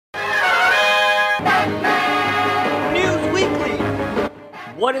News Weekly.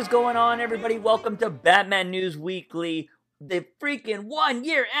 What is going on, everybody? Welcome to Batman News Weekly, the freaking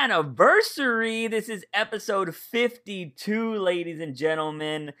 1-year anniversary. This is episode 52, ladies and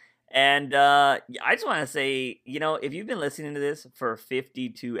gentlemen. And I just want to say, if you've been listening to this for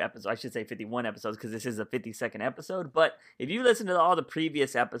 52 episodes, I should say 51 episodes because this is the 52nd episode. But if you listen to all the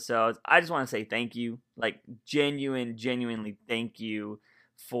previous episodes, I just want to say thank you. Like, genuinely thank you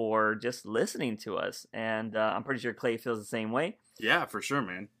for just listening to us. And I'm pretty sure Clay feels the same way. Yeah, for sure,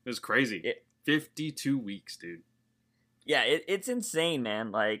 man. It was crazy. 52 weeks, dude. Yeah, it's insane,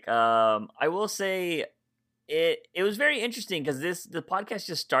 man. Like, I will say it was very interesting because the podcast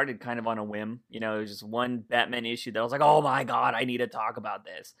just started kind of on a whim. It was just one Batman issue that I was like, oh my God, I need to talk about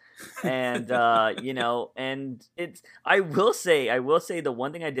this. And, and I will say the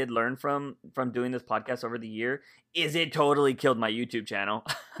one thing I did learn from doing this podcast over the year is it totally killed my YouTube channel.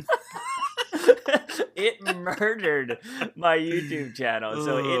 It murdered my YouTube channel.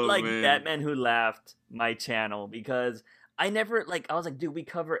 So man. Batman Who Laughed my channel because I was like, dude, we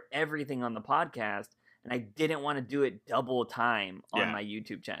cover everything on the podcast. And I didn't want to do it double time on my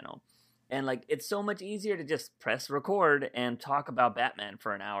YouTube channel. And it's so much easier to just press record and talk about Batman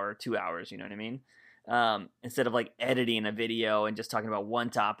for an hour, 2 hours, you know what I mean? Instead of editing a video and just talking about one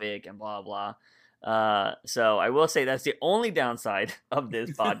topic and blah, blah. So I will say that's the only downside of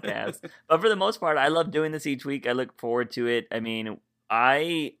this podcast. But for the most part, I love doing this each week. I look forward to it. I mean,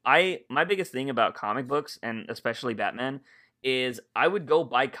 my biggest thing about comic books, and especially Batman, is I would go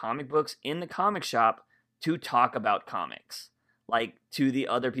buy comic books in the comic shop to talk about comics, to the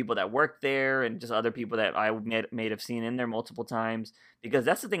other people that work there and just other people that I may have seen in there multiple times, because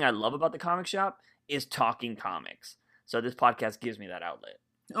that's the thing I love about the comic shop is talking comics. So this podcast gives me that outlet.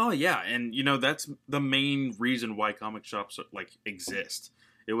 Oh yeah, and that's the main reason why comic shops exist.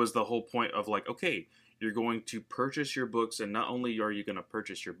 It was the whole point of okay, you're going to purchase your books, and not only are you going to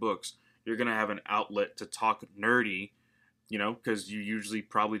purchase your books, you're going to have an outlet to talk nerdy, because you usually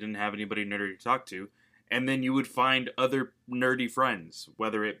probably didn't have anybody nerdy to talk to. And then you would find other nerdy friends,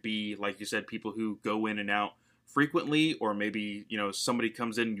 whether it be, like you said, people who go in and out frequently, or maybe, somebody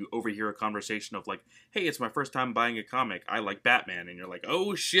comes in and you overhear a conversation of hey, it's my first time buying a comic. I like Batman. And you're like,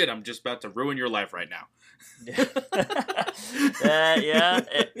 oh shit, I'm just about to ruin your life right now. Yeah.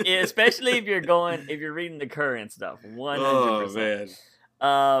 Especially if you're reading the current stuff. 100%.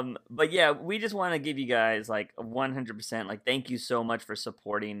 Oh, man. But yeah, we just want to give you guys 100%, thank you so much for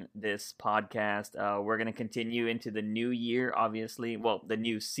supporting this podcast. We're going to continue into the new year, obviously. Well, the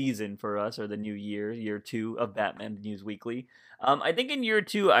new season for us, or the new year 2 of Batman News Weekly. I think in year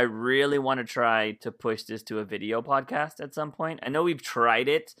 2, I really want to try to push this to a video podcast at some point. I know we've tried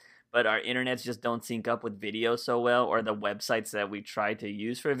it, but our internets just don't sync up with video so well, or the websites that we try to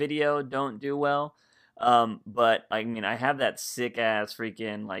use for video don't do well. But I mean, I have that sick ass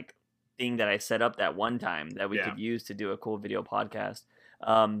freaking thing that I set up that one time that we could use to do a cool video podcast.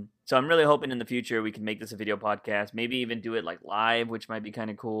 So I'm really hoping in the future we can make this a video podcast, maybe even do it live, which might be kind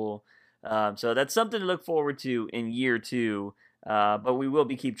of cool. So that's something to look forward to in year 2. But we will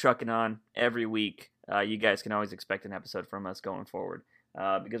keep trucking on every week. You guys can always expect an episode from us going forward.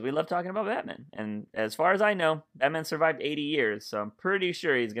 Because we love talking about Batman. And as far as I know, Batman survived 80 years, so I'm pretty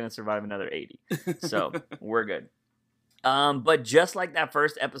sure he's going to survive another 80. So we're good. But just like that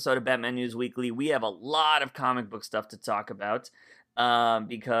first episode of Batman News Weekly, we have a lot of comic book stuff to talk about,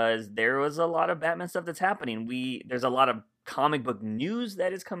 because there was a lot of Batman stuff that's happening. There's a lot of comic book news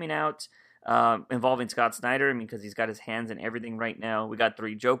that is coming out, involving Scott Snyder, because he's got his hands in everything right now. We got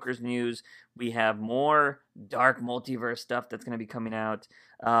 3 Jokers news. We have more dark multiverse stuff that's going to be coming out.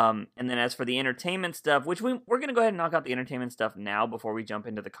 And then as for the entertainment stuff, which we're going to go ahead and knock out the entertainment stuff now before we jump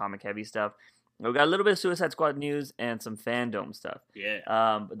into the comic heavy stuff. We've got a little bit of Suicide Squad news and some fandom stuff. Yeah.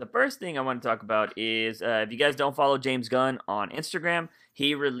 But the first thing I want to talk about is, if you guys don't follow James Gunn on Instagram,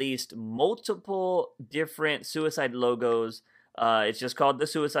 he released multiple different Suicide logos. It's just called the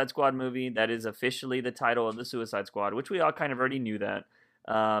Suicide Squad movie. That is officially the title of the Suicide Squad, which we all kind of already knew that.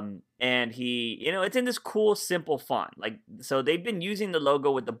 And he, it's in this cool, simple font. So they've been using the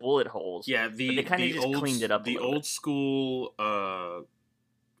logo with the bullet holes. Yeah, but they kind of just cleaned it up. The old school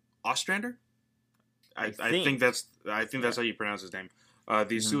Ostrander. I think that's how you pronounce his name.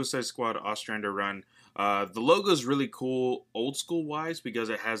 The Suicide Squad Ostrander run. The logo is really cool, old school wise, because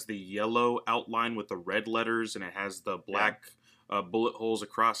it has the yellow outline with the red letters, and it has the black bullet holes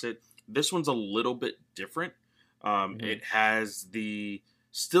across it. This one's a little bit different. It has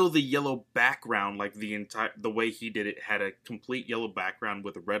still the yellow background, like the way he did it had a complete yellow background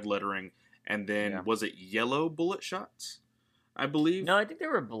with red lettering, and then was it yellow bullet shots? I believe. No, I think they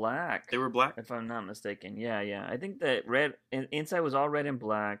were black. They were black? If I'm not mistaken. Yeah. I think that inside was all red and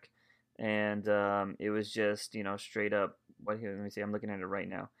black, and it was just, straight up. What here? Let me see. I'm looking at it right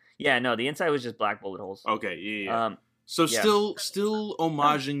now. Yeah, no, the inside was just black bullet holes. Okay, yeah. So yeah. still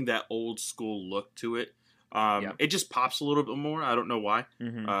homaging that old school look to it. It just pops a little bit more. I don't know why.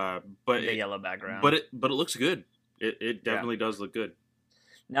 But the yellow background. But it looks good. It definitely does look good.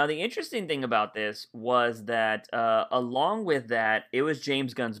 Now, the interesting thing about this was that along with that, it was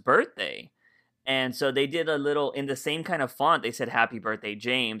James Gunn's birthday. And so they did a little, in the same kind of font, they said, "Happy Birthday,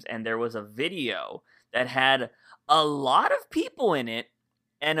 James." And there was a video that had a lot of people in it,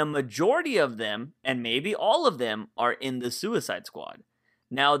 and a majority of them, and maybe all of them, are in the Suicide Squad.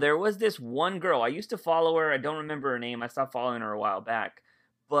 Now, there was this one girl. I used to follow her. I don't remember her name. I stopped following her a while back.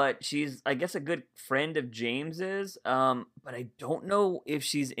 But she's, I guess, a good friend of James's. But I don't know if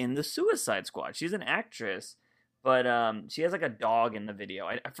she's in the Suicide Squad. She's an actress. But she has like a dog in the video.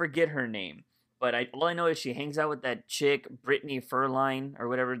 I forget her name. But all I know is she hangs out with that chick, Brittany Furline, or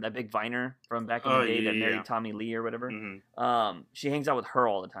whatever, that big Viner from back in the day that married Tommy Lee or whatever. She hangs out with her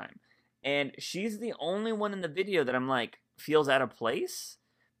all the time. And she's the only one in the video that I'm like, feels out of place.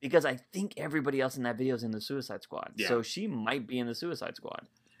 Because I think everybody else in that video is in the Suicide Squad. Yeah. So she might be in the Suicide Squad.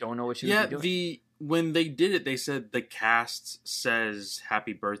 Don't know what she was doing. When they did it, they said the cast says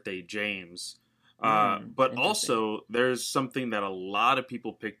 "Happy Birthday, James." But also, there's something that a lot of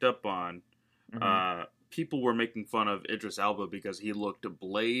people picked up on. People were making fun of Idris Elba because he looked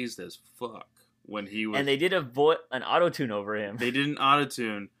blazed as fuck when he was. And they did an auto-tune over him. They did an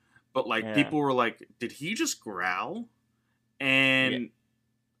auto-tune, but people were like, "Did he just growl?" And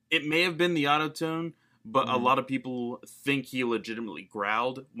it may have been the auto-tune, but a lot of people think he legitimately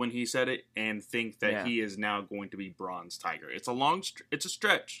growled when he said it, and think that he is now going to be Bronze Tiger. It's a it's a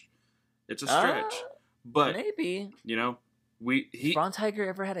stretch. It's a stretch, but maybe Bronze Tiger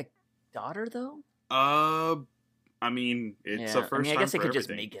ever had a daughter though? I mean, it's a first time. I guess they could everything. Just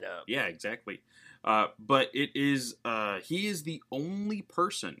make it up. Yeah, exactly. But it is. He is the only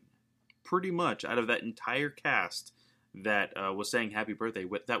person, pretty much, out of that entire cast that was saying "Happy Birthday"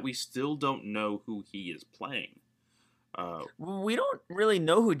 that we still don't know who he is playing. We don't really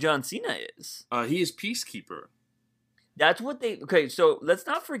know who John Cena is. He is Peacekeeper. That's what they... Okay, so let's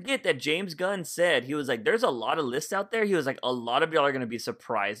not forget that James Gunn said, he was like, there's a lot of lists out there. He was like, a lot of y'all are going to be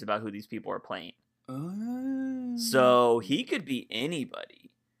surprised about who these people are playing. So he could be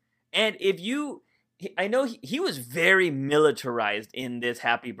anybody. And if you... I know he was very militarized in this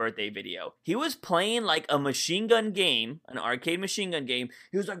Happy Birthday video. He was playing like a machine gun game, an arcade machine gun game.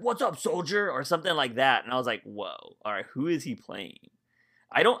 He was like, "What's up, soldier?" or something like that. And I was like, whoa, all right, who is he playing?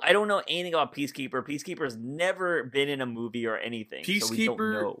 I don't know anything about Peacekeeper. Peacekeeper's never been in a movie or anything. Peacekeeper, so we don't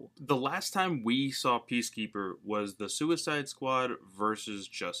know. The last time we saw Peacekeeper was the Suicide Squad versus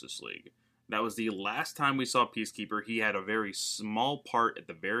Justice League. That was the last time we saw Peacekeeper. He had a very small part at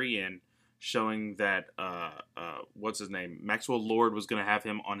the very end, showing that what's his name, Maxwell Lord, was going to have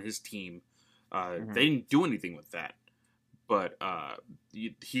him on his team. They didn't do anything with that, but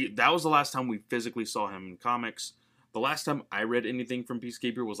that was the last time we physically saw him in comics. The last time I read anything from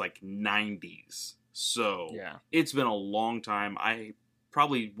Peacekeeper was like 90s, so it's been a long time. I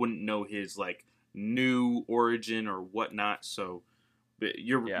probably wouldn't know his like new origin or whatnot. So, but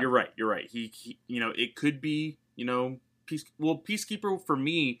you're right. You're right. He it could be Peacekeeper for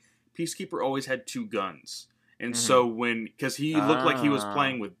me. Peacekeeper always had two guns. And so because he looked like he was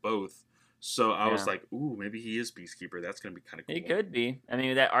playing with both. So I was like, ooh, maybe he is Peacekeeper. That's going to be kind of cool. He could be. I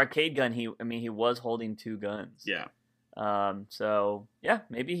mean, that arcade gun, he was holding two guns. Yeah. So, yeah,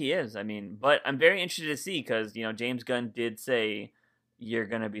 maybe he is. I mean, but I'm very interested to see because, James Gunn did say you're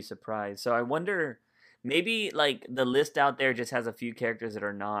going to be surprised. So I wonder, maybe, like, the list out there just has a few characters that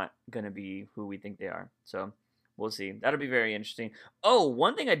are not going to be who we think they are. So we'll see. That'll be very interesting. Oh,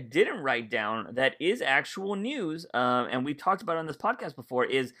 one thing I didn't write down that is actual news, and we talked about it on this podcast before,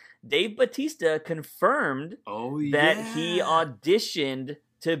 is Dave Bautista confirmed that he auditioned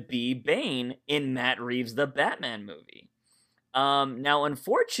to be Bane in Matt Reeves' The Batman movie. Now,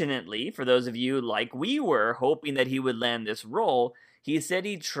 unfortunately, for those of you like we were hoping that he would land this role, he said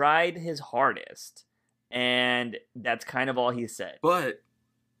he tried his hardest, and that's kind of all he said. But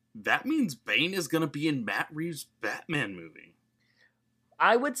that means Bane is going to be in Matt Reeves' Batman movie.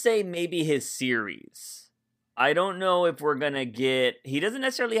 I would say maybe his series. I don't know if we're going to get... He doesn't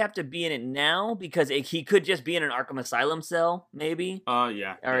necessarily have to be in it now, because he could just be in an Arkham Asylum cell, maybe.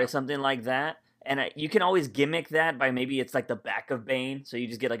 Yeah. Or something like that. And you can always gimmick that by maybe it's like the back of Bane, so you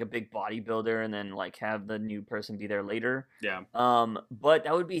just get like a big bodybuilder and then like have the new person be there later. Yeah. But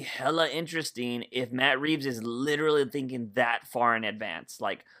that would be hella interesting if Matt Reeves is literally thinking that far in advance.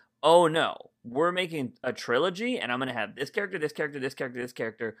 Like, oh no, we're making a trilogy and I'm gonna have this character, this character, this character, this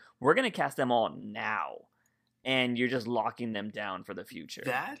character. We're gonna cast them all now. And you're just locking them down for the future.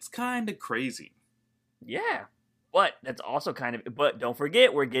 That's kind of crazy. Yeah. But that's also but don't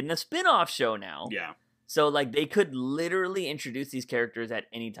forget, we're getting a spin-off show now. Yeah. So, like, they could literally introduce these characters at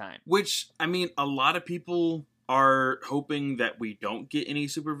any time. Which, I mean, a lot of people are hoping that we don't get any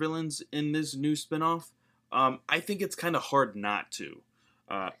supervillains in this new spin-off. I think it's kind of hard not to.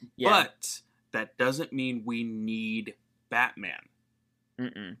 But that doesn't mean we need Batman.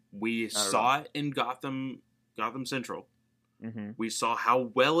 We saw it in Gotham Central. Mm-hmm. We saw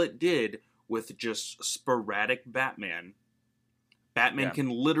how well it did with just sporadic Batman. Batman can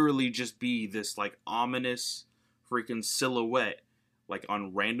literally just be this like ominous freaking silhouette, like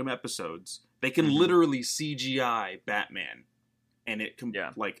on random episodes. They can literally CGI Batman, and it can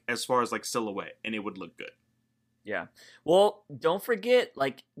like as far as like silhouette, and it would look good. Yeah. Well, don't forget,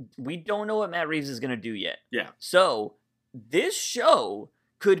 like, we don't know what Matt Reeves is gonna do yet. Yeah. So this show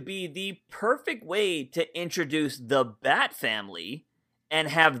could be the perfect way to introduce the Bat family and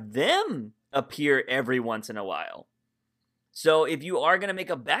have them appear every once in a while. So if you are going to make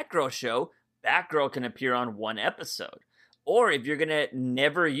a Batgirl show, Batgirl can appear on one episode. Or if you're going to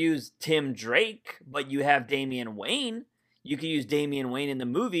never use Tim Drake, but you have Damian Wayne, you can use Damian Wayne in the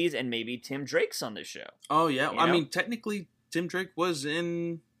movies and maybe Tim Drake's on the show. Oh, yeah. I mean, technically, Tim Drake was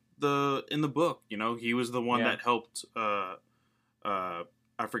in the book. You know, he was the one that helped, I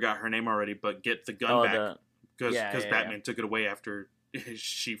forgot her name already, but get the gun back. Because Batman took it away after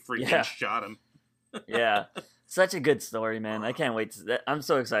she freaking shot him. Yeah. Such a good story, man. I can't wait. I'm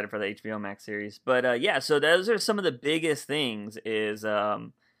so excited for the HBO Max series. But so those are some of the biggest things is, I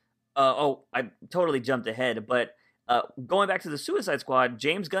totally jumped ahead. But going back to the Suicide Squad,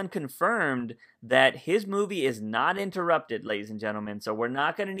 James Gunn confirmed that his movie is not interrupted, ladies and gentlemen. So we're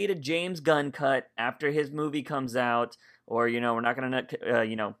not going to need a James Gunn cut after his movie comes out. Or, we're not going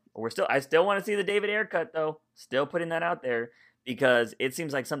to, I still want to see the David Ayer cut, though. Still putting that out there. Because it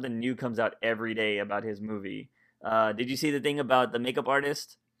seems like something new comes out every day about his movie. Did you see the thing about the makeup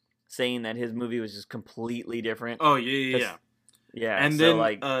artist saying that his movie was just completely different? Oh, yeah. Yeah, and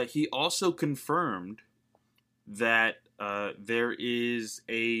so then he also confirmed that there is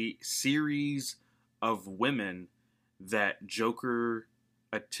a series of women that Joker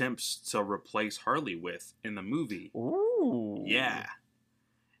attempts to replace Harley with in the movie. Ooh. Yeah.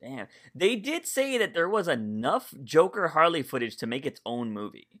 Damn. They did say that there was enough Joker Harley footage to make its own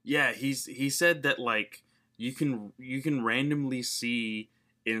movie. Yeah, he said that like you can randomly see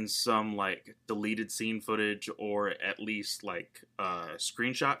in some like deleted scene footage or at least like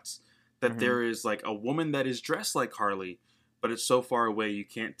screenshots that there is like a woman that is dressed like Harley, but it's so far away you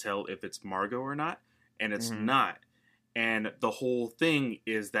can't tell if it's Margot or not, and it's not. And the whole thing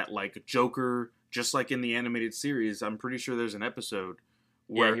is that like Joker, just like in the animated series, I'm pretty sure there's an episode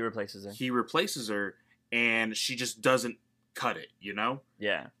where he replaces her. He replaces her, and she just doesn't cut it,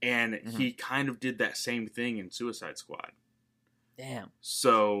 Yeah. And he kind of did that same thing in Suicide Squad. Damn.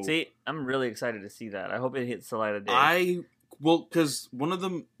 So see, I'm really excited to see that. I hope it hits the light of day. Because one of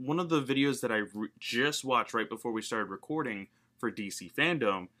the videos that I just watched right before we started recording for DC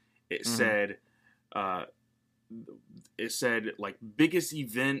Fandom, it said like biggest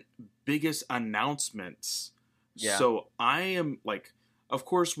event, biggest announcements. Yeah. So I am like, of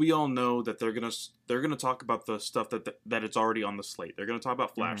course, we all know that they're gonna talk about the stuff that it's already on the slate. They're gonna talk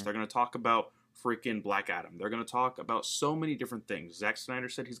about Flash. They're gonna talk about freaking Black Adam. They're gonna talk about so many different things. Zack Snyder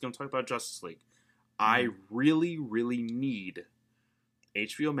said he's gonna talk about Justice League. I really, really need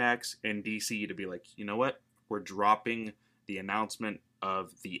HBO Max and DC to be like, you know what? We're dropping the announcement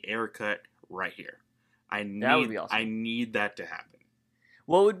of the Ayer cut right here. That would be awesome. I need that to happen.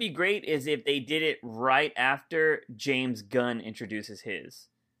 What would be great is if they did it right after James Gunn introduces his.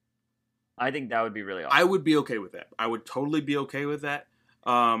 I think that would be really awesome. I would be okay with that. I would totally be okay with that.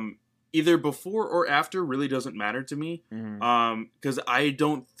 Either before or after really doesn't matter to me. Because I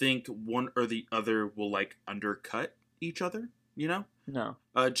don't think one or the other will like undercut each other. No.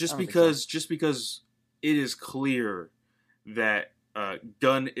 Just because it is clear that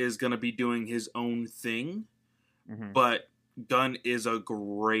Gunn is going to be doing his own thing, but Gunn is a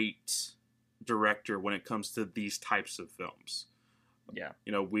great director when it comes to these types of films. Yeah,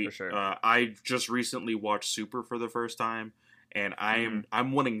 for sure. I just recently watched Super for the first time, and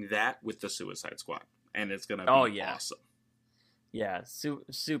I'm wanting that with the Suicide Squad, and it's gonna be awesome. Yeah,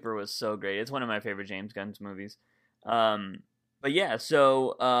 Super was so great. It's one of my favorite James Gunn's movies. Um, but yeah,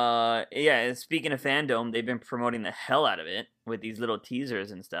 so yeah. Speaking of fandom, they've been promoting the hell out of it with these little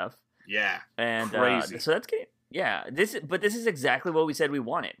teasers and stuff. Yeah, And crazy. so that's good. Yeah, this is exactly what we said we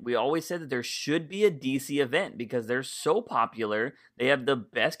wanted. We always said that there should be a DC event because they're so popular. They have the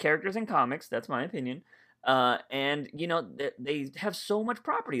best characters in comics. That's my opinion. And you know they have so much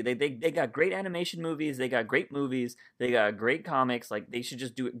property. They got great animation movies. They got great movies. They got great comics. Like they should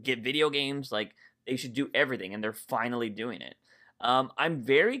just get video games. Like they should do everything, and they're finally doing it. I'm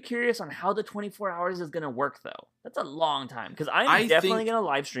very curious on how the 24 hours is gonna work though. That's a long time because I'm I definitely think, gonna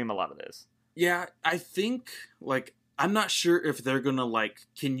live stream a lot of this. yeah, I think like I'm not sure if they're gonna like.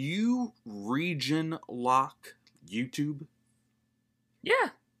 Can you region lock YouTube? Yeah,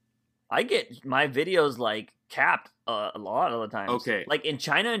 I get my videos like capped a lot of the times. Okay, Like in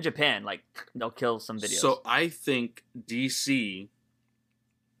China and Japan, like they'll kill some videos. so I think DC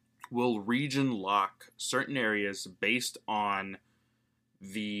will region lock certain areas based on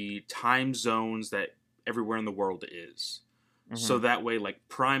the time zones that everywhere in the world is. So that way, like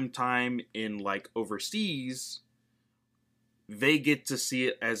prime time in like overseas, they get to see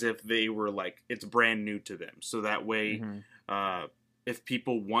it as if they were like it's brand new to them. So that way, if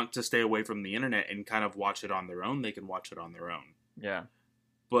people want to stay away from the internet and kind of watch it on their own, they can watch it on their own. Yeah.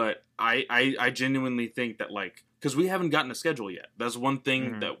 But I genuinely think that like because we haven't gotten a schedule yet. That's one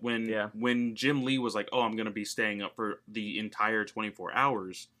thing that when Jim Lee was like, "Oh, I'm going to be staying up for the entire 24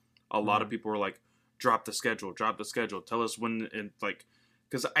 hours," a lot of people were like, drop the schedule, tell us when, and like,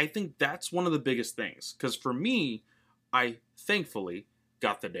 because I think that's one of the biggest things. Because for me, I thankfully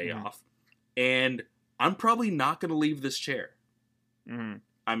got the day off, and I'm probably not going to leave this chair.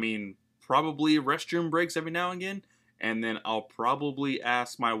 I mean, probably restroom breaks every now and again, and then I'll probably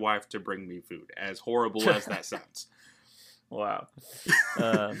ask my wife to bring me food, as horrible as that sounds. Wow.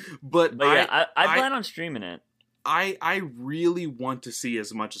 But yeah, I plan on streaming it. I really want to see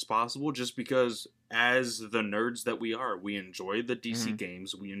as much as possible just because as the nerds that we are, we enjoy the DC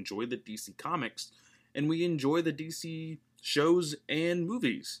games, we enjoy the DC comics, and we enjoy the DC shows and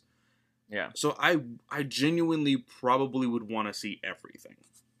movies. Yeah. So I genuinely probably would want to see everything.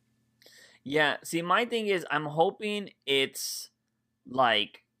 Yeah, see my thing is I'm hoping it's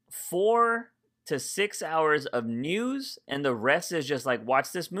like 4 to 6 hours of news and the rest is just like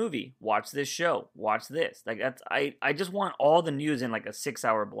watch this movie, watch this show, watch this. Like that's I just want all the news in like a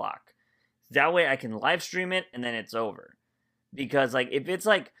 6-hour block. That way I can live stream it and then it's over. Because like if it's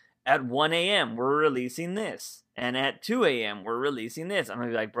like at 1 a.m. we're releasing this and at 2 a.m. we're releasing this, I'm gonna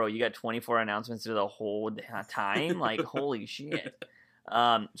be like, bro, you got 24 announcements through the whole time? Like holy shit.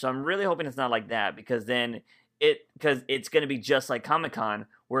 So I'm really hoping it's not like that because then because it's going to be just like Comic-Con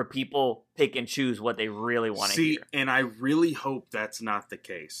where people pick and choose what they really want to hear. See, and I really hope that's not the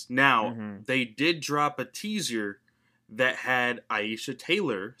case. Now, they did drop a teaser that had Aisha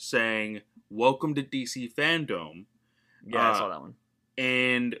Taylor saying, "Welcome to DC Fandom." Yeah, I saw that one.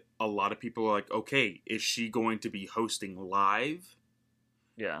 And a lot of people are like, okay, is she going to be hosting live?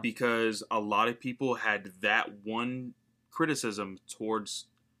 Yeah. Because a lot of people had that one criticism towards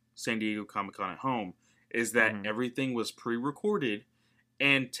San Diego Comic-Con at home is that everything was pre-recorded,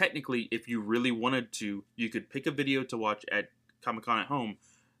 and technically if you really wanted to, you could pick a video to watch at Comic-Con at home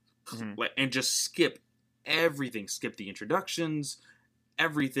and just skip everything, skip the introductions,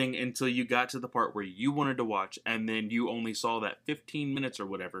 everything until you got to the part where you wanted to watch, and then you only saw that 15 minutes or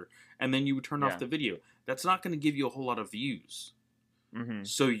whatever, and then you would turn off the video. That's not going to give you a whole lot of views.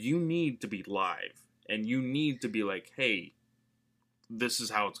 So you need to be live. And you need to be like, hey, this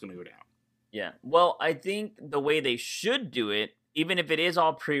is how it's going to go down. Yeah. Well, I think the way they should do it, even if it is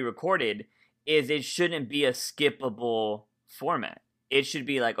all pre-recorded, is it shouldn't be a skippable format. It should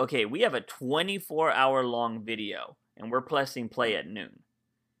be like, okay, we have a 24-hour long video, and we're pressing play at noon.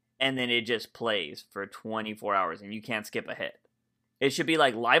 And then it just plays for 24 hours, and you can't skip ahead. It should be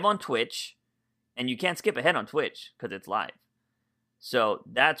like live on Twitch, and you can't skip ahead on Twitch, because it's live. So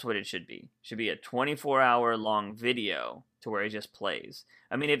that's what it should be. It should be a 24-hour long video to where it just plays.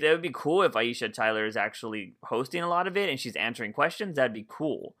 I mean, if it would be cool if Aisha Tyler is actually hosting a lot of it and she's answering questions, that'd be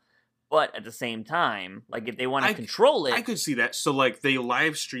cool. But at the same time, like if they want to control it, I could see that. So like they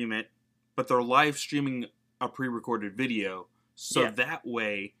live stream it, but they're live streaming a pre-recorded video. So that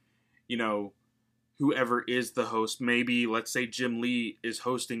way, you know, whoever is the host, maybe let's say Jim Lee is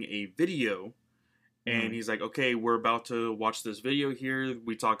hosting a video. And he's like, okay, we're about to watch this video here.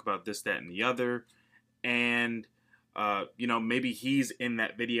 We talk about this, that, and the other. And, you know, maybe he's in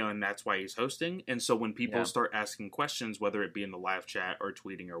that video and that's why he's hosting. And so when people start asking questions, whether it be in the live chat or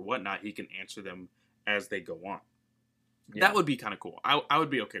tweeting or whatnot, he can answer them as they go on. Yeah. That would be kind of cool. I would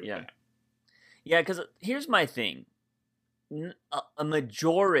be okay with that. Yeah, because here's my thing. A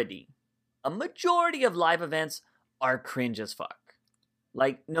majority of live events are cringe as fuck.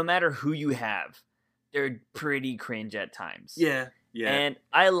 Like, no matter who you have, they're pretty cringe at times. Yeah. And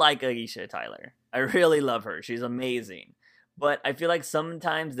I like Alicia Tyler. I really love her. She's amazing. But I feel like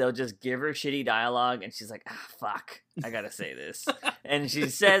sometimes they'll just give her shitty dialogue and she's like, fuck, I gotta say this. And she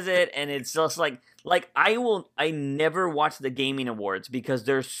says it, and it's just like I never watch the gaming awards because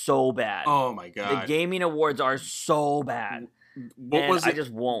they're so bad. Oh my god. The gaming awards are so bad. What was it? I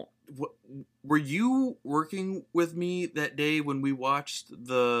just won't. Were you working with me that day when we watched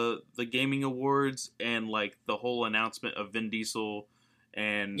the gaming awards and like the whole announcement of Vin Diesel?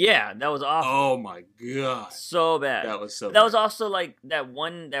 And yeah, that was awful. Oh my god, so bad. That was so. That was also like that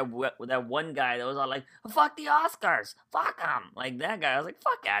one guy that was all like, "Fuck the Oscars, fuck them." Like that guy, I was like,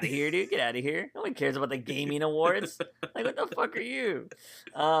 "Fuck out of here, dude! Get out of here! Nobody cares about the gaming awards. Like, what the fuck are you?"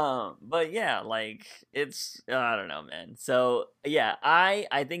 But yeah, like it's I don't know, man. So yeah,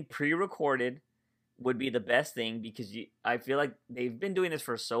 I think pre-recorded would be the best thing because I feel like they've been doing this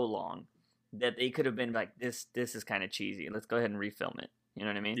for so long that they could have been like, this is kind of cheesy. Let's go ahead and refilm it. You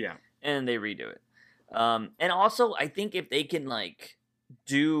know what I mean? Yeah. And they redo it. And also, I think if they can, like,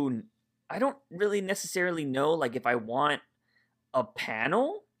 I don't really necessarily know, like, if I want a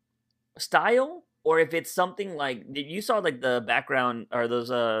panel style or if it's something like, you saw, like, the background or those,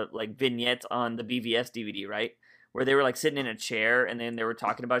 like, vignettes on the BVS DVD, right? Where they were, like, sitting in a chair and then they were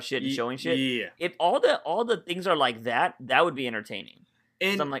talking about shit and showing shit. Yeah. If all the things are like that, that would be entertaining.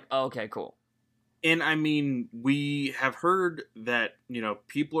 And so I'm like, oh, okay, cool. And I mean, we have heard that,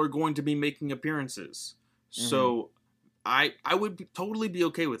 people are going to be making appearances. Mm-hmm. So I would totally be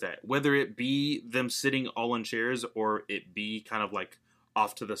okay with that. Whether it be them sitting all in chairs or it be kind of like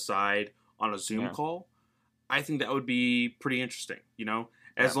off to the side on a Zoom call. I think that would be pretty interesting,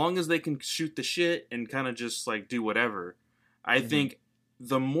 As long as they can shoot the shit and kind of just like do whatever. I think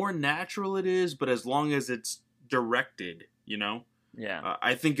the more natural it is, but as long as it's directed, Yeah.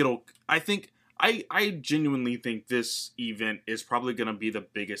 I genuinely think this event is probably going to be the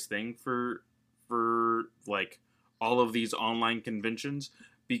biggest thing for like all of these online conventions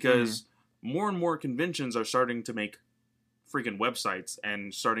because more and more conventions are starting to make freaking websites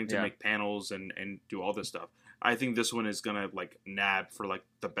and starting to make panels and do all this stuff. I think this one is going to like nab for like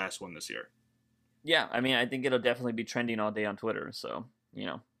the best one this year. Yeah, I mean, I think it'll definitely be trending all day on Twitter, so,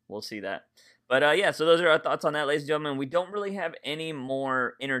 we'll see that. But yeah, so those are our thoughts on that, ladies and gentlemen. We don't really have any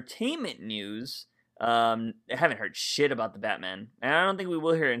more entertainment news. I haven't heard shit about the Batman, and I don't think we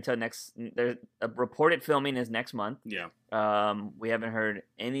will hear it until next. There's a reported filming is next month. Yeah. We haven't heard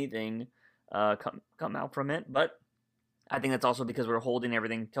anything come out from it, but I think that's also because we're holding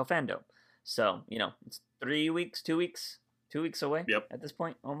everything till Fandom. So it's 3 weeks, 2 weeks, 2 weeks away. Yep. At this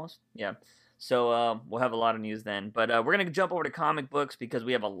point, almost. Yeah. So we'll have a lot of news then. But we're going to jump over to comic books because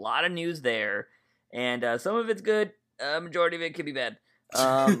we have a lot of news there. And some of it's good. Majority of it could be bad.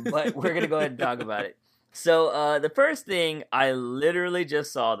 But we're going to go ahead and talk about it. So the first thing, I literally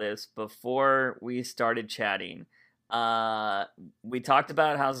just saw this before we started chatting. We talked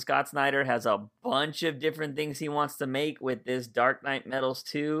about how Scott Snyder has a bunch of different things he wants to make with this Dark Knight Metals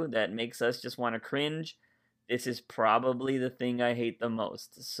 2 that makes us just want to cringe. This is probably the thing I hate the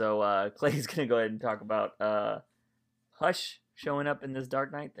most. So Clay's going to go ahead and talk about Hush showing up in this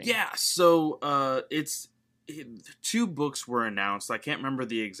Dark Knight thing. Yeah, so it's 2 books were announced. I can't remember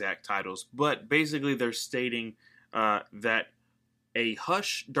the exact titles, but basically they're stating that a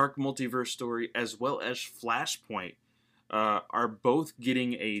Hush Dark Multiverse story as well as Flashpoint are both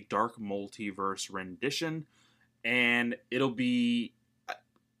getting a Dark Multiverse rendition, and it'll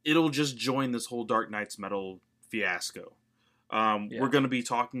just join this whole Dark Knight's Metal fiasco. We're going to be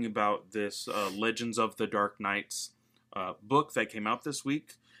talking about this Legends of the Dark Knights book that came out this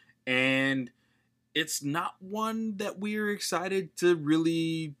week, and it's not one that we're excited to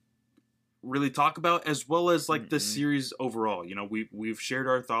really talk about, as well as like the series overall. We've shared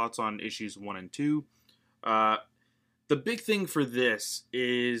our thoughts on issues 1 and 2. The big thing for this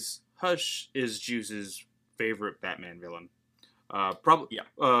is Hush is Juice's favorite Batman villain. Probably,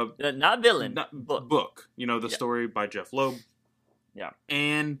 not villain, book. The story by Jeff Loeb. Yeah,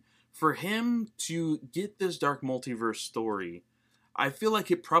 and for him to get this Dark Multiverse story, I feel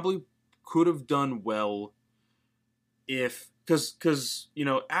like it probably could have done well because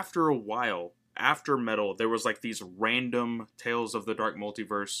after a while, after Metal, there was like these random Tales of the Dark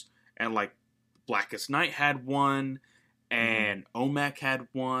Multiverse, and like Blackest Night had one, and OMAC had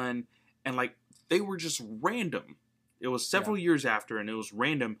one, and like they were just random. It was several years after, and it was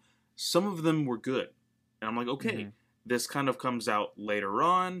random. Some of them were good, and I'm like, okay, this kind of comes out later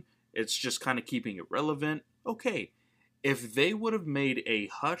on. It's just kind of keeping it relevant. Okay, if they would have made a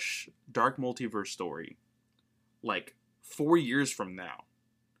Hush Dark Multiverse story like 4 years from now,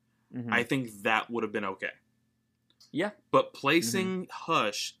 I think that would have been okay. Yeah. But placing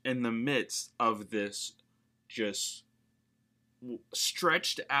Hush in the midst of this just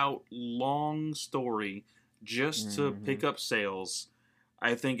stretched out long story just to pick up sales,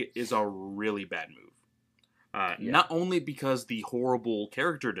 I think is a really bad move. Not only because the horrible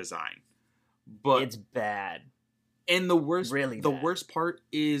character design, but it's bad. And the worst, really the bad. worst part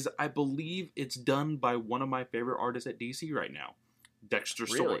is, I believe it's done by one of my favorite artists at DC right now, Dexter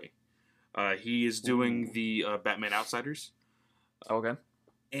Story. He is doing the Batman Outsiders. Okay.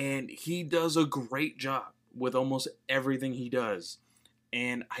 And he does a great job with almost everything he does.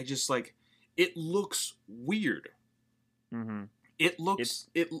 And I just like, it looks weird. It looks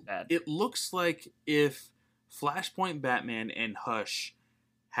it looks like if Flashpoint Batman and Hush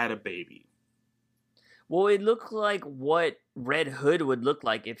had a baby. Well, it looked like what Red Hood would look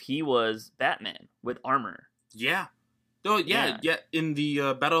like if he was Batman with armor. Yeah. Oh yeah. In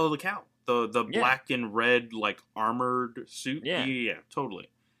the Battle of the Cow, the black and red like armored suit. Yeah, totally.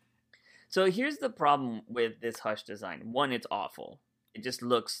 So here's the problem with this Hush design. One, it's awful. It just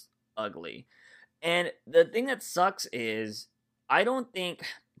looks ugly. And the thing that sucks is, I don't think...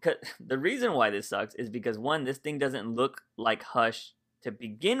 the reason why this sucks is because, one, this thing doesn't look like Hush to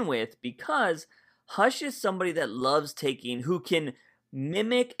begin with, because Hush is somebody that loves who can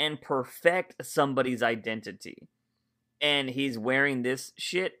mimic and perfect somebody's identity. And he's wearing this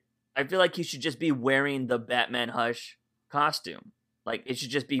shit. I feel like he should just be wearing the Batman Hush costume. Like, it should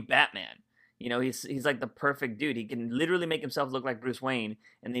just be Batman. You know, he's like the perfect dude. He can literally make himself look like Bruce Wayne,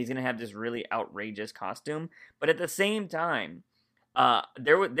 and he's gonna have this really outrageous costume. But at the same time,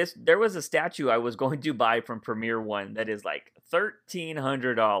 there was a statue I was going to buy from Premiere One that is like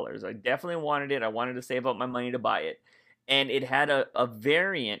 $1,300. I definitely wanted it. I wanted to save up my money to buy it, and it had a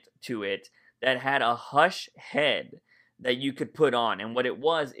variant to it that had a Hush head that you could put on. And what it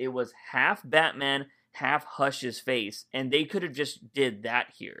was half Batman, half Hush's face, and they could have just did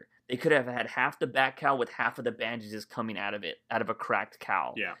that here. They could have had half the bat cowl with half of the bandages coming out of a cracked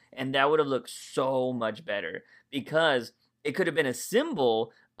cowl. Yeah. And that would have looked so much better, because it could have been a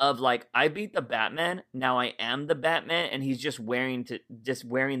symbol of like, I beat the Batman, now I am the Batman, and he's just wearing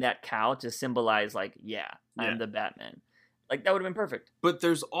that cowl to symbolize like, I'm the Batman. Like, that would have been perfect. But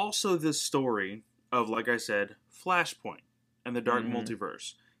there's also this story of, like I said, Flashpoint and the Dark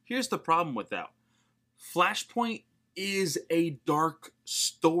Multiverse. Here's the problem with that. Flashpoint is a dark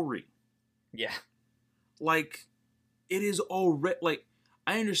story. Yeah. Like, it is already, like,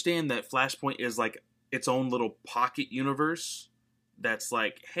 I understand that Flashpoint is like its own little pocket universe that's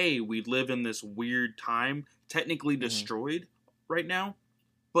like, hey, we live in this weird time, technically destroyed right now,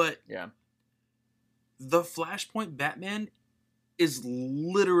 but the Flashpoint Batman is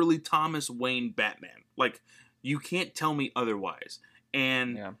literally Thomas Wayne Batman. Like, you can't tell me otherwise.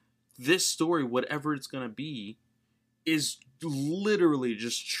 And this story, whatever it's going to be, is literally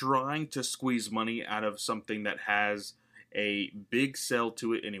just trying to squeeze money out of something that has a big sell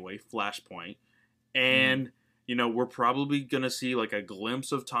to it anyway, Flashpoint. And, you know, we're probably going to see like a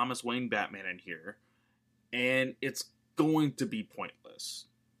glimpse of Thomas Wayne Batman in here. And it's going to be pointless.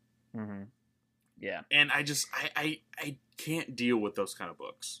 Yeah. And I can't deal with those kind of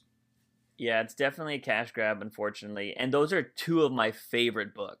books. Yeah, it's definitely a cash grab, unfortunately. And those are two of my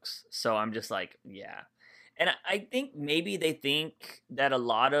favorite books. So I'm just like, yeah. And I think maybe they think that a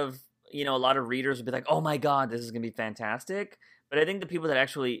lot of readers would be like, oh my God, this is going to be fantastic. But I think the people that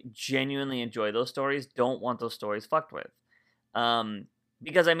actually genuinely enjoy those stories don't want those stories fucked with.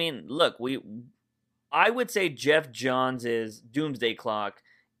 Because, I mean, look, I would say Jeff Johns' Doomsday Clock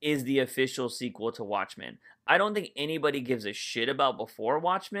is the official sequel to Watchmen. I don't think anybody gives a shit about Before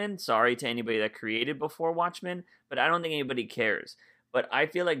Watchmen. Sorry to anybody that created Before Watchmen, but I don't think anybody cares. But I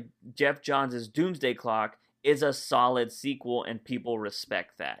feel like Jeff Johns' Doomsday Clock is a solid sequel, and people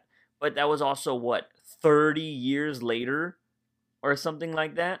respect that. But that was also, 30 years later? Or something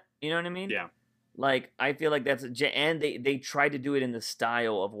like that? You know what I mean? Yeah. Like, I feel like that's... And they tried to do it in the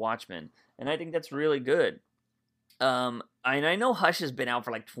style of Watchmen. And I think that's really good. And I know Hush has been out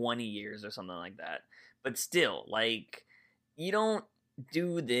for like 20 years or something like that. But still, like, you don't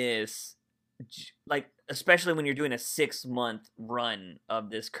do this, like, especially when you're doing a 6-month run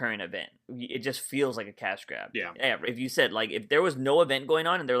of this current event. It just feels like a cash grab. Yeah. If you said, like, if there was no event going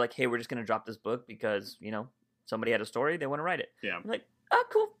on and they're like, hey, we're just going to drop this book because, you know, somebody had a story, they want to write it. Yeah. I'm like, oh,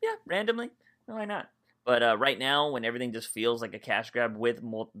 cool. Yeah, randomly. Why not? But right now, when everything just feels like a cash grab with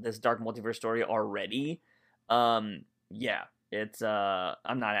this Dark Multiverse story already, yeah, it's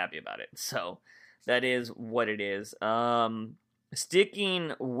I'm not happy about it. So that is what it is.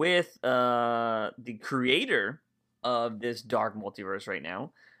 Sticking with the creator of this dark multiverse right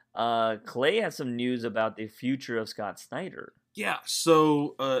now, Clay has some news about the future of Scott Snyder. Yeah,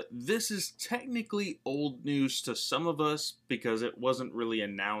 so this is technically old news to some of us because it wasn't really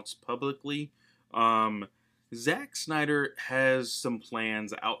announced publicly. Zack Snyder has some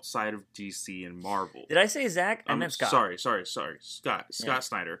plans outside of DC and Marvel. Did I say Zack? I meant Scott. Sorry. Scott Yeah.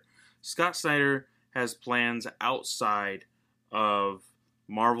 Snyder. Scott Snyder has plans outside of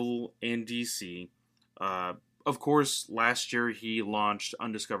Marvel and DC. Of course, last year he launched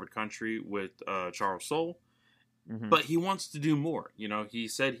Undiscovered Country with Charles Soule. Mm-hmm. But he wants to do more. You know, he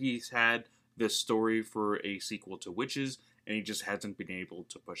said he's had this story for a sequel to Witches, and he just hasn't been able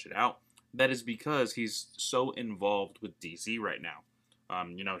to push it out. That is because he's so involved with DC right now.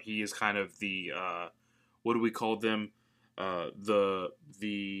 You know, he is kind of the what do we call them? The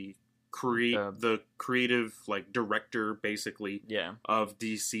creative like director, basically, of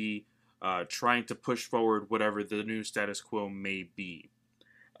DC, trying to push forward whatever the new status quo may be.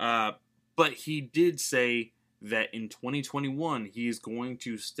 But he did say that in 2021 he is going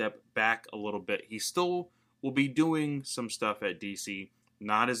to step back a little bit. He still will be doing some stuff at DC,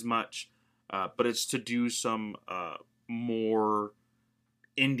 not as much, but it's to do some more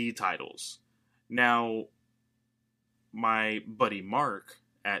indie titles. Now, my buddy Mark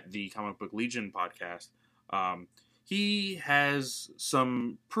at the Comic Book Legion podcast, he has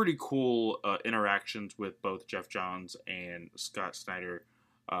some pretty cool interactions with both Geoff Johns and Scott Snyder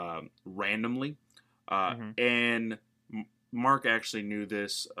randomly. And Mark actually knew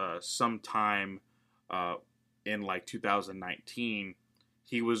this sometime in like 2019.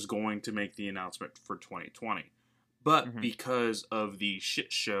 He was going to make the announcement for 2020. But because of the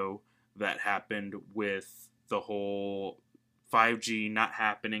shit show that happened with the whole 5G not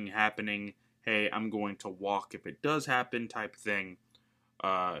happening, hey, I'm going to walk if it does happen type thing,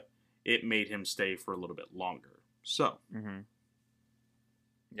 it made him stay for a little bit longer. So.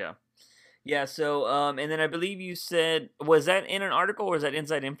 Yeah, so, and then I believe you said, was that in an article or is that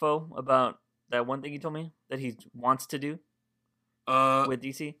inside info about that one thing you told me that he wants to do with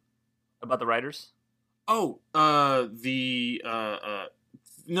DC? About the writers? Oh, no.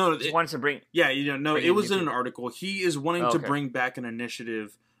 Just wants to bring... Yeah, it was in an article. He is wanting to bring back an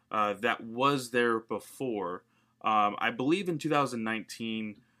initiative that was there before. I believe in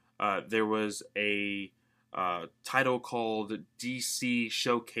 2019, there was a... title called DC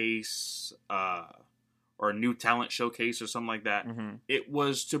Showcase or New Talent Showcase or something like that. It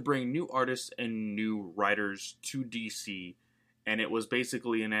was to bring new artists and new writers to DC, and it was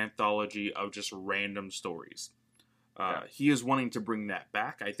basically an anthology of just random stories. He is wanting to bring that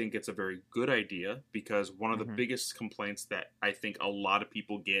back. I think it's a very good idea because one of the biggest complaints that I think a lot of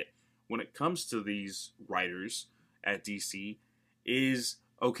people get when it comes to these writers at DC is,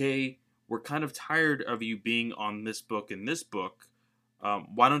 okay, we're kind of tired of you being on this book and this book.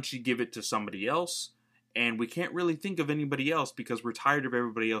 Why don't you give it to somebody else? And we can't really think of anybody else because we're tired of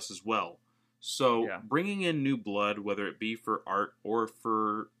everybody else as well. So bringing in new blood, whether it be for art or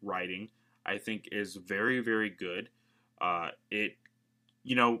for writing, I think is very, very good.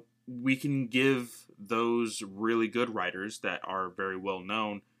 We can give those really good writers that are very well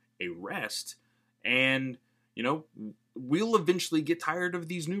known a rest, and we'll eventually get tired of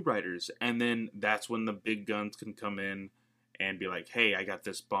these new writers, and then that's when the big guns can come in and be like, hey, I got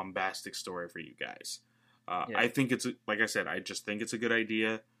this bombastic story for you guys. I think it's, like I said, I just think it's a good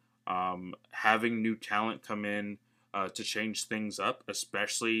idea. Having new talent come in to change things up,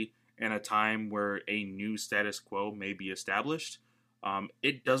 especially in a time where a new status quo may be established,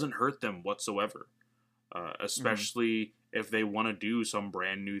 it doesn't hurt them whatsoever. Especially if they want to do some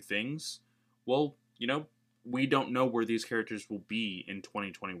brand new things. Well, we don't know where these characters will be in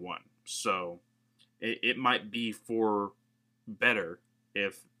 2021. So it might be for better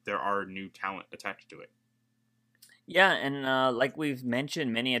if there are new talent attached to it. Yeah, and like we've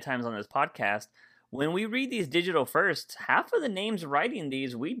mentioned many a times on this podcast, when we read these digital firsts, half of the names writing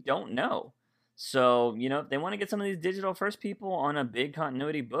these we don't know. So, if they want to get some of these digital first people on a big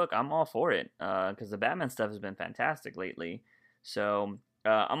continuity book, I'm all for it, because the Batman stuff has been fantastic lately. So,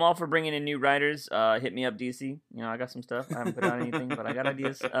 I'm all for bringing in new writers. Hit me up, DC. I got some stuff. I haven't put out anything, but I got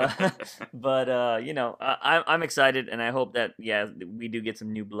ideas. I'm excited, and I hope that, we do get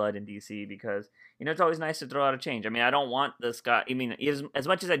some new blood in DC because, it's always nice to throw out a change. I mean, I don't want the Scott... I mean, as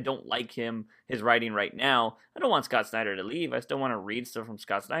much as I don't like his writing right now, I don't want Scott Snyder to leave. I still want to read stuff from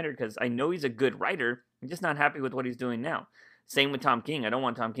Scott Snyder because I know he's a good writer. I'm just not happy with what he's doing now. Same with Tom King. I don't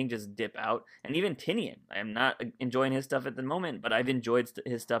want Tom King to just dip out. And even Tinian. I am not enjoying his stuff at the moment, but I've enjoyed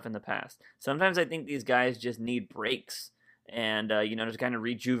his stuff in the past. Sometimes I think these guys just need breaks and, just kind of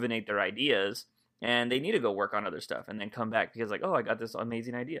rejuvenate their ideas. And they need to go work on other stuff and then come back because, like, oh, I got this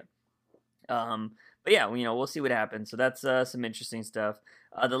amazing idea. But yeah, we'll see what happens. So that's some interesting stuff.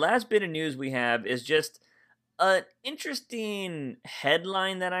 The last bit of news we have is just an interesting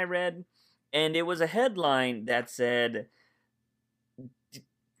headline that I read. And it was a headline that said,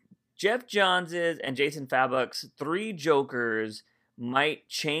 Geoff Johns' and Jason Fabok's 3 Jokers might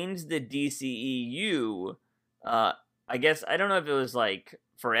change the DCEU. I guess, I don't know if it was like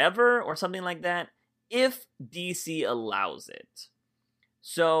forever or something like that, if DC allows it.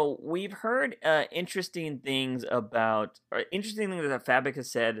 So we've heard interesting things that Fabok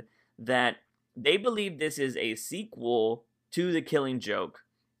has said, that they believe this is a sequel to The Killing Joke,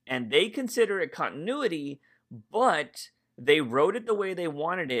 and they consider it continuity, but they wrote it the way they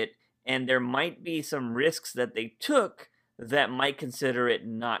wanted it, and there might be some risks that they took that might consider it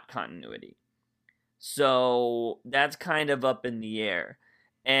not continuity. So that's kind of up in the air.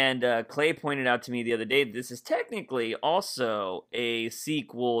 And Clay pointed out to me the other day that this is technically also a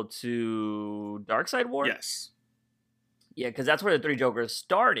sequel to Darkseid War. Yes. Yeah, because that's where the 3 Jokers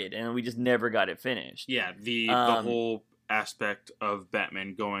started, and we just never got it finished. Yeah, the whole aspect of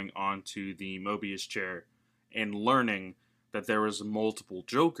Batman going onto the Mobius chair and learning that there was multiple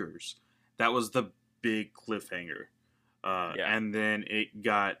Jokers, that was the big cliffhanger. And then it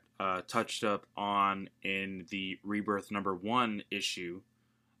got touched up on in the Rebirth #1 issue,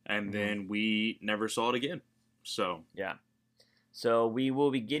 and then we never saw it again. So yeah. So we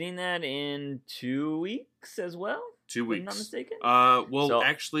will be getting that in 2 weeks as well? 2 weeks. If I'm not mistaken?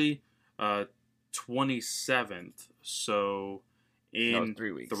 Actually, 27th, so in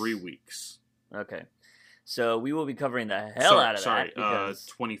 3 weeks. 3 weeks. Okay. So we will be covering the hell out of that. Because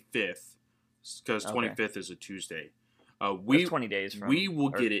 25th, because 25th is a Tuesday. That's 20 days from... We will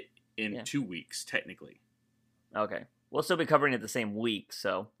get it in 2 weeks, technically. Okay. We'll still be covering it the same week,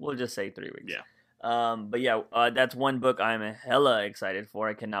 so we'll just say 3 weeks. Yeah. But yeah, that's one book I'm hella excited for.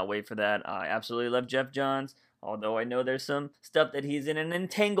 I cannot wait for that. I absolutely love Geoff Johns, although I know there's some stuff that he's in an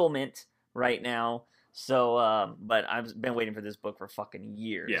entanglement right now. So, but I've been waiting for this book for fucking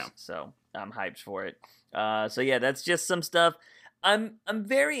years. Yeah. So I'm hyped for it. So yeah, that's just some stuff. I'm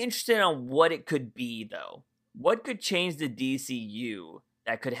very interested on what it could be, though. What could change the DCU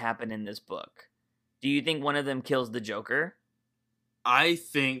that could happen in this book? Do you think one of them kills the Joker? I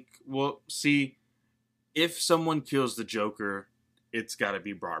think, well, see, if someone kills the Joker, it's got to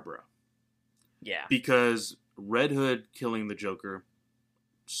be Barbara. Yeah. Because Red Hood killing the Joker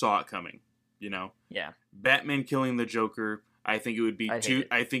saw it coming, Yeah. Batman killing the Joker, I think it would be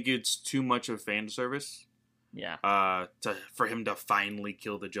I think it's too much of fan service. Yeah. For him to finally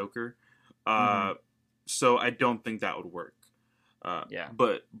kill the Joker. So I don't think that would work. Yeah.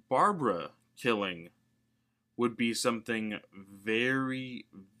 But Barbara killing would be something very,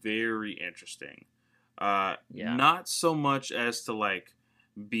 very interesting. Not so much as to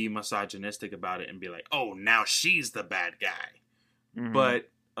be misogynistic about it and be like, oh, now she's the bad guy. But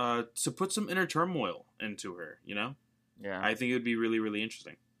to put some inner turmoil into her, Yeah. I think it would be really, really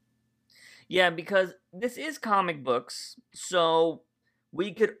interesting. Yeah, because this is comic books, so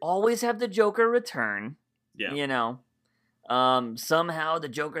we could always have the Joker return. Yeah. Somehow the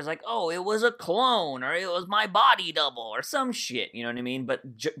Joker's like, oh, it was a clone, or it was my body double, or some shit, you know what I mean? But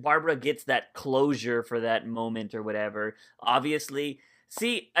Barbara gets that closure for that moment or whatever. Obviously,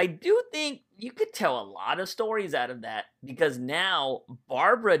 see, I do think you could tell a lot of stories out of that, because now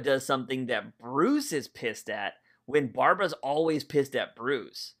Barbara does something that Bruce is pissed at, when Barbara's always pissed at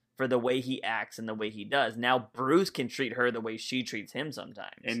Bruce for the way he acts and the way he does. Now Bruce can treat her the way she treats him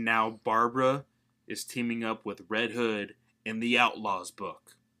sometimes. And now Barbara is teaming up with Red Hood in the Outlaws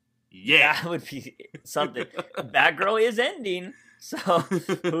book. Yeah. That would be something. Batgirl is ending, so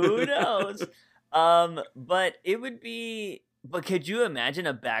who knows? But it would be... But could you imagine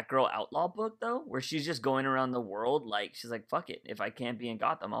a Batgirl Outlaw book, though? Where she's just going around the world, she's like, fuck it. If I can't be in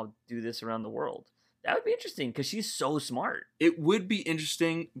Gotham, I'll do this around the world. That would be interesting, because she's so smart. It would be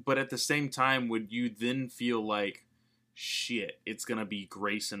interesting, but at the same time, would you then feel like, shit, it's going to be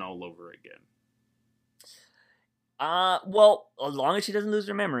Grayson all over again? Well, as long as she doesn't lose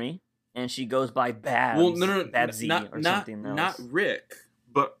her memory, and she goes by Babs, well, no, Babsy, or something else. Not Rick,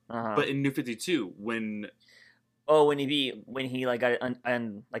 but in New 52, when... Oh, when he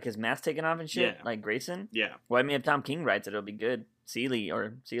got his mask taken off and shit, like Grayson. Yeah. Well, I mean, if Tom King writes it, it'll be good.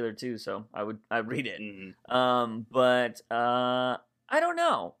 Sealer too. So I'd read it. But I don't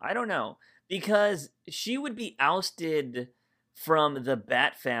know, because she would be ousted from the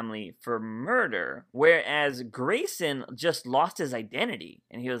Bat family for murder, whereas Grayson just lost his identity,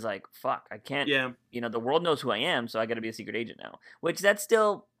 and he was like, "Fuck, I can't." Yeah. The world knows who I am, so I got to be a secret agent now. Which that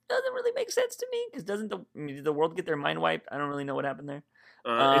still doesn't really make sense to me, because did the world get their mind wiped? I don't really know what happened there.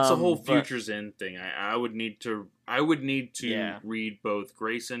 It's a whole But Futures End thing. I would need to Yeah. read both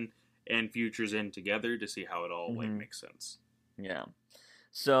Grayson and Futures End together to see how it all like Mhm. makes sense. Yeah.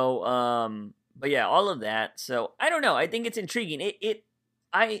 So, but yeah, all of that. So I don't know. I think it's intriguing.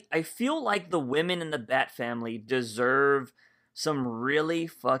 I feel like the women in the Bat family deserve some really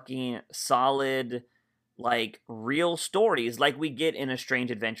fucking solid, like, real stories like we get in A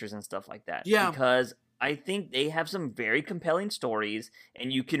Strange Adventures and stuff like that. Yeah. Because I think they have some very compelling stories,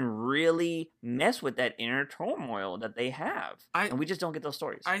 and you can really mess with that inner turmoil that they have. And we just don't get those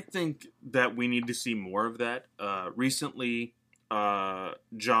stories. I think that we need to see more of that. Recently,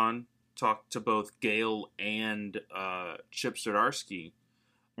 John talked to both Gale and Chip Zdarsky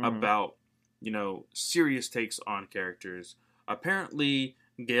about, serious takes on characters. Apparently,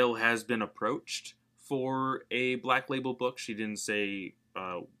 Gale has been approached for a Black Label book. She didn't say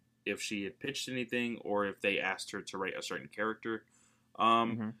if she had pitched anything or if they asked her to write a certain character.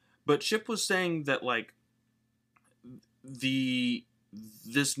 But Chip was saying that, like,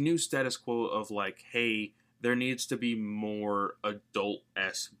 this new status quo of, like, hey, there needs to be more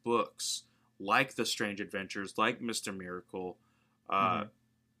adult-esque books like The Strange Adventures, like Mr. Miracle.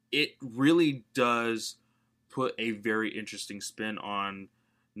 It really does put a very interesting spin on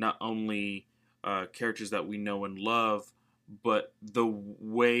not only characters that we know and love, but the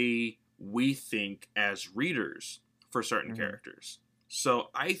way we think as readers for certain characters. So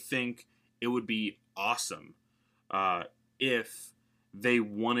I think it would be awesome if they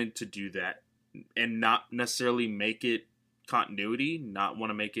wanted to do that and not necessarily make it continuity, not want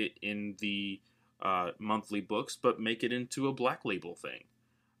to make it in the monthly books, but make it into a Black Label thing.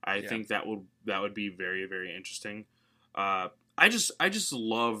 I think that would be very, very interesting. I just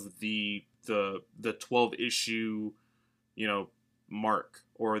love the 12 issue, mark,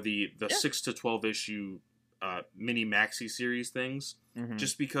 or the 6 to 12 issue mini maxi series things.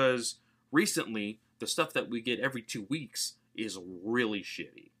 Just because recently the stuff that we get every 2 weeks is really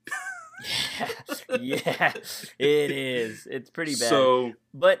shitty. Yeah, it is. It's pretty bad. So,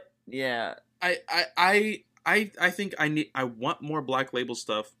 but yeah, I think I want more Black Label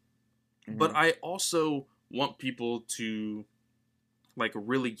stuff, but I also want people to, like,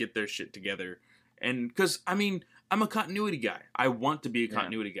 really get their shit together. And because I'm a continuity guy. I want to be a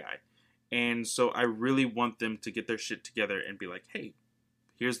continuity guy. And so I really want them to get their shit together and be like, hey,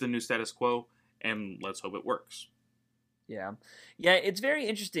 here's the new status quo, and let's hope it works. Yeah, it's very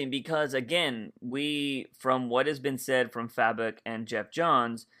interesting because, again, from what has been said from Fabok and Jeff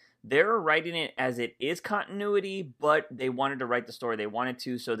Johns, they're writing it as it is continuity, but they wanted to write the story they wanted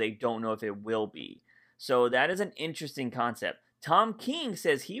to, so they don't know if it will be. So that is an interesting concept. Tom King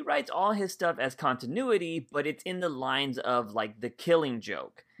says he writes all his stuff as continuity, but it's in the lines of, like, The Killing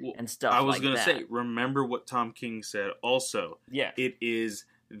Joke and stuff like that. I was going to say, remember what Tom King said also. Yeah. It is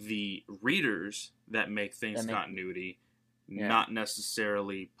the readers that make things continuity, not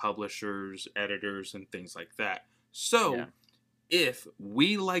necessarily publishers, editors, and things like that. So, if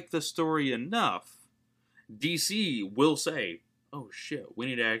we like the story enough, DC will say, oh shit, we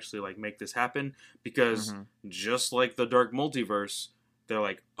need to actually, like, make this happen, because just like the Dark Multiverse, they're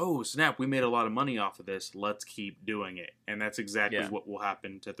like, oh snap, we made a lot of money off of this, let's keep doing it. And that's exactly what will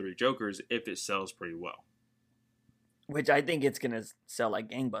happen to Three Jokers if it sells pretty well. Which I think it's gonna sell like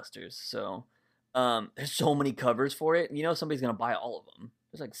gangbusters. So there's so many covers for it. Somebody's gonna buy all of them.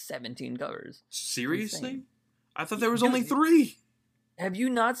 There's like 17 covers. Seriously? I thought there was only 3. Have you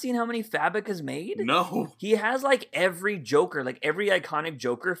not seen how many Fabok has made? No. He has, like, every Joker, like every iconic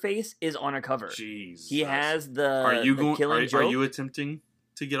Joker face is on a cover. Jeez. He has the Killing Joke. Are you attempting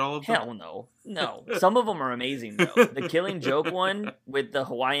to get all of them? Hell no. Some of them are amazing though. The Killing Joke one with the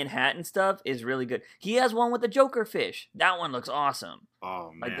Hawaiian hat and stuff is really good. He has one with the Joker fish. That one looks awesome.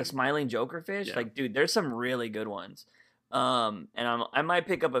 Oh man. Like the smiling Joker fish. Yeah. Like, dude, there's some really good ones. And I might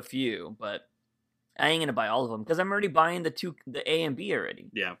pick up a few, but I ain't gonna buy all of them because I'm already buying the A and B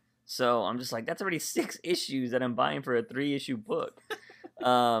already. Yeah. So I'm just like, that's already 6 issues that I'm buying for a 3-issue book.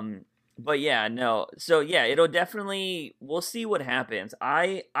 But yeah, no. So yeah, it'll definitely, we'll see what happens.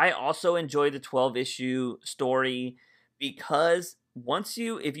 I also enjoy the 12-issue story because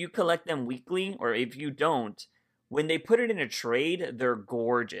if you collect them weekly, or if you don't, when they put it in a trade, they're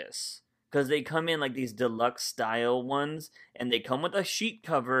gorgeous. Because they come in like these deluxe style ones, and they come with a sheet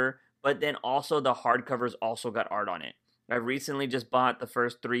cover, but then also the hardcovers also got art on it. I recently just bought the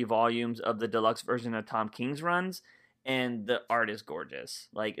first 3 volumes of the deluxe version of Tom King's runs, and the art is gorgeous.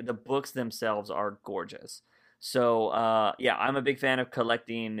 Like the books themselves are gorgeous. So yeah, I'm a big fan of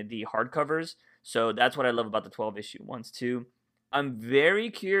collecting the hardcovers. So that's what I love about the 12 issue ones too. I'm very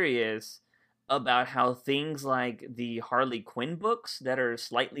curious about how things like the Harley Quinn books that are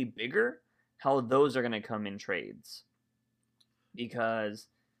slightly bigger, how those are going to come in trades. Because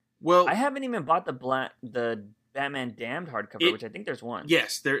I Well, haven't even bought the Batman Damned hardcover, which I think there's one.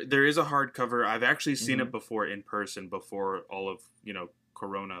 yes, there is a hardcover. I've actually seen Mhm. it before in person before all of,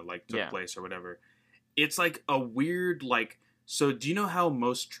 Corona like took Yeah. place or whatever. It's like a weird like so do you know how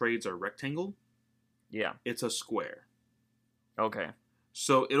most trades are rectangle? Yeah. It's a square. Okay.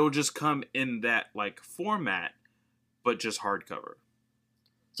 So it'll just come in that like format but just hardcover.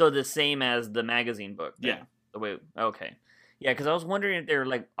 So the same as the magazine book. Then. Yeah. The way. Okay. Yeah, because I was wondering if they're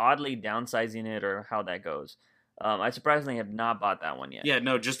like oddly downsizing it or how that goes. I surprisingly have not bought that one yet. Yeah,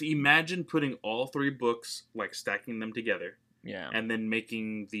 no, just imagine putting all three books, like stacking them together, Yeah. and then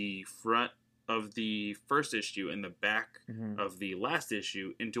making the front of the first issue and the back Mhm. of the last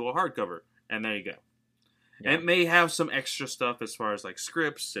issue into a hardcover. And there you go. Yeah. And it may have some extra stuff as far as like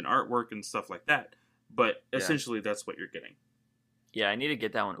scripts and artwork and stuff like that. But Yeah. essentially, that's what you're getting. Yeah, I need to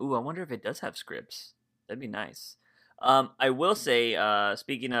get that one. Ooh, I wonder if it does have scripts. That'd be nice. I will say,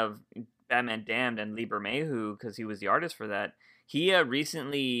 speaking of Batman Damned and Lee Bermejo, because he was the artist for that, he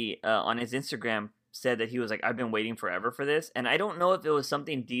recently on his Instagram said that he was like, I've been waiting forever for this. And I don't know if it was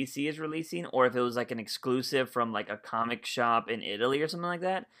something DC is releasing or if it was like an exclusive from like a comic shop in Italy or something like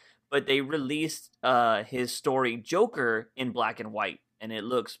that. But they released his story Joker in black and white, and it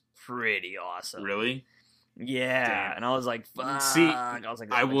looks pretty awesome. Really? Yeah, Damn. and I was like, "Fuck!" See, I was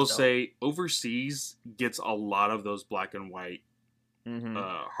like, I "That will looks dope." say overseas gets a lot of those black and white Mhm.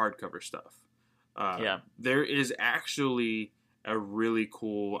 hardcover stuff. Yeah. There is actually a really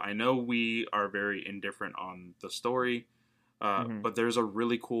cool. I know we are very indifferent on the story, Mhm. but there's a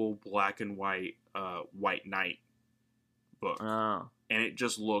really cool black and white White Knight book, Oh. and it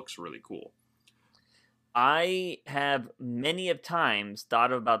just looks really cool. I have many of times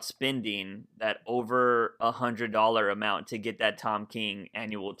thought about spending that over $100 amount to get that Tom King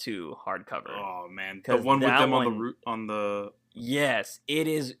Annual 2 hardcover. Oh man, the 'Cause one with that them on the one- root on the Yes, it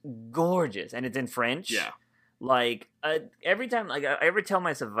is gorgeous, and it's in French. yeah. Like every time, like I ever tell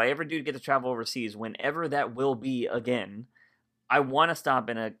myself, if I ever do get to travel overseas, whenever that will be again, I want to stop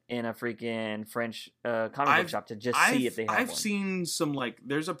in a freaking French comic book shop to just see if they have I've one. seen some like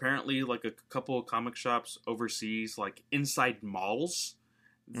there's apparently like a couple of comic shops overseas like inside malls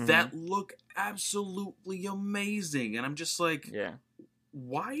that look absolutely amazing, and I'm just like, Yeah,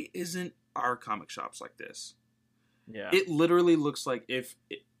 why isn't our comic shops like this? yeah. It literally looks like if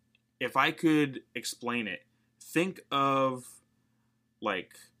I could explain it, think of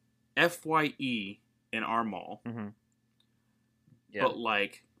like FYE in our mall, Mm-hmm. Yeah. but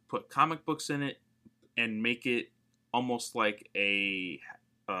like put comic books in it and make it almost like a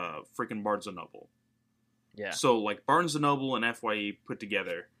freaking Barnes and Noble. Yeah. So like Barnes and Noble and FYE put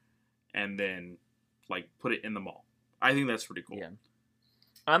together, and then like put it in the mall. I think that's pretty cool. Yeah.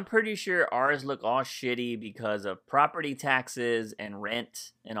 I'm pretty sure ours look all shitty because of property taxes and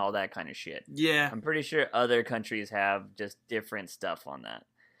rent and all that kind of shit. Yeah. I'm pretty sure other countries have just different stuff on that.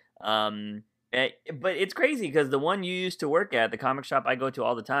 But it's crazy because the one you used to work at, the comic shop I go to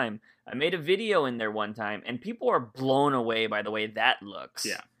all the time, I made a video in there one time, and people are blown away by the way that looks.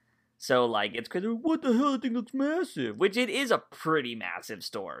 Yeah. So, like, it's because, what the hell, I think it's massive. Which it is a pretty massive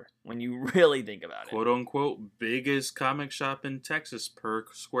store when you really think about it. Quote unquote biggest comic shop in Texas per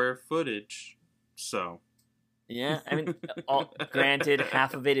square footage. So Yeah, I mean, granted,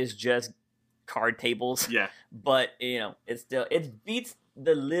 half of it is just card tables. yeah, But, it beats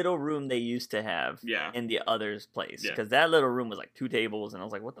the little room they used to have yeah, in the other's place. Yeah. Because that little room was like 2 tables, and I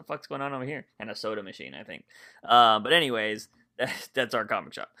was like, what the fuck's going on over here? And a soda machine, I think. But anyways, that's our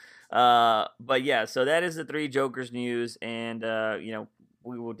comic shop. But yeah, so that is the 3 Jokers news, and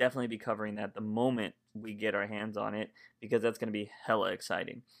we will definitely be covering that the moment we get our hands on it, because that's going to be hella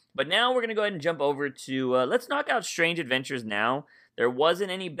exciting. But now we're going to go ahead and jump over to let's knock out Strange Adventures now. There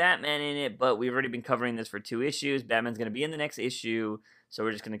wasn't any Batman in it, but we've already been covering this for 2 issues. Batman's going to be in the next issue, so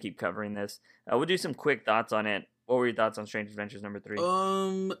we're just going to keep covering this. We'll do some quick thoughts on it. What were your thoughts on Strange Adventures number 3?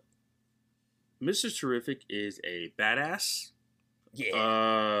 Mr. Terrific is a badass.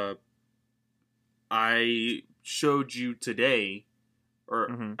 Yeah. I showed you today, or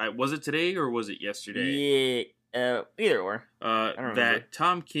Mhm. was it today or was it yesterday? Yeah, either or. don't remember. That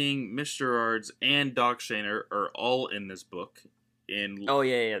Tom King, Mr. Ards, and Doc Shaner are all in this book in Oh,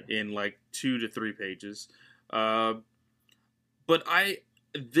 yeah. in like 2 to 3 pages. But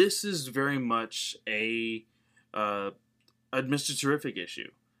this is very much a a Mr. Terrific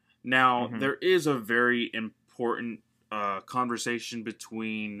issue. Now, there is a very important conversation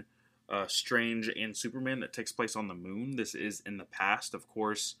between Strange and Superman that takes place on the moon. This is in the past, of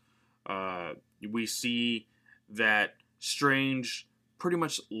course. We see that Strange pretty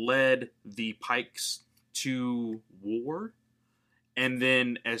much led the Pikes to war. And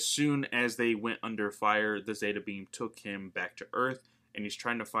then as soon as they went under fire, the Zeta Beam took him back to Earth. And he's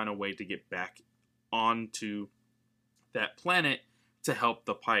trying to find a way to get back onto that planet to help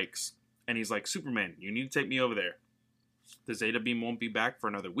the Pikes. And he's like, Superman, you need to take me over there. The Zeta Beam won't be back for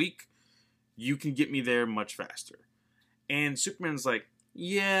another week. You can get me there much faster. And Superman's like,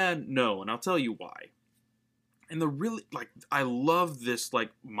 yeah, no, and I'll tell you why. And I love this,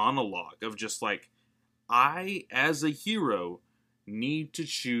 like, monologue of just, like, I, as a hero, need to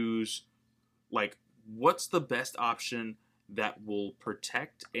choose, like, what's the best option that will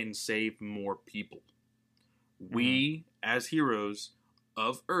protect and save more people. We, as heroes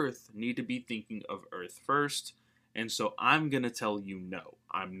of Earth, need to be thinking of Earth first. And so I'm going to tell you no.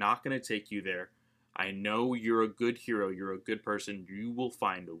 I'm not going to take you there. I know you're a good hero. You're a good person. You will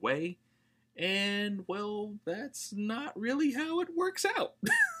find a way. And, well, that's not really how it works out.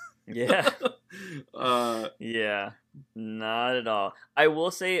 Yeah. Yeah, not at all. I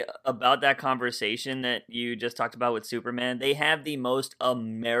will say about that conversation that you just talked about with Superman, they have the most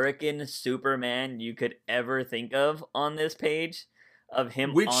American Superman you could ever think of on this page of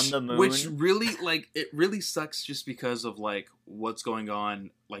him on the moon. Which really, like, it really sucks just because of, like, what's going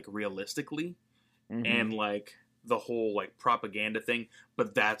on, like, realistically. And, like, the whole, like, propaganda thing.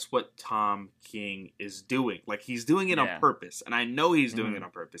 But that's what Tom King is doing. Like, he's doing it on purpose. And I know he's doing it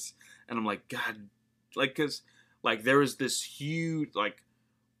on purpose. And I'm like, God, like, because, like, there is this huge, like,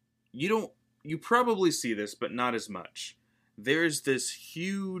 you probably see this, but not as much. There's this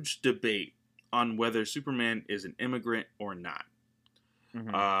huge debate on whether Superman is an immigrant or not.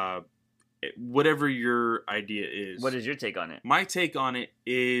 Whatever your idea is. What is your take on it? My take on it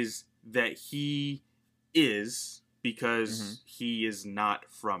is that he is, because he is not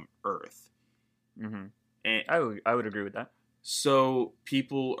from Earth. And I would agree with that. So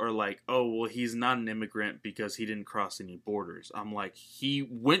people are like, oh, well, he's not an immigrant because he didn't cross any borders. I'm like, he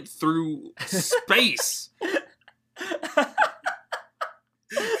went through space.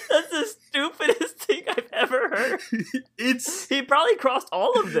 That's the stupidest thing I've ever heard. He probably crossed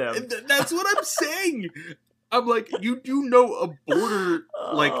all of them. That's what I'm saying. I'm like, you do know a border,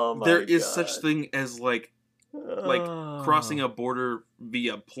 like, there is such thing as, like crossing a border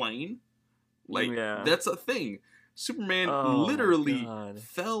via plane. Like, that's a thing. Superman literally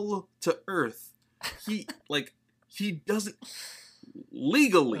fell to Earth. He doesn't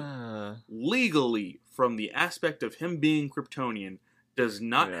legally, from the aspect of him being Kryptonian, does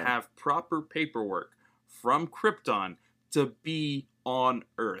not have proper paperwork from Krypton to be on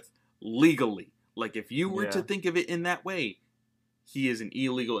Earth legally. Like, if you were to think of it in that way, he is an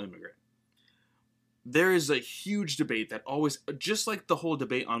illegal immigrant. There is a huge debate that always, just like the whole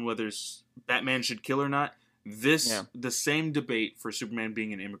debate on whether Batman should kill or not, the same debate for Superman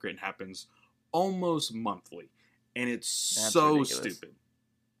being an immigrant happens almost monthly. And it's That's so ridiculous. Stupid.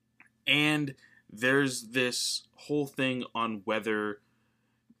 And there's this whole thing on whether,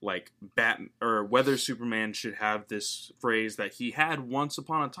 like, whether Superman should have this phrase that he had once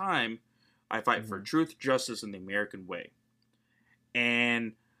upon a time: I fight for truth, justice, and the American way.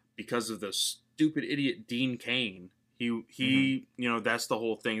 And because of the stupid idiot Dean Cain, he that's the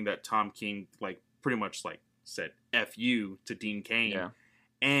whole thing that Tom King, like, pretty much, like, said F you to Dean Cain. Yeah.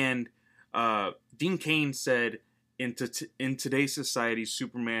 And Dean Cain said, in today's society,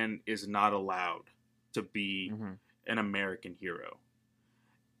 Superman is not allowed to be an American hero.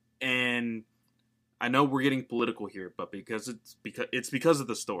 And I know we're getting political here, but because of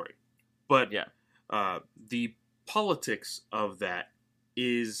the story. But the politics of that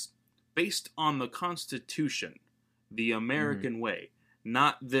is based on the Constitution, the American way,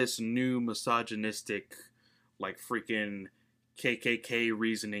 not this new misogynistic, like, freaking KKK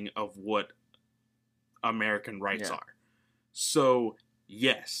reasoning of what American rights are. So,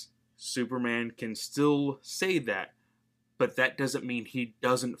 yes, Superman can still say that, but that doesn't mean he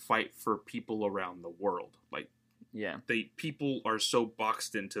doesn't fight for people around the world. Like, people are so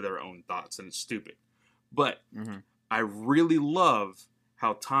boxed into their own thoughts, and it's stupid. But I really love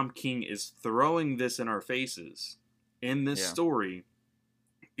how Tom King is throwing this in our faces in this story,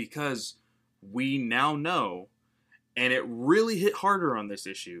 because we now know, and it really hit harder on this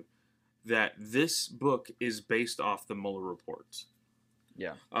issue, that this book is based off the Mueller reports.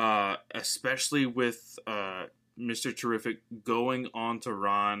 Yeah. Especially with Mr. Terrific going on to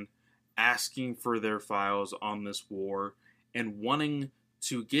Ron asking for their files on this war and wanting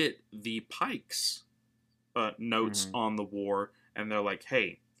to get the Pikes notes on the war. And they're like,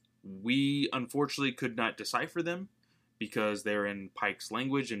 hey, we unfortunately could not decipher them because they're in Pike's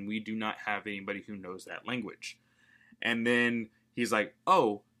language, and we do not have anybody who knows that language. And then he's like,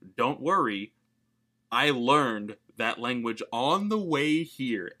 oh, don't worry, I learned that language on the way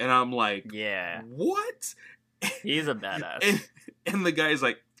here. And I'm like, yeah, what? He's a badass. And the guy's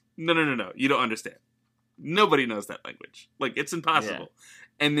like, no, you don't understand. Nobody knows that language. Like, it's impossible.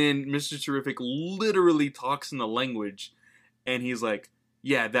 Yeah. And then Mr. Terrific literally talks in the language, and he's like,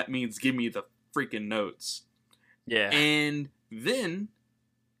 yeah, that means give me the freaking notes. Yeah. And then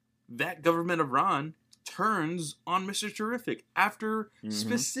that government of Ron turns on Mr. Terrific after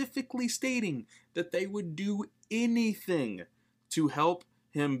specifically stating that they would do anything to help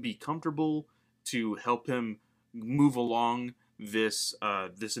him be comfortable, to help him move along this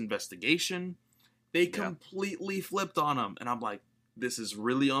investigation. They completely flipped on him, and I'm like, this is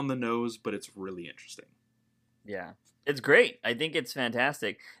really on the nose, but it's really interesting. Yeah. It's great. I think it's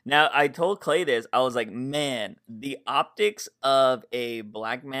fantastic. Now, I told Clay this. I was like, man, the optics of a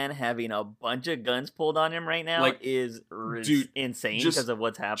black man having a bunch of guns pulled on him right now is insane because of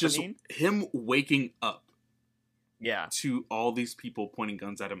what's happening. Just him waking up Yeah. to all these people pointing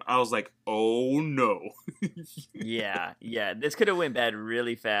guns at him. I was like, oh no. Yeah. This could have went bad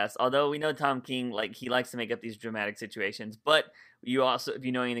really fast. Although we know Tom King, like, he likes to make up these dramatic situations. But you also, if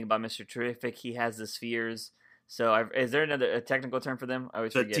you know anything about Mr. Terrific, he has the spheres. So is there a technical term for them? I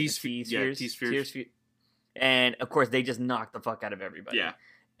always forget. T-spheres. Yeah, T-spheres. And of course, they just knock the fuck out of everybody. Yeah.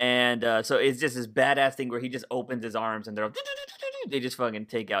 And so it's just this badass thing where he just opens his arms and they just fucking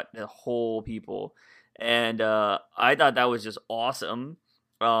take out the whole people. And I thought that was just awesome.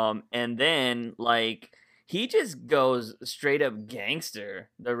 And then, like, he just goes straight up gangster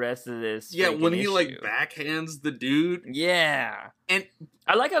the rest of this. Yeah, when he, issue. like, backhands the dude. Yeah. And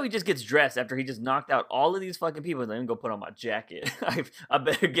I like how he just gets dressed after he just knocked out all of these fucking people. Let me go put on my jacket. I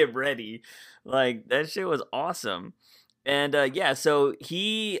better get ready. Like, that shit was awesome. And so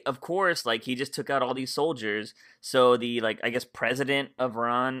he, of course, like, he just took out all these soldiers. So the, like, I guess president of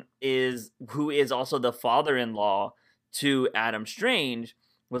Ron who is also the father-in-law to Adam Strange,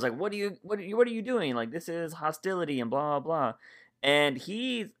 was like, what are you doing? Like, this is hostility and blah blah blah. And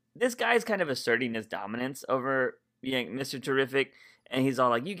this guy's kind of asserting his dominance over Mr. Terrific, and he's all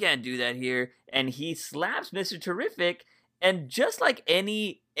like, you can't do that here. And he slaps Mr. Terrific, and just like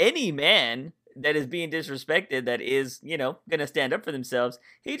any man that is being disrespected, that is, gonna stand up for themselves,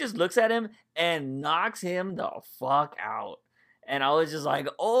 he just looks at him and knocks him the fuck out. And I was just like,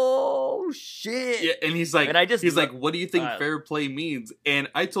 oh shit. Yeah, and he's like, what do you think fair play means? And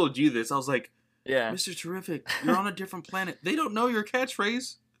I told you this. I was like, yeah, Mr. Terrific, you're on a different planet. They don't know your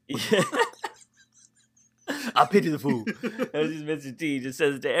catchphrase. Yeah. I pity the fool. That's just Mr. T. Just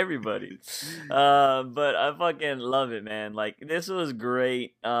says it to everybody. But I fucking love it, man. Like, this was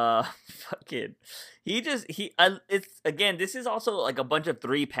great. This is also like a bunch of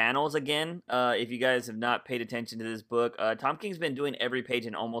 3 panels again. If you guys have not paid attention to this book, Tom King's been doing every page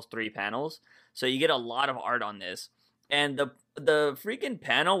in almost 3 panels. So you get a lot of art on this. And the freaking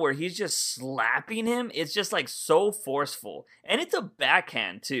panel where he's just slapping him, it's just like so forceful. And it's a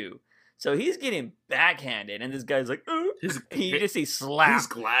backhand too. So he's getting backhanded, and this guy's like, you just see slap. His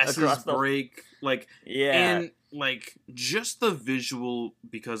glasses break, and like just the visual,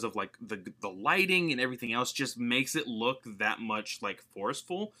 because of like the lighting and everything else, just makes it look that much like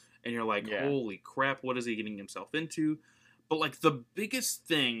forceful. And you're like, holy crap, what is he getting himself into? But like the biggest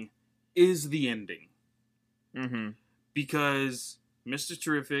thing is the ending, because Mr.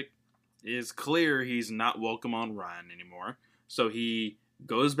 Terrific is clear he's not welcome on Ryan anymore, so he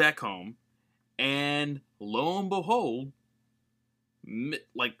goes back home, and lo and behold,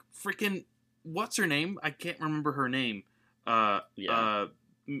 like, freaking, what's her name? I can't remember her name. Mrs.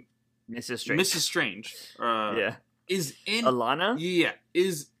 Strange. Mrs. Strange. Is in... Alana? Yeah,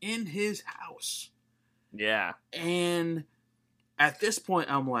 is in his house. Yeah. And at this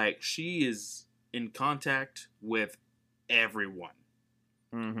point, I'm like, she is in contact with everyone.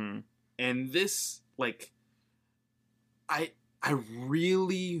 Mm-hmm. And this, like, I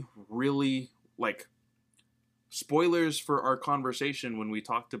really, really, like, spoilers for our conversation when we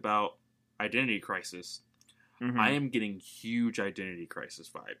talked about Identity Crisis. I am getting huge Identity Crisis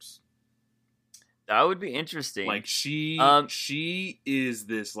vibes. That would be interesting. Like, she is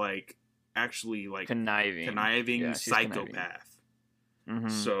this, like, actually, like, conniving psychopath.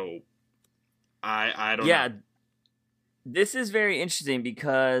 So, I don't know. Yeah, this is very interesting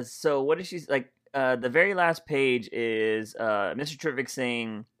because, so what is she, like, the very last page is Mr. Terrific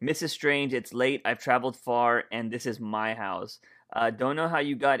saying, "Mrs. Strange, it's late. I've traveled far, and this is my house. Don't know how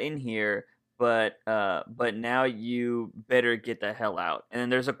you got in here, but now you better get the hell out." And then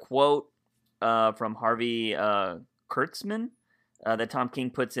there's a quote from Harvey Kurtzman that Tom King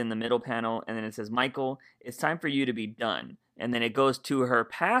puts in the middle panel, and then it says, "Michael, it's time for you to be done." And then it goes to her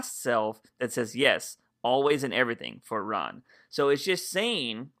past self that says, "Yes, always and everything for Ron." So it's just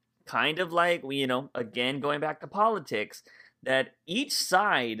saying, kind of like, again, going back to politics, that each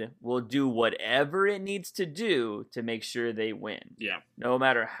side will do whatever it needs to do to make sure they win. Yeah. No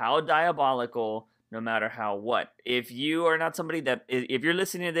matter how diabolical, no matter how what. If you are not somebody that, if you're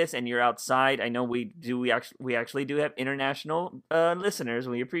listening to this and you're outside, I know we actually do have international listeners.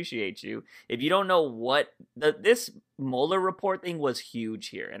 We appreciate you. If you don't know what, this Mueller report thing was huge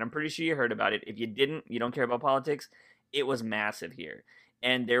here, and I'm pretty sure you heard about it. If you didn't, you don't care about politics, it was massive here.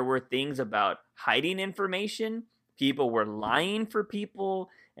 And there were things about hiding information. People were lying for people,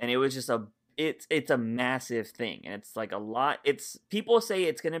 and it was just it's a massive thing, and it's like a lot. People say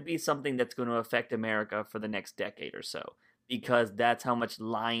it's going to be something that's going to affect America for the next decade or so, because that's how much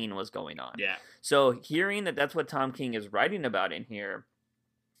lying was going on. Yeah. So hearing that that's what Tom King is writing about in here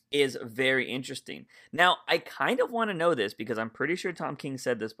is very interesting. Now, I kind of want to know this because I'm pretty sure Tom King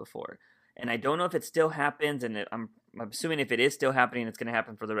said this before, and I don't know if it still happens, and I'm assuming if it is still happening, it's going to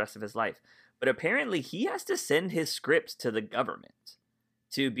happen for the rest of his life. But apparently he has to send his scripts to the government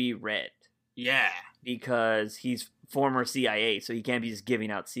to be read. Yeah. Because he's former CIA, so he can't be just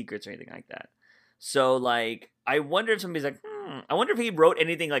giving out secrets or anything like that. So, like, I wonder if somebody's like, I wonder if he wrote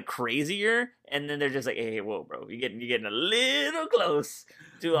anything, like, crazier, and then they're just like, hey, whoa, bro, you're getting a little close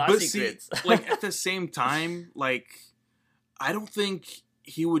to our secrets. See, like, at the same time, like, I don't think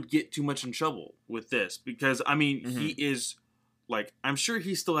he would get too much in trouble with this, because, I mean, he is, like, I'm sure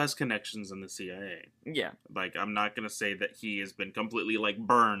he still has connections in the CIA. Yeah. Like, I'm not going to say that he has been completely, like,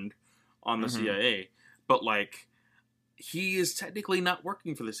 burned on the CIA, but, like, he is technically not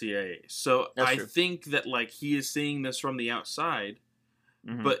working for the CIA. So I think that, like, he is seeing this from the outside,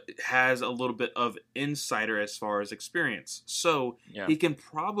 but has a little bit of insider as far as experience. So he can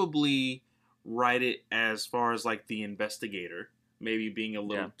probably write it as far as, like, the investigator, maybe being a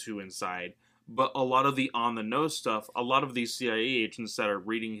little too inside. But a lot of the on-the-nose stuff, a lot of these CIA agents that are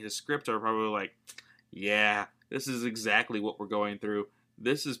reading his script are probably like, yeah, this is exactly what we're going through.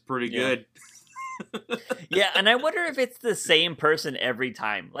 This is pretty good. Yeah, and I wonder if it's the same person every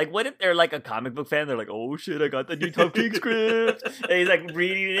time. Like, what if they're like a comic book fan? They're like, oh shit, I got the new Tom King script. And he's like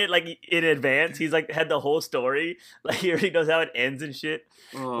reading it like in advance. He's like had the whole story. Like he already knows how it ends and shit.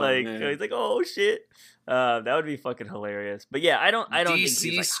 Oh, like man. he's like, oh shit. That would be fucking hilarious. But yeah, I don't DC think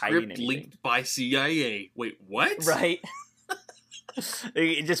he's like hiding script anything. leaked by CIA. Wait, what? Right.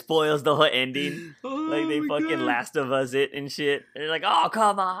 It just spoils the whole ending. Oh, like they fucking God. Last of Us it and shit. And they're like, oh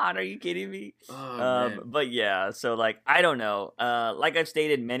come on, are you kidding me? Oh, man. But yeah, so like I don't know. Like I've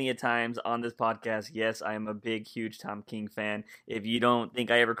stated many a times on this podcast, yes, I am a big, huge Tom King fan. If you don't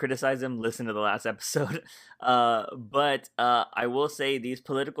think I ever criticize him, listen to the last episode. But I will say these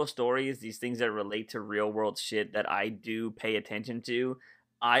political stories, these things that relate to real world shit that I do pay attention to,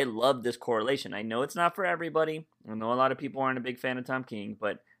 I love this correlation. I know it's not for everybody. I know a lot of people aren't a big fan of Tom King,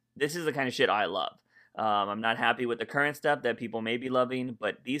 but this is the kind of shit I love. I'm not happy with the current stuff that people may be loving,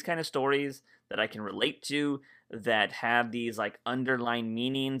 but these kind of stories that I can relate to, that have these like underlying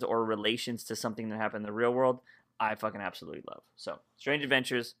meanings or relations to something that happened in the real world, I fucking absolutely love. So Strange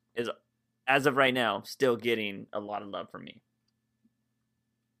Adventures is, as of right now, still getting a lot of love from me.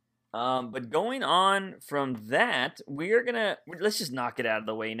 But going on from that, let's just knock it out of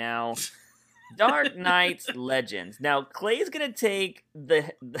the way now. Dark Knight Legends. Now, Clay's gonna take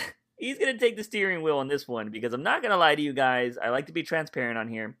he's gonna take the steering wheel on this one, because I'm not gonna lie to you guys. I like to be transparent on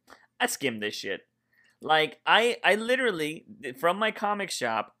here. I skimmed this shit. Like, I literally, from my comic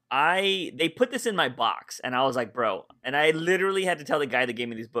shop, they put this in my box, and I was like, bro, and I literally had to tell the guy that gave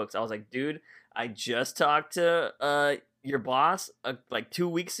me these books. I was like, dude, I just talked to your boss like 2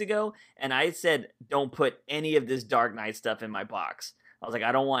 weeks ago, and I said don't put any of this Dark Knight stuff in my box. I was like,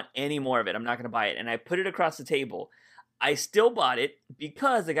 I don't want any more of it. I'm not gonna buy it. And I put it across the table. I still bought it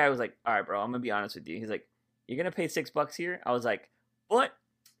because the guy was like, all right, bro, I'm gonna be honest with you. He's like, you're gonna pay $6 here? I was like, what?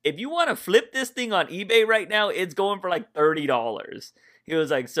 If you want to flip this thing on eBay right now, it's going for like $30. He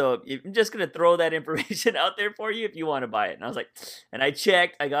was like, so I'm just going to throw that information out there for you if you want to buy it. And I was like, and I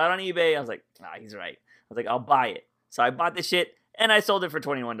checked, I got on eBay. I was like, he's right. I was like, I'll buy it. So I bought the shit and I sold it for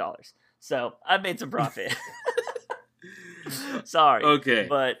 $21. So I made some profit. Sorry. Okay.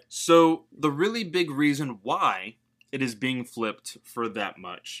 But so the really big reason why it is being flipped for that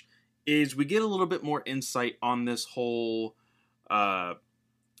much is we get a little bit more insight on this whole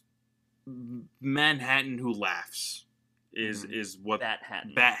Manhattan who laughs is what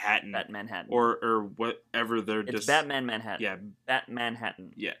Bat-Hattan. Bat-Hattan. Bat-Manhattan. Or whatever they're It's Batman Manhattan. Yeah.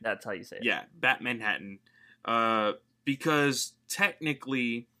 Bat-Manhattan. Yeah. That's how you say it. Yeah, Bat-Manhattan. Because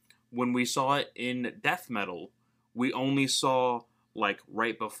technically, when we saw it in Death Metal, we only saw, like,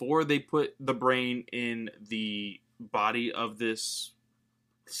 right before they put the brain in the body of this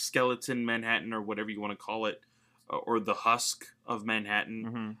skeleton Manhattan, or whatever you want to call it, or the husk of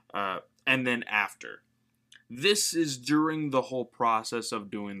Manhattan, and then after. This is during the whole process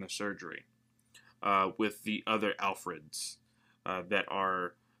of doing the surgery with the other Alfreds that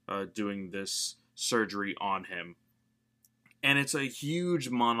are doing this surgery on him. And it's a huge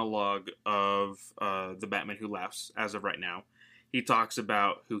monologue of the Batman Who Laughs as of right now. He talks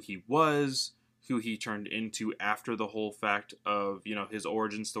about who he was, who he turned into after the whole fact of, you know, his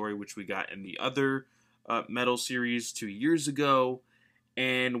origin story, which we got in the other Metal series 2 years ago.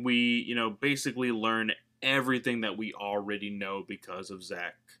 And we, you know, basically learn everything that we already know because of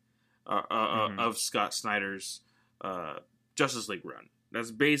of Scott Snyder's Justice League run. That's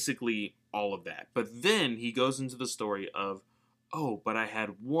basically all of that. But then he goes into the story of, oh, but I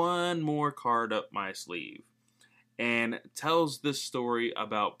had one more card up my sleeve. And tells this story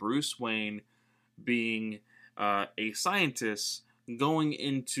about Bruce Wayne being a scientist going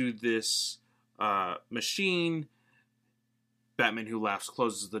into this machine. Batman Who Laughs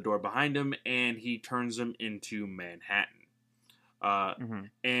closes the door behind him, and he turns him into Manhattan.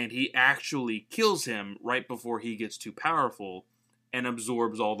 And he actually kills him right before he gets too powerful and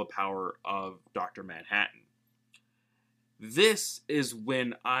absorbs all the power of Dr. Manhattan. This is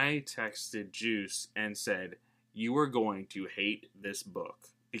when I texted Juice and said, you are going to hate this book.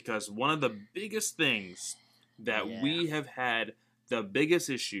 Because one of the biggest things that we have had, the biggest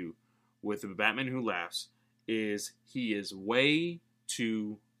issue with the Batman Who Laughs, is he is way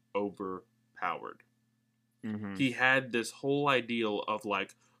too overpowered. He had this whole ideal of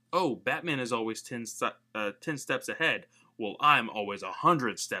like, oh, Batman is always 10 steps ahead. Well, I'm always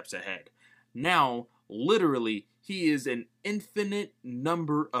 100 steps ahead. Now, literally, he is an infinite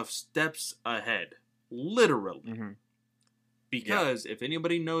number of steps ahead. Literally. Because if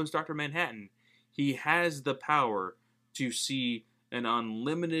anybody knows Dr. Manhattan, he has the power to see an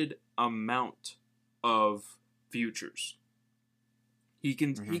unlimited amount of futures. He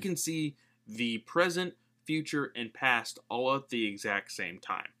can see the present, future, and past all at the exact same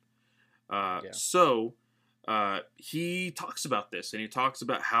time. So he talks about this, and he talks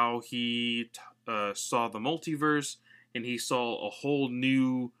about how he saw the multiverse, and he saw a whole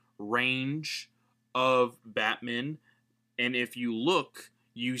new range of Batman. And if you look,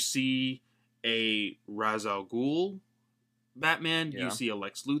 you see a Ra's al Ghul Batman, you see a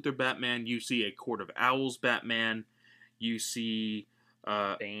Lex Luthor Batman, you see a Court of Owls Batman, you see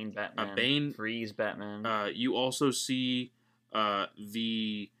Bane Batman, a Bane Freeze Batman. You also see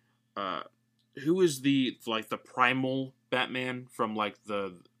the who is the primal Batman from like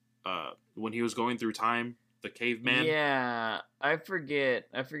the when he was going through time, the caveman. Yeah, I forget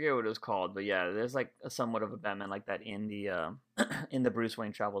what it was called, but yeah, there's like somewhat of a Batman like that in the in the Bruce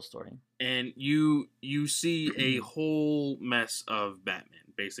Wayne travel story. And you see a whole mess of Batman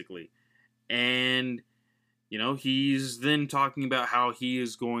basically, and you know he's then talking about how he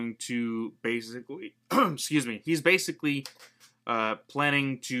is going to basically, excuse me, he's basically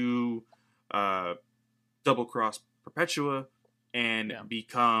planning to double cross Perpetua and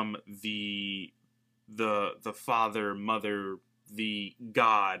become the father, mother, the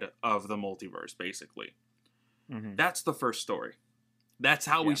god of the multiverse, basically. That's the first story. That's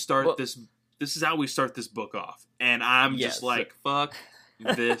how we start this. This is how we start this book off. And I'm just like, fuck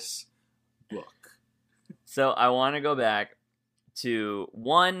this book. So I want to go back to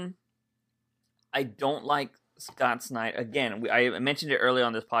one. I don't like Scott Snyder. Again, I mentioned it earlier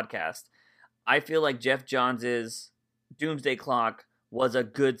on this podcast. I feel like Jeff Johns' Doomsday Clock was a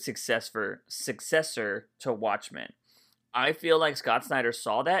good successor to Watchmen. I feel like Scott Snyder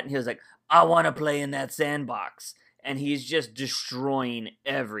saw that and he was like, I want to play in that sandbox. And he's just destroying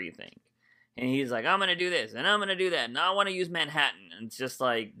everything. And he's like, I'm going to do this and I'm going to do that. And I want to use Manhattan. And it's just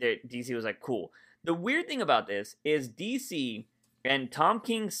like, DC was like, cool. The weird thing about this is DC, and Tom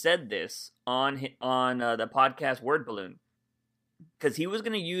King said this on the podcast Word Balloon, because he was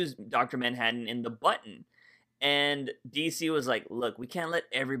going to use Dr. Manhattan in the Button. And DC was like, look, we can't let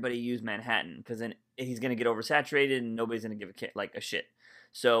everybody use Manhattan because then he's going to get oversaturated and nobody's going to give a shit.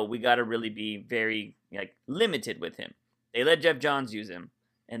 So we got to really be very limited with him. They let Jeff Johns use him.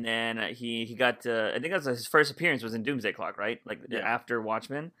 And then he got I think that's his first appearance was in Doomsday Clock, right? After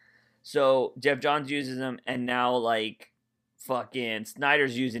Watchmen. So Jeff Johns uses him, and now like fucking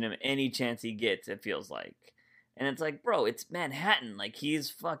Snyder's using him any chance he gets. It feels like, and it's like, bro, it's Manhattan. Like he's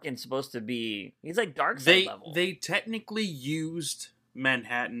fucking supposed to be. He's like Darkseid level. They technically used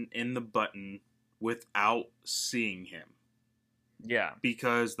Manhattan in the button without seeing him. Yeah.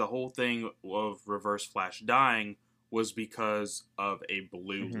 Because the whole thing of Reverse Flash dying was because of a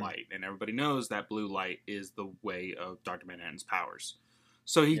blue light. And everybody knows that blue light is the way of Dr. Manhattan's powers.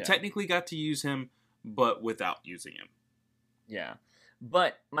 So he technically got to use him, but without using him. Yeah.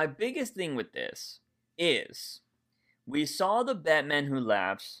 But my biggest thing with this is we saw the Batman Who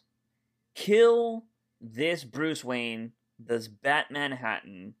Laughs kill this Bruce Wayne, this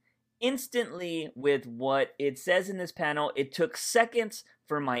Batmanhattan, instantly with what it says in this panel. It took seconds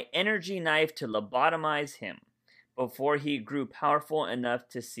for my energy knife to lobotomize him before he grew powerful enough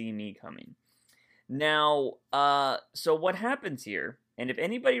to see me coming. Now, so what happens here, and if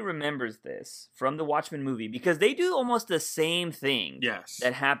anybody remembers this from the Watchmen movie, because they do almost the same thing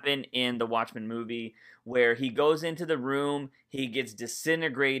that happened in the Watchmen movie, where he goes into the room, he gets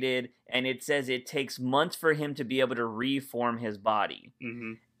disintegrated, and it says it takes months for him to be able to reform his body.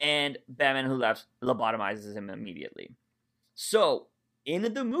 Mm-hmm. And Batman Who Laughs lobotomizes him immediately. So,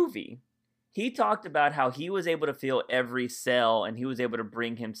 in the movie, he talked about how he was able to feel every cell and he was able to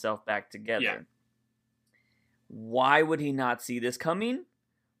bring himself back together. Yeah. Why would he not see this coming?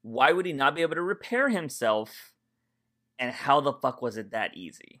 Why would he not be able to repair himself? And how the fuck was it that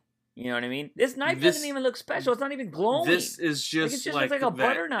easy? You know what I mean? This knife doesn't even look special. It's not even glowing. This is just like a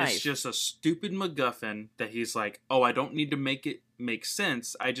butter knife. It's just a stupid MacGuffin that he's like, oh, I don't need to make it make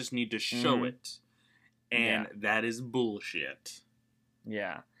sense. I just need to show it. And that is bullshit.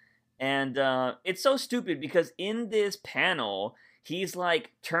 Yeah. And it's so stupid because in this panel, he's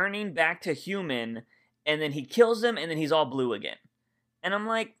like turning back to human, and then he kills him, and then he's all blue again. And I'm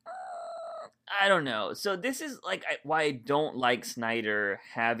like, I don't know. So this is like why I don't like Snyder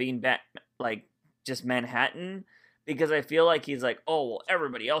having just Manhattan, because I feel like he's like, oh, well,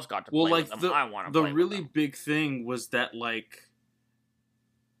 everybody else got to play with them. I want to play with them. The really big thing was that like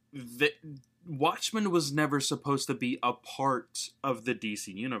the Watchmen was never supposed to be a part of the DC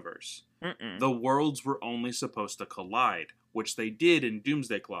universe. The worlds were only supposed to collide, which they did in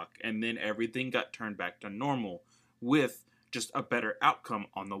Doomsday Clock, and then everything got turned back to normal with just a better outcome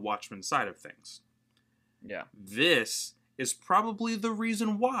on the Watchmen side of things. Yeah. This is probably the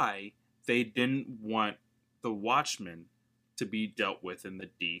reason why they didn't want the Watchmen to be dealt with in the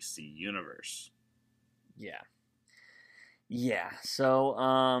DC universe. Yeah. Yeah.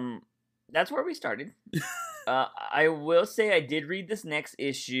 So, that's where we started. I will say I did read this next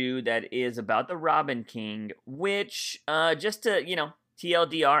issue that is about the Robin King, which, just to,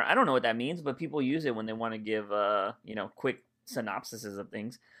 TLDR, I don't know what that means, but people use it when they want to give, quick synopsises of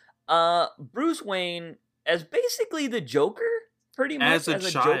things. Bruce Wayne as basically the Joker, pretty much, as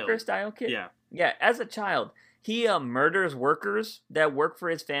a Joker-style kid. Yeah. Yeah, as a child. He murders workers that work for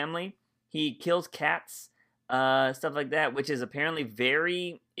his family. He kills cats. Stuff like that, which is apparently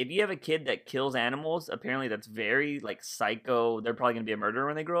very, if you have a kid that kills animals, apparently that's very, like, psycho. They're probably going to be a murderer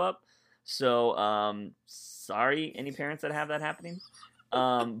when they grow up. So, sorry, any parents that have that happening.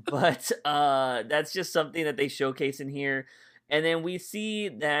 But that's just something that they showcase in here. And then we see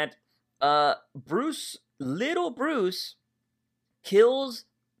that little Bruce, kills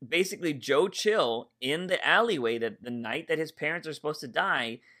basically Joe Chill in the alleyway that the night that his parents are supposed to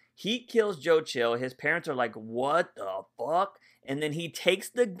die. He kills Joe Chill. His parents are like, what the fuck? And then he takes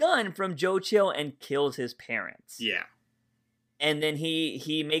the gun from Joe Chill and kills his parents. Yeah. And then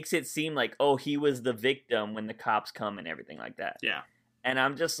he makes it seem like, oh, he was the victim when the cops come and everything like that. Yeah. And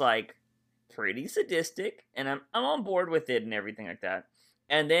I'm just like, pretty sadistic. And I'm on board with it and everything like that.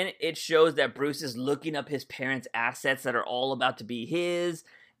 And then it shows that Bruce is looking up his parents' assets that are all about to be his.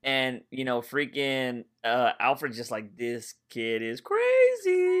 And, freaking Alfred's just like, this kid is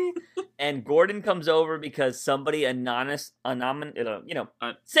crazy. And Gordon comes over because somebody sent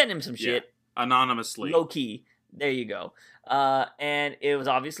him some shit. Anonymously. Low key. There you go. And it was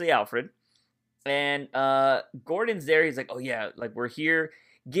obviously Alfred. And Gordon's there. He's like, oh, yeah, like, we're here.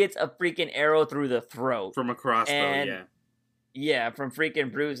 Gets a freaking arrow through the throat. From a crossbow, yeah. Yeah, from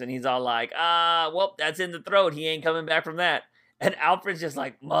freaking Bruce. And he's all like, well, that's in the throat. He ain't coming back from that. And Alfred's just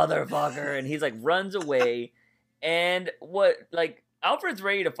like, motherfucker. And he's like, runs away. And Alfred's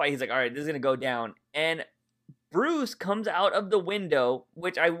ready to fight. He's like, all right, this is going to go down. And Bruce comes out of the window,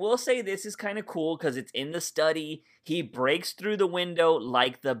 which I will say this is kind of cool because it's in the study. He breaks through the window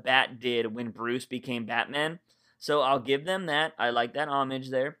like the Bat did when Bruce became Batman. So I'll give them that. I like that homage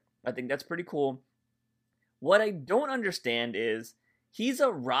there. I think that's pretty cool. What I don't understand is he's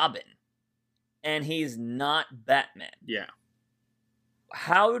a Robin, and he's not Batman. Yeah.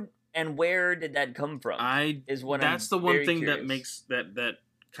 How and where did that come from? That's the one thing that makes that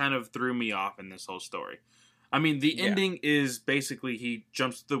kind of threw me off in this whole story. I mean, the ending is basically he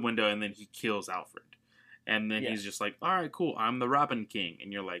jumps through the window and then he kills Alfred. And then he's just like, all right, cool, I'm the Robin King.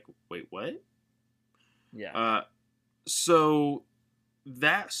 And you're like, wait, what? Yeah. So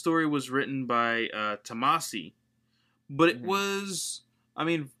that story was written by Tomasi. But it was, I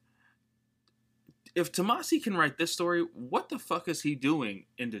mean, if Tomasi can write this story, what the fuck is he doing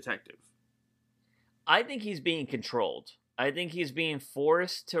in Detective? I think he's being controlled. I think he's being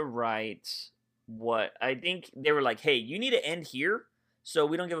forced to write what... I think they were like, hey, you need to end here, so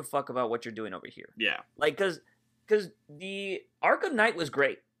we don't give a fuck about what you're doing over here. Yeah. Like, because the Arkham Knight was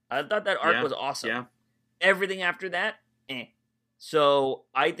great. I thought that arc was awesome. Yeah. Everything after that, So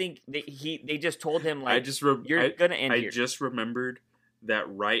I think they just told him, like, you're going to end here. I just remembered that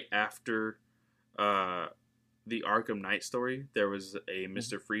right after the Arkham Knight story, there was a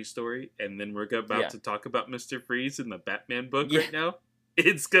Mr. Freeze story, and then we're about to talk about Mr. Freeze in the Batman book right now.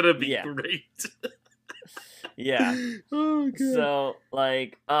 It's gonna be great. Yeah. Oh, God. So,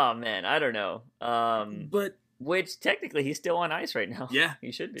 like, oh man, I don't know. But which technically he's still on ice right now. Yeah,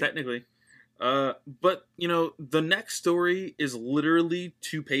 he should be technically. But you know, the next story is literally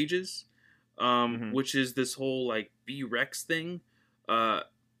 2 pages, which is this whole like B-Rex thing.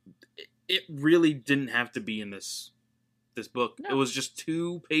 It really didn't have to be in this book. No. It was just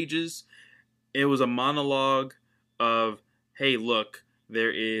 2 pages. It was a monologue of, hey, look,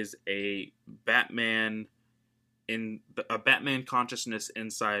 there is a Batman consciousness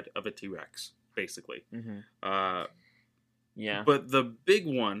inside of a T-Rex, basically. Yeah. But the big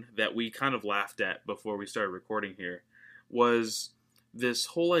one that we kind of laughed at before we started recording here was this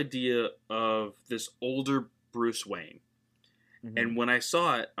whole idea of this older Bruce Wayne. And when I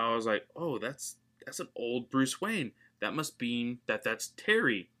saw it, I was like, oh, that's an old Bruce Wayne. That must mean that's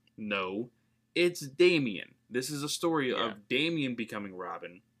Terry. No, it's Damian. This is a story of Damian becoming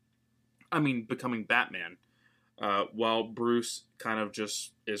Batman, while Bruce kind of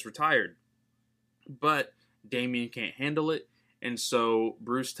just is retired. But Damian can't handle it, and so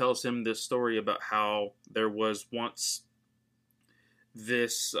Bruce tells him this story about how there was once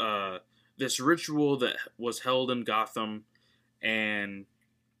this ritual that was held in Gotham, and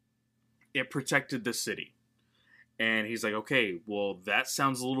it protected the city. And he's like, okay, well, that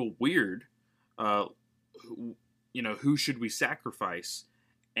sounds a little weird. Who should we sacrifice?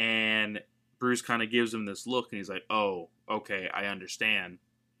 And Bruce kind of gives him this look, and he's like, oh, okay, I understand.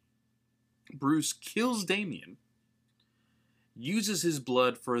 Bruce kills Damian, uses his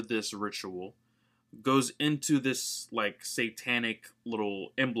blood for this ritual, goes into this, like, satanic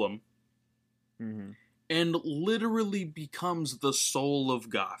little emblem, and literally becomes the soul of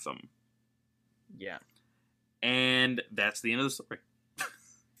Gotham. Yeah. And that's the end of the story.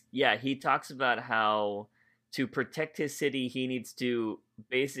 Yeah, he talks about how to protect his city, he needs to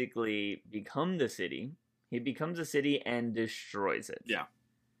basically become the city. He becomes a city and destroys it. Yeah.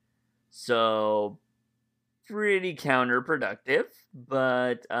 So, pretty counterproductive,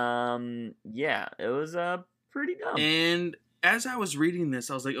 but, yeah, it was pretty dumb. And as I was reading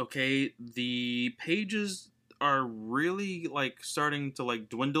this, I was like, okay, the pages are really, like, starting to, like,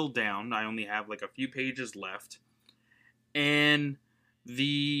 dwindle down. I only have, like, a few pages left. And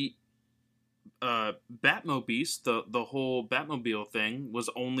the Batmobeast, the whole Batmobile thing, was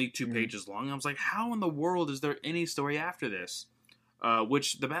only 2 pages long. I was like, how in the world is there any story after this?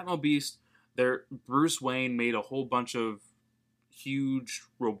 Which, the Batmobeast, Bruce Wayne made a whole bunch of huge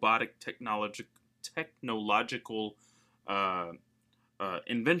robotic technological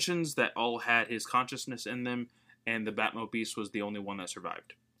inventions that all had his consciousness in them, and the Batmobeast was the only one that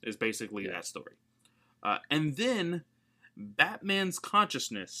survived. Is basically that story. And then Batman's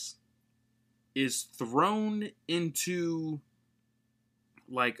consciousness is thrown into,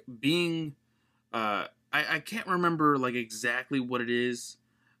 like, being I can't remember, like, exactly what it is,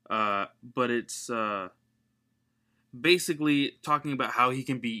 but it's basically talking about how he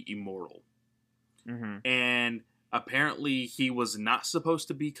can be immortal. And apparently he was not supposed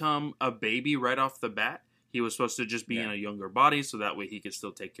to become a baby right off the bat. He was supposed to just be in a younger body, so that way he could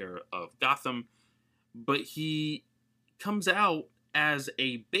still take care of Gotham. But he comes out as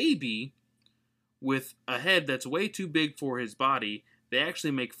a baby with a head that's way too big for his body. They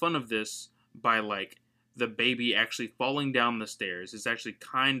actually make fun of this by, like, the baby actually falling down the stairs. It's actually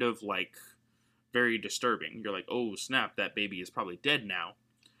kind of, like, very disturbing. You're like, oh, snap, that baby is probably dead now.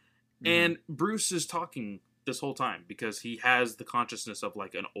 And Bruce is talking this whole time because he has the consciousness of,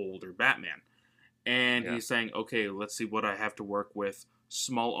 like, an older Batman. And Yeah. he's saying, okay, let's see what I have to work with.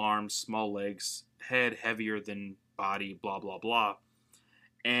 Small arms, small legs, head heavier than body, blah, blah, blah.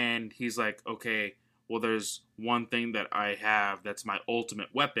 And he's like, okay, well, there's one thing that I have that's my ultimate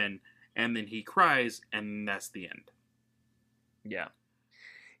weapon. And then he cries, and that's the end. Yeah.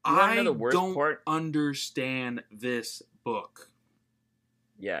 You want to know the I worst don't part? understand this book.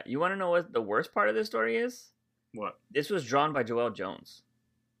 Yeah. You want to know what the worst part of this story is? What? This was drawn by Joelle Jones.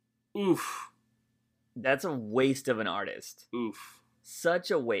 Oof. That's a waste of an artist. Oof.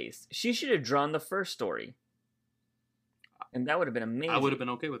 Such a waste. She should have drawn the first story. And that would have been amazing. I would have been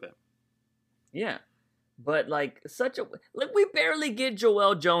okay with that. Yeah. But like we barely get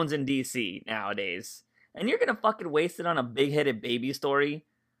Joelle Jones in DC nowadays. And you're gonna fucking waste it on a big-headed baby story?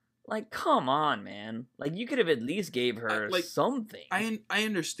 Like, come on, man. Like, you could have at least gave her something. I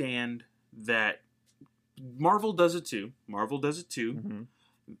understand that Marvel does it too. Mm-hmm.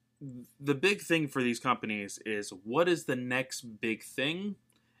 The big thing for these companies is, what is the next big thing?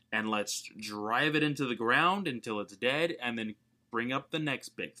 And let's drive it into the ground until it's dead, and then bring up the next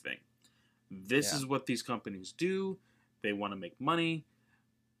big thing. This is what these companies do. They want to make money.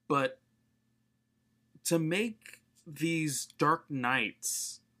 But to make these Dark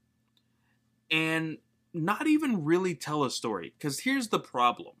Knights and not even really tell a story, because here's the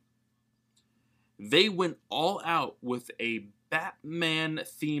problem. They went all out with a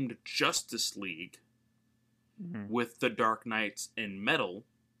Batman-themed Justice League with the Dark Knights in metal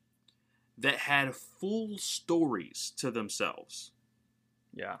that had full stories to themselves.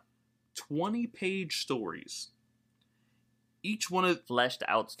 Yeah. 20-page stories. Each one of fleshed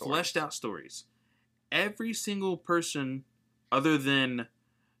out stories. Every single person other than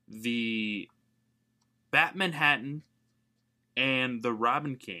the Batmanhattan and the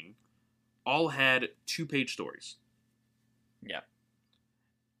Robin King all had 2-page stories. Yeah.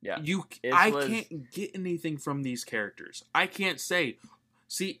 Yeah. I can't get anything from these characters. I can't say.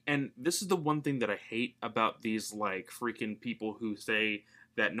 See, and this is the one thing that I hate about these like freaking people who say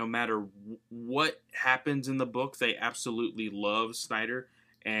that no matter what happens in the book, they absolutely love Snyder,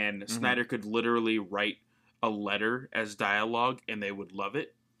 and Snyder could literally write a letter as dialogue and they would love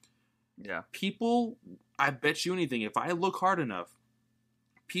it. Yeah. People, I bet you anything, if I look hard enough,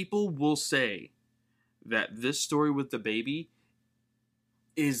 people will say that this story with the baby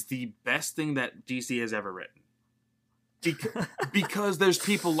is the best thing that DC has ever written. Because there's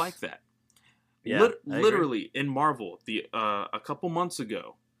people like that. Yeah, literally in Marvel, a couple months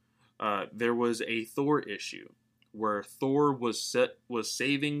ago, there was a Thor issue where Thor was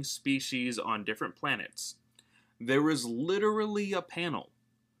saving species on different planets. There was literally a panel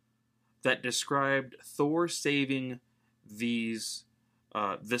that described Thor saving this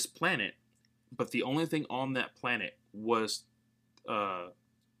planet, but the only thing on that planet was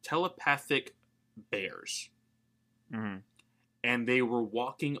telepathic bears. Mm-hmm. And they were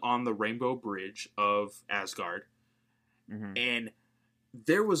walking on the Rainbow Bridge of Asgard. Mm-hmm. And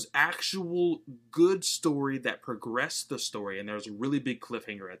there was actual good story that progressed the story, and there was a really big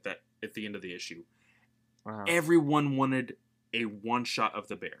cliffhanger at the end of the issue. Wow. Everyone wanted a one shot of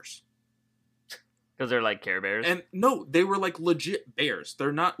the bears. Because they're like Care Bears? And no, they were like legit bears.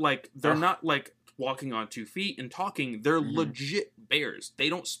 They're not like walking on 2 feet and talking. They're legit bears. They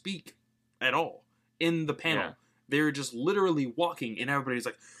don't speak at all in the panel. Yeah. They're just literally walking, and everybody's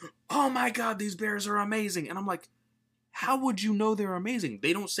like, oh my god, these bears are amazing. And I'm like, how would you know they're amazing?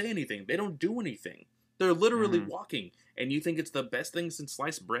 They don't say anything. They don't do anything. They're literally walking, and you think it's the best thing since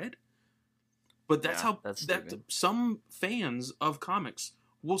sliced bread? But that's some fans of comics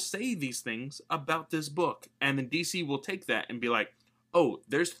will say these things about this book, and then DC will take that and be like, oh,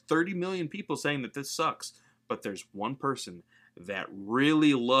 there's 30 million people saying that this sucks, but there's one person that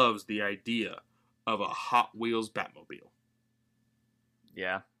really loves the idea of a Hot Wheels Batmobile.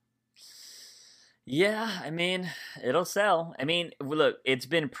 Yeah. Yeah, I mean, it'll sell. I mean, look, it's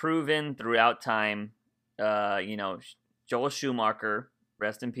been proven throughout time. Joel Schumacher,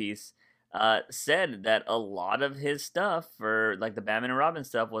 rest in peace, said that a lot of his stuff for like the Batman and Robin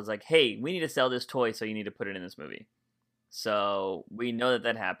stuff was like, hey, we need to sell this toy, so you need to put it in this movie. So we know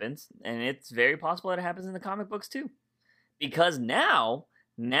that happens, and it's very possible that it happens in the comic books too. Because now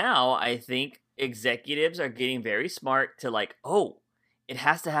I think executives are getting very smart to like, oh, it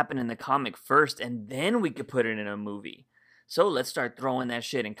has to happen in the comic first, and then we could put it in a movie. So let's start throwing that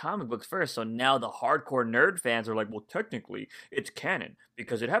shit in comic books first. So now the hardcore nerd fans are like, well, technically it's canon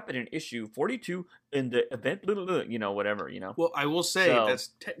because it happened in issue 42 in the event, whatever, Well, I will say that's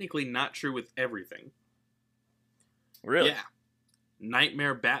technically not true with everything. Really? Yeah.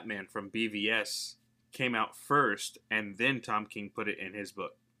 Nightmare Batman from BVS came out first, and then Tom King put it in his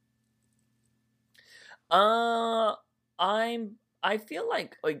book. Uh, I feel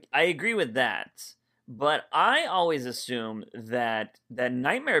like I agree with that, but I always assume that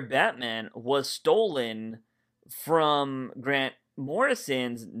Nightmare Batman was stolen from Grant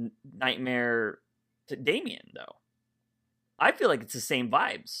Morrison's Nightmare to Damien, though. I feel like it's the same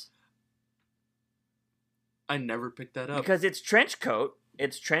vibes I never picked that up. because it's trench coat.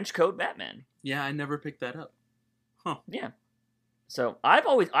 It's trench coat Batman. Yeah, I never picked that up. Huh. Yeah. So I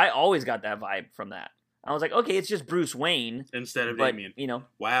always got that vibe from that. I was like, okay, it's just Bruce Wayne Instead of but Damien. you know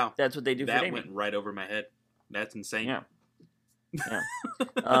Wow. that's what they do for That Damien. went right over my head. That's insane. Yeah.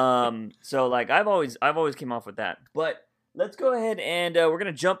 So like I've always came off with that. But let's go ahead and we're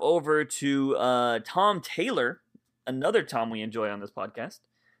gonna jump over to Tom Taylor, another Tom we enjoy on this podcast,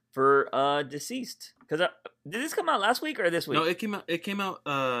 for Deceased. Because did this come out last week or this week? No, it came out. It came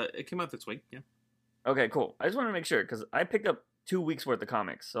out this week. Yeah. Okay, cool. I just want to make sure because I picked up 2 weeks worth of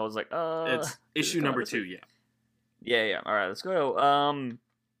comics, so I was like, It's issue number 2. Week? Yeah. Yeah. All right, let's go.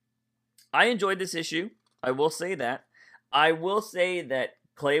 I enjoyed this issue. I will say that. I will say that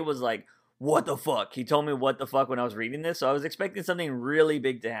Clay was like, "What the fuck?" He told me what the fuck when I was reading this, so I was expecting something really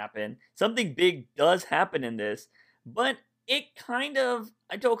big to happen. Something big does happen in this, but it kind of.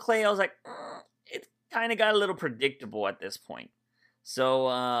 I told Clay, I was like, it kind of got a little predictable at this point. So,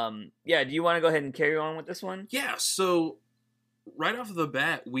 yeah, do you want to go ahead and carry on with this one? Yeah. So right off the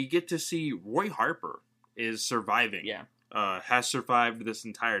bat, we get to see Roy Harper is surviving. Yeah. Has survived this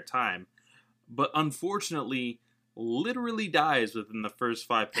entire time, but unfortunately, literally dies within the first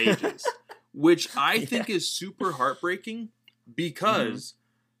 5 pages, which I think is super heartbreaking because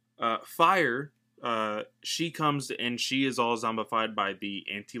Fire, she comes and she is all zombified by the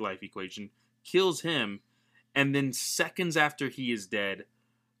anti-life equation, kills him, and then seconds after he is dead,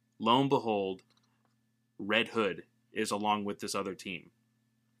 lo and behold, Red Hood is along with this other team.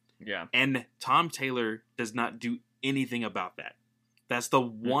 Yeah. And Tom Taylor does not do anything about that. That's the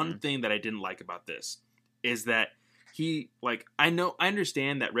one thing that I didn't like about this, is that he, like, I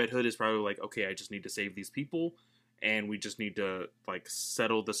understand that Red Hood is probably like, okay, I just need to save these people, and we just need to, like,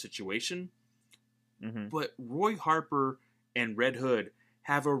 settle the situation. But Roy Harper and Red Hood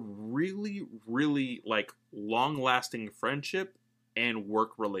have a really, really, like, long-lasting friendship and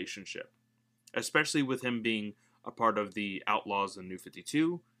work relationship, especially with him being a part of the Outlaws and New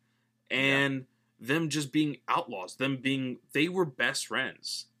 52, and them just being outlaws, they were best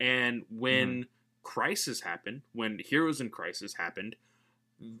friends. And when Crisis happened, when Heroes in Crisis happened,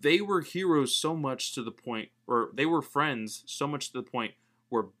 they were heroes so much to the point, or they were friends so much to the point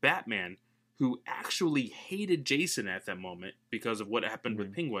where Batman, who actually hated Jason at that moment because of what happened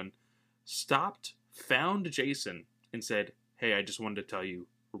with Penguin, stopped, found Jason, and said, "Hey, I just wanted to tell you,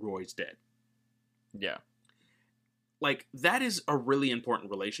 Roy's dead." Yeah. Like, that is a really important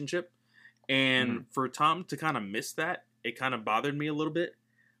relationship. And for Tom to kind of miss that, it kind of bothered me a little bit.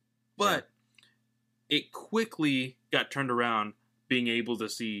 But it quickly got turned around, being able to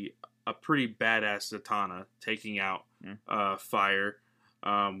see a pretty badass Zatanna taking out Fire.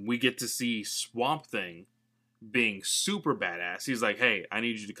 We get to see Swamp Thing being super badass. He's like, "Hey, I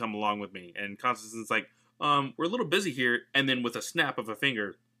need you to come along with me." And Constantine's like, "We're a little busy here." And then with a snap of a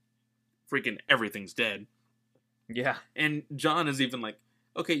finger, freaking everything's dead. Yeah. And John is even like,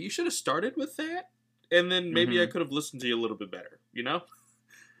 "Okay, you should have started with that, and then maybe I could have listened to you a little bit better, you know?"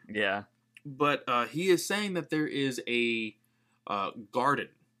 Yeah. But he is saying that there is a garden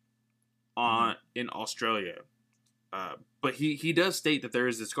in Australia. But he does state that there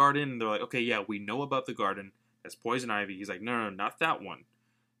is this garden, and they're like, "Okay, yeah, we know about the garden. That's poison ivy." He's like, no, not that one.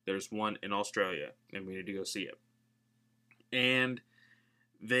 There's one in Australia, and we need to go see it. And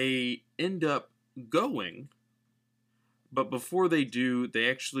they end up going, but before they do, they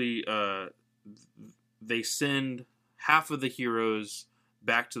actually they send half of the heroes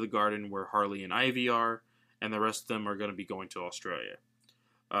back to the garden where Harley and Ivy are, and the rest of them are going to be going to Australia.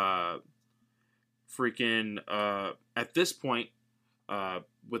 At this point,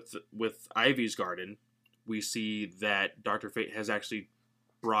 with Ivy's garden, we see that Dr. Fate has actually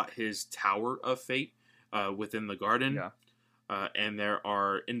brought his Tower of Fate within the garden. Yeah. And there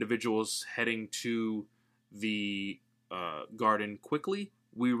are individuals heading to the garden quickly.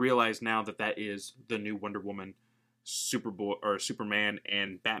 We realize now that is the new Wonder Woman, Superman,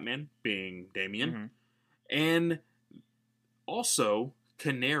 and Batman, being Damien. And also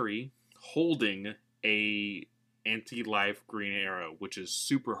Canary holding a anti-life Green Arrow, which is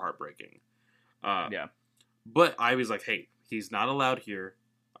super heartbreaking. But Ivy's like, "Hey, he's not allowed here.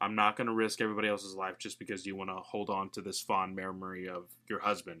 I'm not going to risk everybody else's life just because you want to hold on to this fond memory of your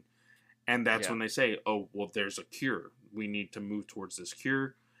husband." And that's when they say, "Oh, well, there's a cure. We need to move towards this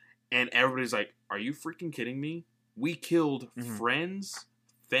cure." And everybody's like, are you freaking kidding me? We killed Mhm. friends,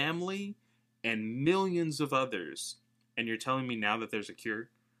 family, and millions of others. And you're telling me now that there's a cure?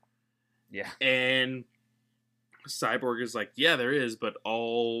 Yeah. And Cyborg is like, yeah, there is, but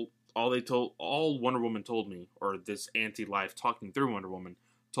all Wonder Woman told me, or this anti-life talking through Wonder Woman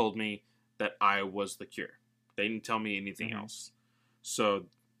told me that I was the cure. They didn't tell me anything else. So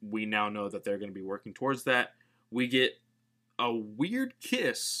we now know that they're going to be working towards that. We get a weird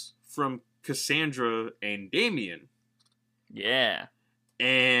kiss from Cassandra and Damian. Yeah.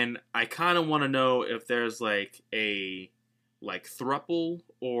 And I kind of want to know if there's like a thruple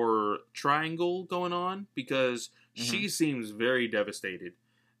or triangle going on, because she seems very devastated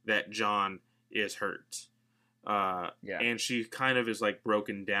that John is hurt. And she kind of is like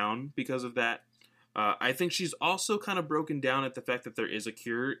broken down because of that. I think she's also kind of broken down at the fact that there is a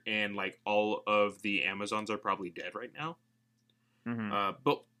cure and like all of the Amazons are probably dead right now.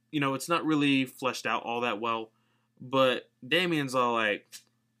 But it's not really fleshed out all that well. But Damian's all like,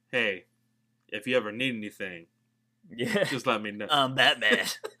 hey, if you ever need anything, just let me know. I'm Batman.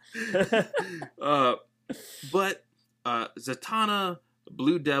 But Zatanna,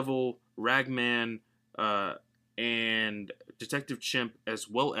 Blue Devil, Ragman, and Detective Chimp, as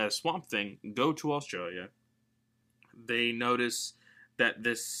well as Swamp Thing, go to Australia. They notice that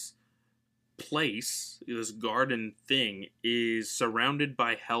this place, this garden thing, is surrounded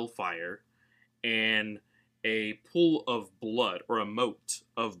by hellfire and a pool of blood, or a moat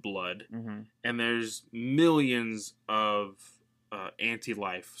of blood, and there's millions of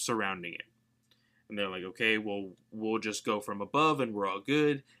anti-life surrounding it. And they're like, okay, well, we'll just go from above and we're all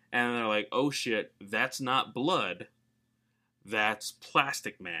good. And they're like, oh shit, that's not blood, that's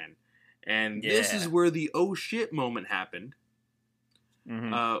Plastic Man. And this is where the oh shit moment happened,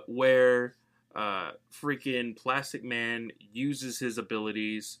 where freaking Plastic Man uses his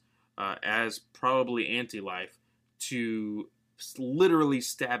abilities as probably anti-life to literally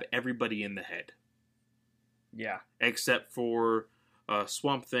stab everybody in the head. Yeah. Except for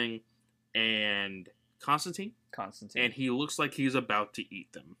Swamp Thing and Constantine. And he looks like he's about to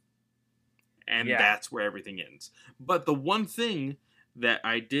eat them. And that's where everything ends. But the one thing that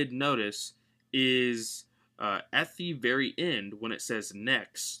I did notice is at the very end, when it says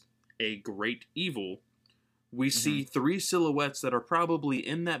next, a great evil, we see 3 silhouettes that are probably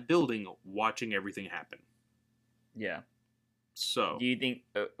in that building watching everything happen. Yeah. So, do you think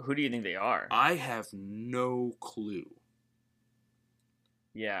who do you think they are? I have no clue.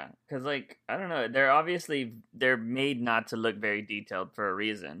 Yeah, because like I don't know, they're made not to look very detailed for a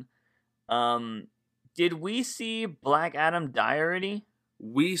reason. Did we see Black Adam die already?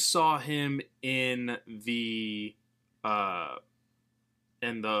 We saw him in the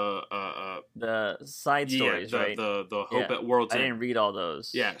side stories, right? The Hope at World's End. I didn't read all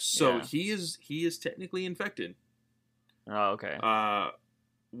those. Yeah, so he is technically infected. Oh, okay.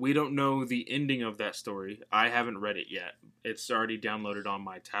 We don't know the ending of that story. I haven't read it yet. It's already downloaded on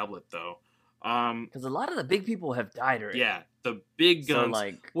my tablet, though. Because a lot of the big people have died already. Yeah, the big guns.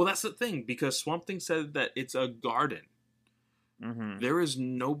 So, well, that's the thing, because Swamp Thing said that it's a garden. There is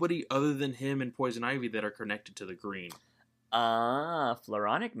nobody other than him and Poison Ivy that are connected to the green.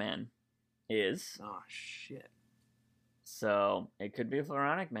 Floronic Man is. Oh, shit. So, it could be a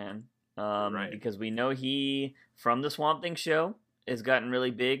Floronic Man. Right. Because we know he, from the Swamp Thing show, has gotten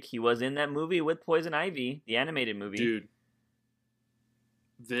really big. He was in that movie with Poison Ivy, the animated movie. Dude,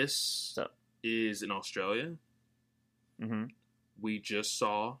 this is in Australia. We just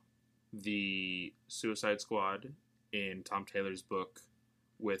saw the Suicide Squad in Tom Taylor's book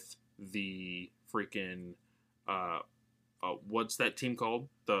with the freaking what's that team called?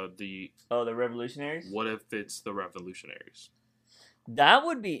 The Revolutionaries? What if it's the Revolutionaries? That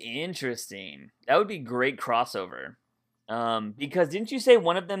would be interesting. That would be great crossover. Because didn't you say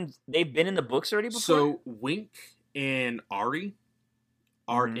one of them, they've been in the books already before? So Wink and Ari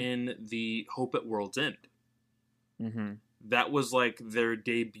are in the Hope at World's End. That was like their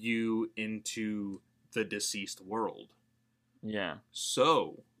debut into the deceased world. Yeah.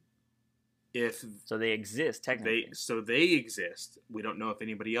 So they exist technically. They exist. We don't know if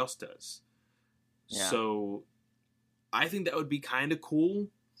anybody else does. Yeah. So I think that would be kind of cool.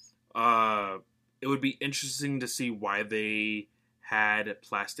 It would be interesting to see why they had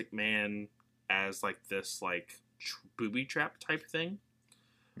Plastic Man as like this like booby trap type thing,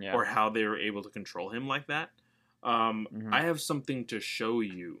 or how they were able to control him like that. I have something to show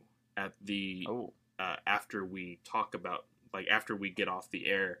you at the after we talk about, like, after we get off the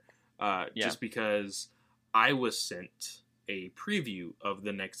air, just because I was sent a preview of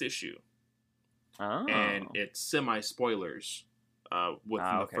the next issue, and it's semi spoilers.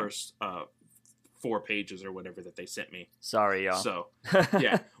 within the Okay. first 4 pages or whatever that they sent me. Sorry, y'all. So,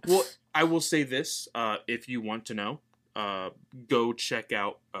 yeah. Well, I will say this: if you want to know, go check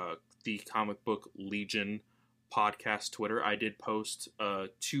out the Comic Book Legion podcast Twitter. I did post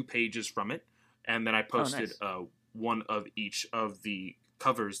 2 pages from it, and then I posted one of each of the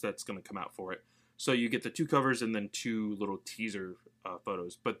covers that's going to come out for it. So you get the 2 covers and then 2 little teaser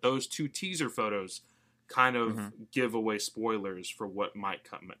photos. But those 2 teaser photos kind of give away spoilers for what might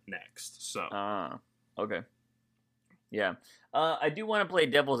come next. So, okay. Yeah. I do want to play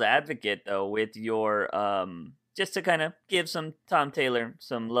devil's advocate, though, with your, just to kind of give some Tom Taylor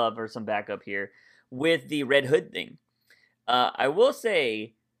some love or some backup here, with the Red Hood thing. I will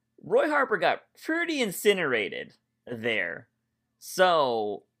say, Roy Harper got pretty incinerated there.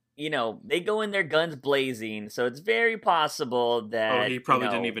 So, they go in their guns blazing, so it's very possible that... Oh, he probably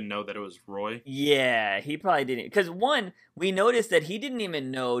didn't even know that it was Roy? Yeah, he probably didn't. Because, one, we noticed that he didn't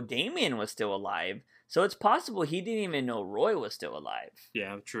even know Damian was still alive, so it's possible he didn't even know Roy was still alive.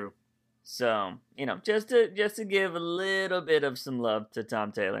 Yeah, true. So, just to give a little bit of some love to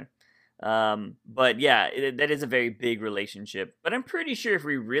Tom Taylor. But yeah, that is a very big relationship. But I'm pretty sure if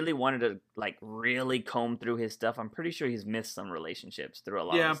we really wanted to really comb through his stuff, I'm pretty sure he's missed some relationships through a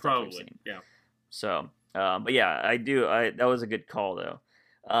lot of the stuff we've seen. Yeah. So, but yeah, that was a good call though.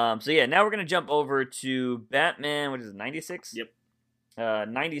 So yeah, now we're gonna jump over to Batman. What is it, 96? Yep.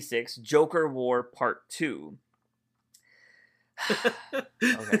 96 Joker War Part 2.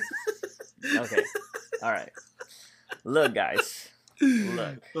 Okay. All right. Look, guys.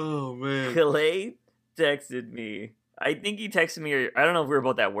 Look. Oh man. Clay texted me. I think he texted me, or I don't know if we were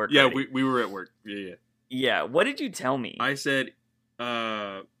both at work. Yeah, already. we were at work. Yeah. Yeah. What did you tell me? I said,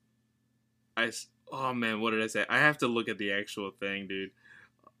 oh man, what did I say? I have to look at the actual thing, dude.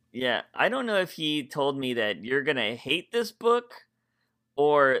 Yeah, I don't know if he told me that you're gonna hate this book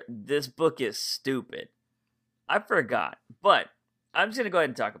or this book is stupid. I forgot, but I'm just gonna go ahead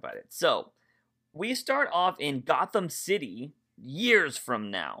and talk about it. So, we start off in Gotham City years from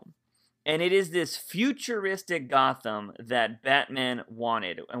now, and it is this futuristic Gotham that Batman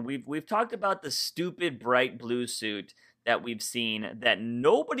wanted. And we've talked about the stupid bright blue suit that we've seen that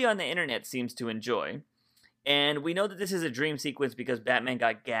nobody on the internet seems to enjoy. And we know that this is a dream sequence because Batman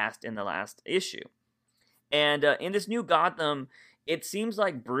got gassed in the last issue. And in this new Gotham, it seems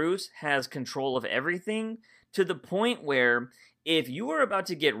like Bruce has control of everything, to the point where if you are about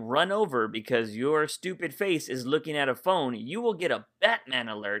to get run over because your stupid face is looking at a phone, you will get a Batman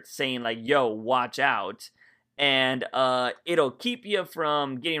alert saying yo, watch out. And it'll keep you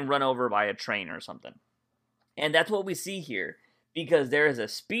from getting run over by a train or something. And that's what we see here, because there is a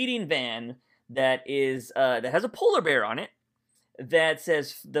speeding van that has a polar bear on it that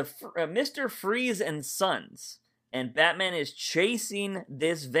says Mr. Freeze and Sons. And Batman is chasing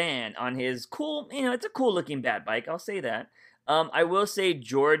this van on his cool, it's a cool looking bat bike, I'll say that. I will say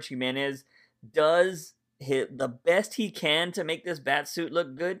George Jimenez does the best he can to make this bat suit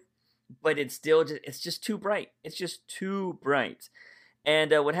look good, but it's just too bright. It's just too bright.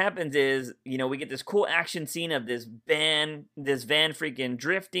 And what happens is, we get this cool action scene of this van freaking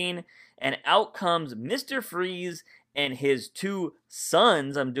drifting, and out comes Mr. Freeze and his 2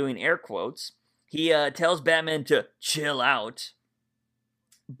 sons. I'm doing air quotes. He tells Batman to chill out.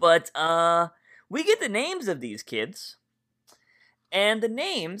 But we get the names of these kids. And the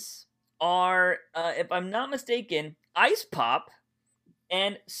names are, if I'm not mistaken, Ice Pop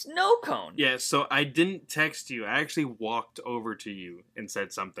and Snow Cone. Yeah, so I didn't text you. I actually walked over to you and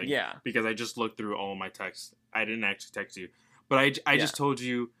said something. Yeah. Because I just looked through all my texts. I didn't actually text you. But I just told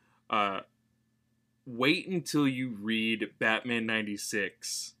you, wait until you read Batman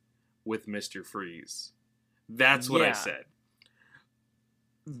 96 with Mr. Freeze. That's what I said.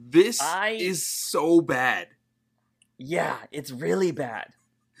 This is so bad. Yeah, it's really bad.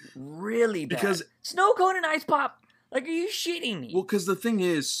 Really bad. Because Snow Cone and Ice Pop, are you shitting me? Well, because the thing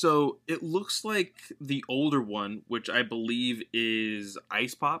is, so it looks like the older one, which I believe is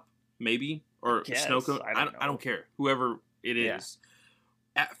Ice Pop, maybe, or Snow Cone. I don't care. Whoever it is,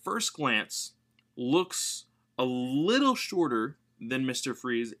 at first glance, looks a little shorter than Mr.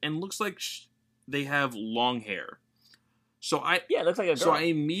 Freeze, and looks like they have long hair. It looks like a girl. So I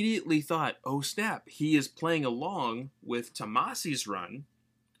immediately thought, oh snap, he is playing along with Tomasi's run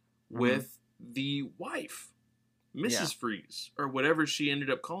with the wife, Mrs. Freeze, or whatever she ended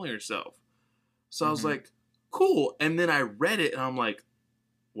up calling herself. So I was like, cool. And then I read it and I'm like,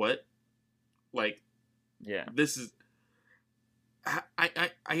 what? This is...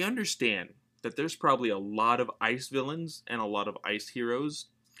 I understand that there's probably a lot of ice villains and a lot of ice heroes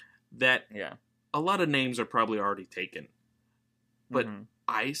that a lot of names are probably already taken. But Mhm.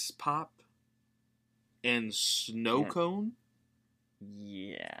 Ice Pop and Snow Yeah. Cone,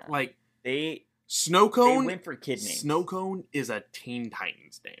 Yeah. like They Snow they Cone, went for kid Snow names. Cone is a Teen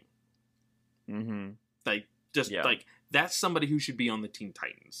Titans name. Mhm. Like, just Yeah. like that's somebody who should be on the Teen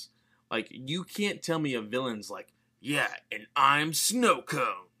Titans. Like, you can't tell me a villain's like, yeah, and I'm Snow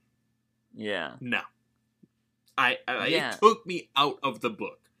Cone. Yeah. No, it Yeah. took me out of the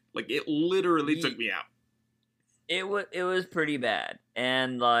book. Like, it literally took me out. It was pretty bad.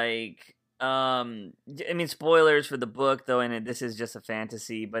 And like I mean, spoilers for the book though, and this is just a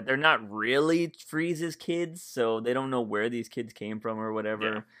fantasy, but they're not really Freeze's kids, so they don't know where these kids came from or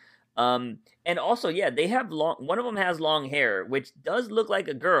whatever. And also, yeah, they have one of them has long hair, which does look like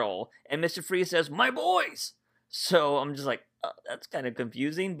a girl, and Mr. Freeze says, "My boys." So I'm just like, that's kind of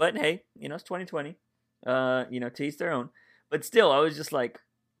confusing, but hey, it's 2020. To each their own. But still, I was just like,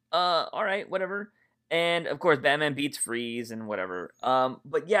 all right, whatever. And of course, Batman beats Freeze and whatever.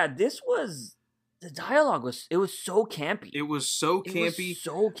 But yeah, the dialogue was so campy. It was so It was campy.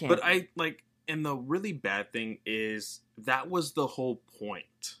 so campy. But and the really bad thing is that was the whole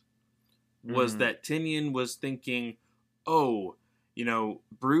point. Was that Tinian was thinking, oh,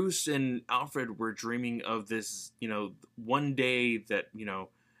 Bruce and Alfred were dreaming of this, one day that,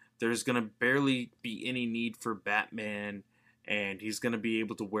 there's going to barely be any need for Batman, and he's going to be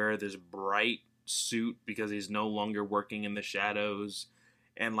able to wear this bright suit because he's no longer working in the shadows,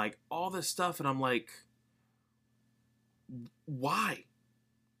 and like all this stuff. And I'm like, why?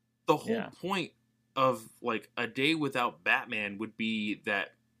 The whole point of like a day without Batman would be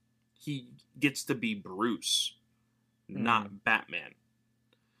that he gets to be Bruce, not Batman.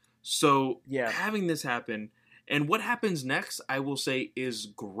 So having this happen, and what happens next, I will say, is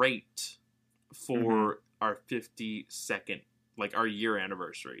great for our 52nd, like our year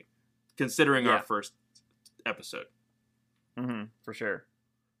anniversary, considering our first episode. For sure.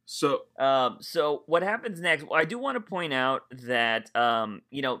 So what happens next? Well, I do want to point out that,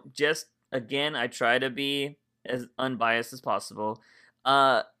 just again, I try to be as unbiased as possible.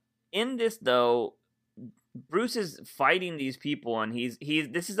 In this though, Bruce is fighting these people, and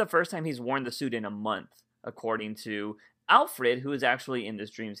this is the first time he's worn the suit in a month, according to Alfred, who is actually in this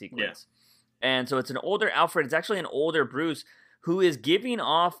dream sequence. Yeah. And so it's an older Alfred. It's actually an older Bruce who is giving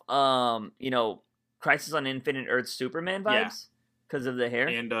off, Crisis on Infinite Earth Superman vibes because of the hair.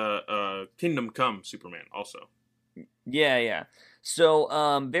 And Kingdom Come Superman also. Yeah.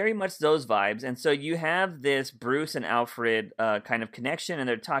 So, very much those vibes. And so you have this Bruce and Alfred kind of connection, and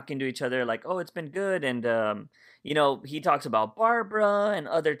they're talking to each other like, oh, it's been good. And, he talks about Barbara and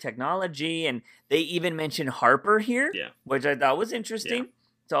other technology, and they even mention Harper here, which I thought was interesting.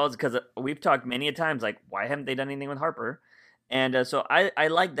 So it's because we've talked many a times, like, why haven't they done anything with Harper? And so I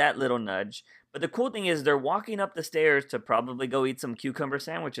like that little nudge. But the cool thing is they're walking up the stairs to probably go eat some cucumber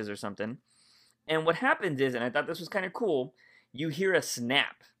sandwiches or something. And what happens is, and I thought this was kind of cool, you hear a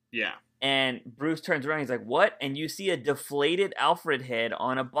snap. Yeah. And Bruce turns around, he's like, what? And you see a deflated Alfred head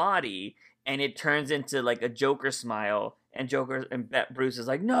on a body, and it turns into like a Joker smile. And Bruce is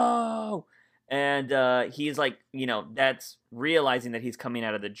like, no! And he's like, that's realizing that he's coming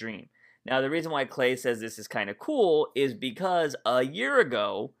out of the dream. Now, the reason why Clay says this is kind of cool is because a year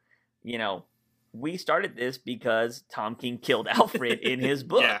ago, we started this because Tom King killed Alfred in his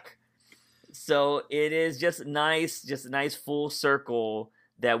book. So it is just a nice full circle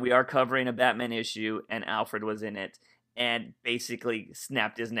that we are covering a Batman issue, and Alfred was in it and basically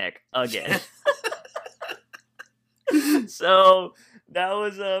snapped his neck again. So that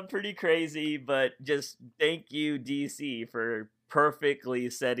was pretty crazy, but just thank you, DC, for perfectly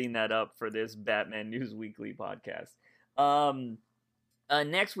setting that up for this Batman News Weekly podcast.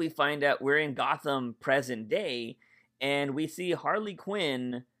 Next, we find out we're in Gotham present day, and we see Harley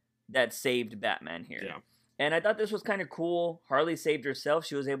Quinn that saved Batman here. Yeah. And I thought this was kind of cool. Harley saved herself.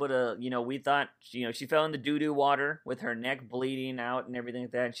 She was able to, we thought, she fell in the doo-doo water with her neck bleeding out and everything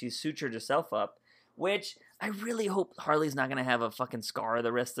like that. And she sutured herself up, which I really hope Harley's not going to have a fucking scar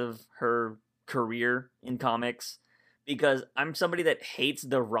the rest of her career in comics, because I'm somebody that hates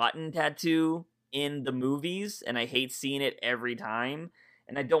the rotten tattoo in the movies, and I hate seeing it every time.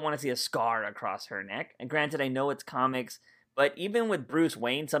 And I don't want to see a scar across her neck. And granted, I know it's comics, but even with Bruce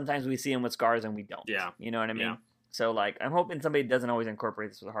Wayne, sometimes we see him with scars and we don't. Yeah. You know what I mean? Yeah. So, like, I'm hoping somebody doesn't always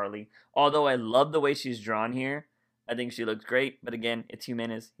incorporate this with Harley. Although I love the way she's drawn here. I think she looks great. But again, it's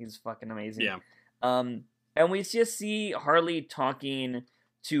Jimenez. He's fucking amazing. Yeah. And we just see Harley talking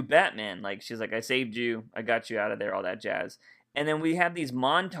to Batman. Like, she's like, I saved you. I got you out of there. All that jazz. And then we have these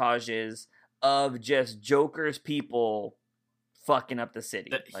montages of just Joker's people fucking up the city.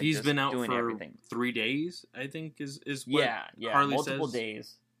 That Like, he's just been out doing for everything. 3 days, I think is what Yeah, Harley multiple says.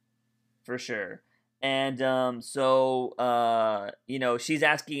 days for sure. And you know, she's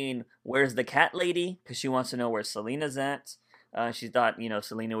asking where's the cat lady because she wants to know where Selena's at. She thought, you know,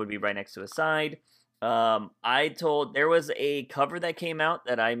 Selena would be right next to his side. There was a cover that came out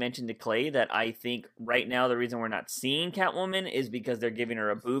that I mentioned to Clay that I think right now the reason we're not seeing Catwoman is because they're giving her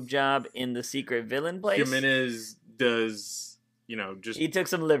a boob job in the secret villain place. Jimenez does, you know, just He took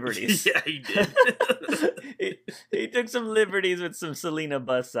some liberties. yeah, he did. he took some liberties with some Selena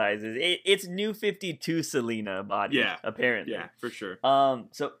bust sizes. It's new 52 Selena body, Yeah. apparently. Yeah, for sure.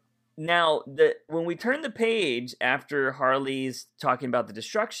 So now when we turn the page after Harley's talking about the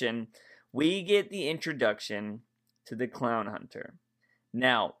destruction, we get the introduction to the Clown Hunter.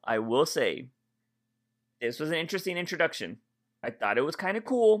 Now, I will say, this was an interesting introduction. I thought it was kind of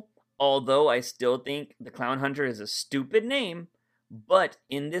cool, although I still think the Clown Hunter is a stupid name, but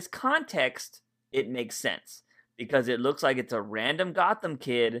in this context, it makes sense. Because it looks like it's a random Gotham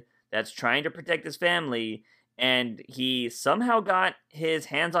kid that's trying to protect his family, and he somehow got his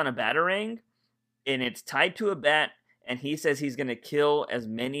hands on a Batarang, and it's tied to a bat, and he says he's going to kill as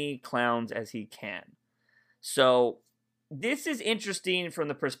many clowns as he can. So this is interesting from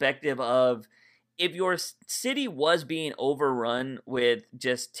the perspective of if your city was being overrun with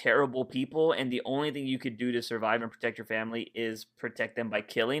just terrible people and the only thing you could do to survive and protect your family is protect them by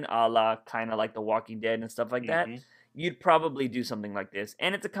killing, a la kind of like The Walking Dead and stuff like that, you'd probably do something like this.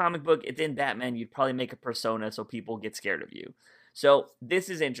 And it's a comic book, it's in Batman, you'd probably make a persona so people get scared of you. So this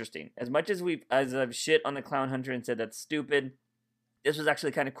is interesting. As much as I've shit on the Clown Hunter and said that's stupid, this was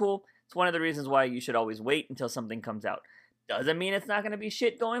actually kind of cool. It's one of the reasons why you should always wait until something comes out. Doesn't mean it's not going to be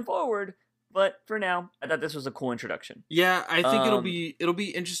shit going forward, but for now, I thought this was a cool introduction. Yeah, I think it'll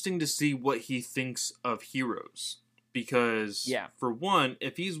be interesting to see what he thinks of heroes because for one,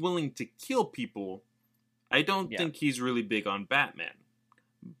 if he's willing to kill people, I don't think he's really big on Batman.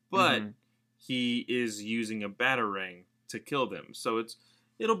 But he is using a Batarang to kill them. So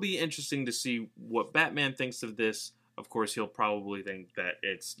it'll be interesting to see what Batman thinks of this. Of course, he'll probably think that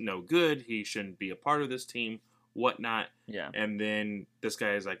it's no good. He shouldn't be a part of this team, whatnot. Yeah. And then this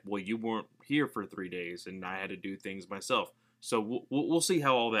guy is like, well, you weren't here for 3 days, and I had to do things myself. So we'll see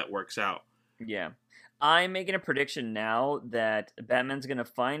how all that works out. Yeah. I'm making a prediction now that Batman's going to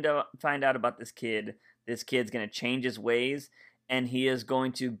find out about this kid. This kid's going to change his ways, and he is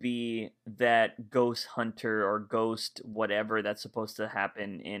going to be that ghost hunter or ghost whatever that's supposed to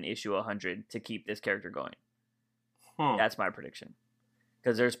happen in issue 100 to keep this character going. That's my prediction.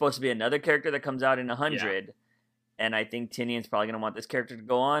 Because there's supposed to be another character that comes out in 100, and I think Tinian's probably going to want this character to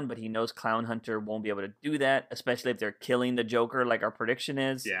go on, but he knows Clown Hunter won't be able to do that, especially if they're killing the Joker like our prediction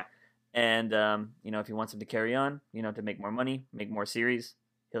is. Yeah. And, you know, if he wants him to carry on, you know, to make more money, make more series,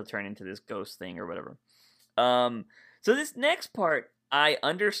 he'll turn into this ghost thing or whatever. So this next part, I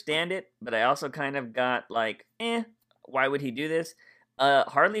understand it, but I also kind of got like, why would he do this?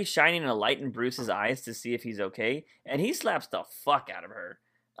 Harley's shining a light in Bruce's eyes to see if he's okay, and he slaps the fuck out of her.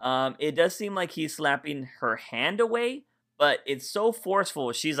 It does seem like he's slapping her hand away, but it's so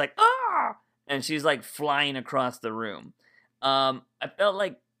forceful. She's like, ah! And she's like flying across the room. I felt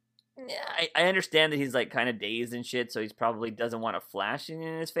like, I understand that he's like kind of dazed and shit, so he's probably doesn't want a flashing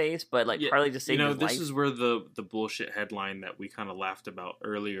in his face, but like Harley just saved his life. This is where the bullshit headline that we kind of laughed about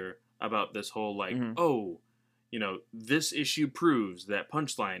earlier about this whole like, this issue proves that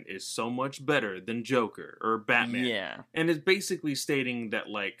Punchline is so much better than Joker or Batman. Yeah. And it's basically stating that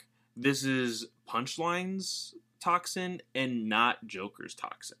like this is Punchline's toxin and not Joker's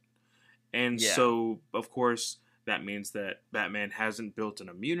toxin. And so of course that means that Batman hasn't built an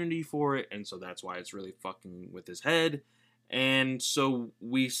immunity for it, and so that's why it's really fucking with his head. And so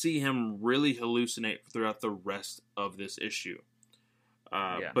we see him really hallucinate throughout the rest of this issue.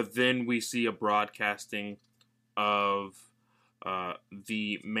 But then we see a broadcasting of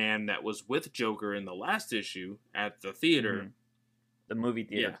the man that was with Joker in the last issue at the theater. The movie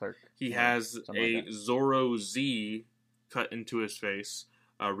theater clerk. He has a Zorro Z cut into his face.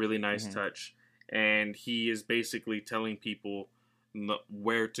 A really nice touch. And he is basically telling people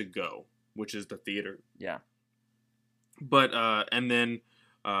where to go, which is the theater. Yeah. But, and then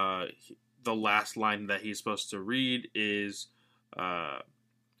the last line that he's supposed to read is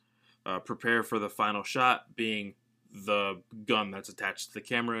prepare for the final shot, being the gun that's attached to the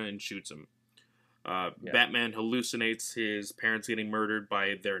camera and shoots him. Batman hallucinates his parents getting murdered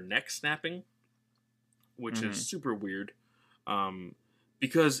by their neck snapping, which is super weird.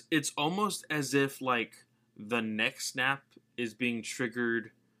 Because it's almost as if, like, the neck snap is being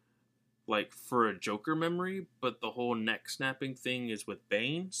triggered like for a Joker memory, but the whole neck snapping thing is with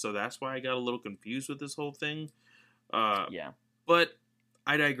Bane, so that's why I got a little confused with this whole thing. Yeah. But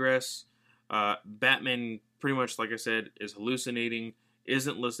I digress. Batman, pretty much like I said, is hallucinating,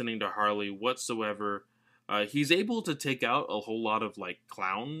 isn't listening to Harley whatsoever. He's able to take out a whole lot of like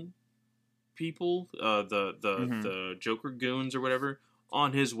clown people, the Joker goons or whatever,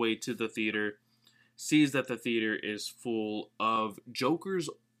 on his way to the theater. Sees that the theater is full of Joker's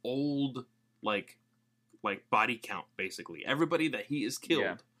old like body count, basically everybody that he has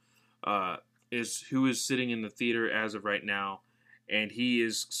killed. Is who is sitting in the theater as of right now, and he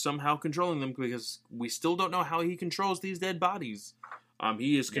is somehow controlling them because we still don't know how he controls these dead bodies.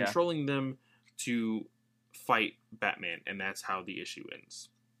 He is controlling them to fight Batman, and that's how the issue ends.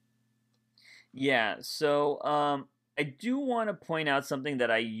 Yeah, so I do want to point out something that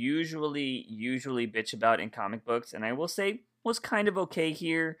I usually bitch about in comic books, and I will say was kind of okay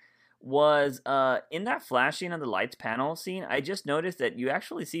here, was in that flashing of the lights panel scene, I just noticed that you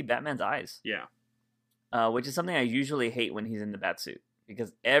actually see Batman's eyes. Yeah. Which is something I usually hate when he's in the Batsuit,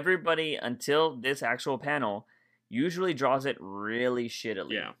 because everybody, until this actual panel, usually draws it really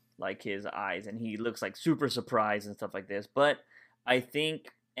shittily. Yeah. Like his eyes, and he looks like super surprised and stuff like this. But I think,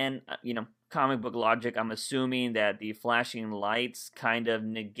 and comic book logic, I'm assuming that the flashing lights kind of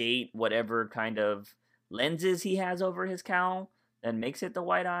negate whatever kind of lenses he has over his cowl that makes it the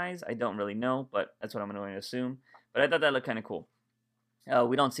white eyes. I don't really know, but that's what I'm going to assume. But I thought that looked kind of cool.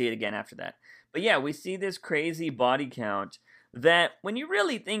 We don't see it again after that. But yeah, we see this crazy body count that, when you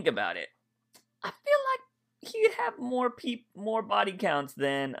really think about it, I feel like he'd have more body counts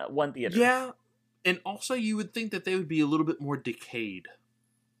than one theater. Yeah, and also you would think that they would be a little bit more decayed.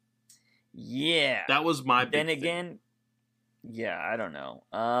 Yeah. That was my big Then thing. again, yeah, I don't know.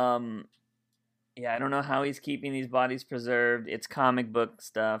 Yeah, I don't know how he's keeping these bodies preserved. It's comic book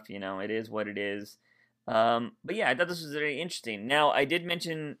stuff, it is what it is. But yeah, I thought this was very interesting. Now, I did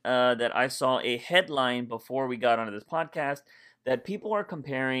mention that I saw a headline before we got onto this podcast that people are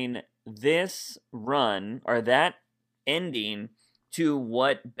comparing this run, or that ending, to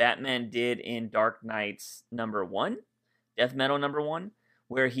what Batman did in Dark Knight's #1, Death Metal #1,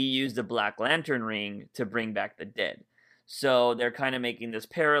 where he used the Black Lantern ring to bring back the dead. So they're kind of making this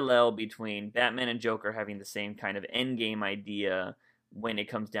parallel between Batman and Joker having the same kind of endgame idea when it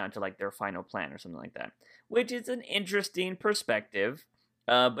comes down to like their final plan or something like that, which is an interesting perspective.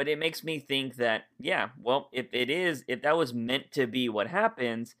 But it makes me think that, yeah, well, if that was meant to be what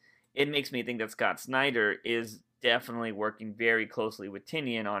happens, it makes me think that Scott Snyder is definitely working very closely with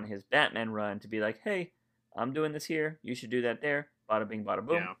Tynion on his Batman run to be like, hey, I'm doing this here, you should do that there, bada bing, bada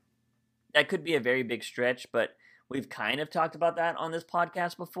boom. Yeah. That could be a very big stretch, but we've kind of talked about that on this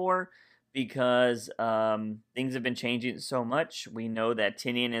podcast before, because things have been changing so much. We know that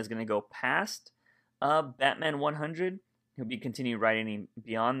Tynion is going to go past Batman 100. He'll be continuing writing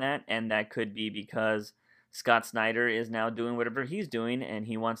beyond that, and that could be because Scott Snyder is now doing whatever he's doing, and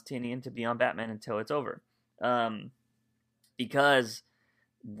he wants Tynion to be on Batman until it's over. Because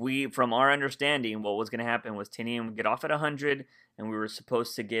from our understanding, what was going to happen was Tynion would get off at 100, and we were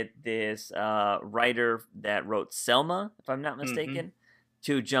supposed to get this writer that wrote Selma, if I'm not mistaken,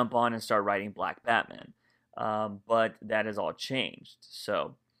 to jump on and start writing Black Batman. But that has all changed.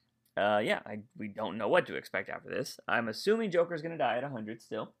 So, we don't know what to expect after this. I'm assuming Joker's going to die at 100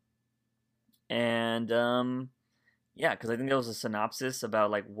 still. And, because I think there was a synopsis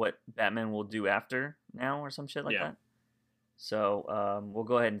about, like, what Batman will do after now or some shit like that. So, we'll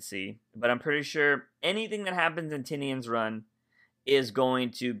go ahead and see. But I'm pretty sure anything that happens in Tynion's run is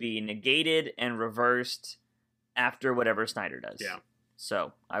going to be negated and reversed after whatever Snyder does. Yeah.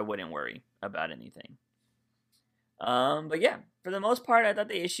 So, I wouldn't worry about anything. But yeah, for the most part, I thought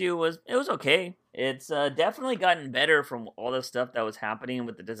the issue was okay. It's definitely gotten better from all the stuff that was happening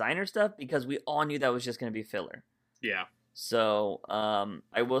with the designer stuff, because we all knew that was just going to be filler. Yeah. So,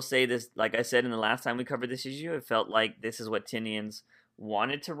 I will say this, like I said in the last time we covered this issue, it felt like this is what Tynion's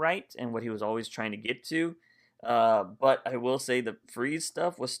wanted to write and what he was always trying to get to. But I will say the freeze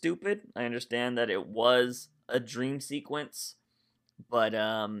stuff was stupid. I understand that it was a dream sequence, but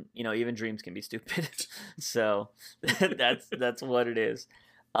even dreams can be stupid. So that's what it is.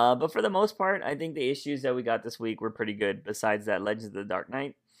 But for the most part, I think the issues that we got this week were pretty good, besides that Legends of the Dark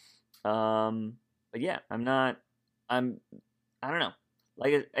Knight. But yeah, I don't know.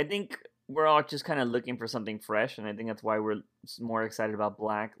 Like, I think we're all just kind of looking for something fresh, and I think that's why we're more excited about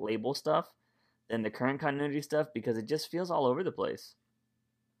Black Label stuff than the current continuity stuff, because it just feels all over the place.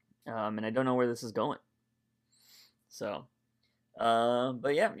 And I don't know where this is going. So,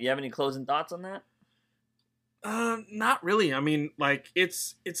 but yeah, you have any closing thoughts on that? Not really. I mean, like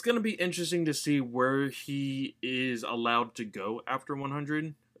it's gonna be interesting to see where he is allowed to go after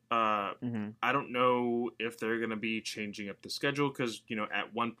 100. Uh, Mm-hmm. I don't know if they're gonna be changing up the schedule because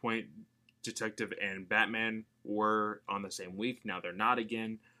at one point, Detective and Batman were on the same week. Now they're not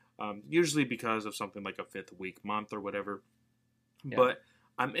again. Usually because of something like a fifth week month or whatever. Yeah. But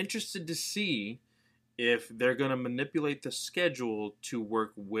I'm interested to see if they're gonna manipulate the schedule to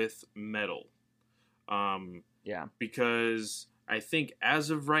work with Metal. Um, Yeah. because I think as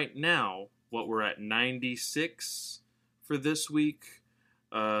of right now, what we're at 96 for this week,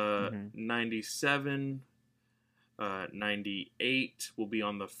 Mm-hmm. 97, 98 will be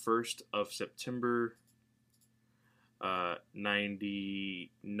on the 1st of September,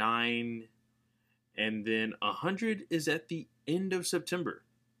 99, and then 100 is at the end of September.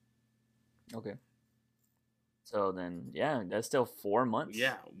 Okay. So then, yeah, that's still 4 months.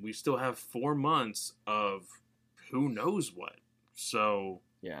 Yeah, we still have 4 months of who knows what. So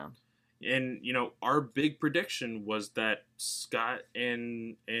Yeah. and our big prediction was that Scott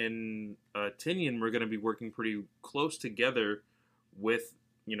and Tinian were going to be working pretty close together with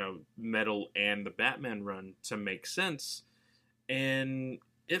Metal and the Batman run to make sense. And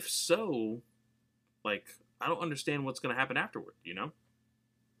if so, like I don't understand what's going to happen afterward.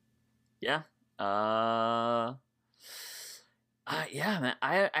 Yeah. Yeah, man.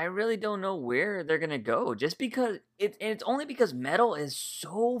 I really don't know where they're gonna go. Just because it's only because Metal is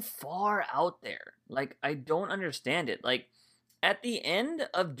so far out there. Like I don't understand it. Like at the end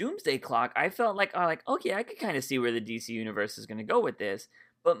of Doomsday Clock, I felt like okay, I could kind of see where the DC universe is gonna go with this.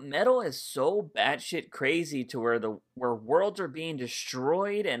 But Metal is so batshit crazy to where worlds are being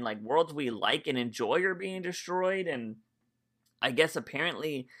destroyed and like worlds we like and enjoy are being destroyed, and I guess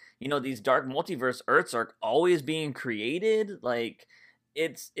apparently, these dark multiverse Earths are always being created. Like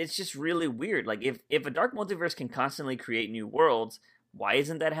it's just really weird. Like if a dark multiverse can constantly create new worlds, why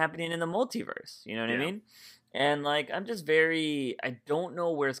isn't that happening in the multiverse? You know what I Yeah. mean? And like I don't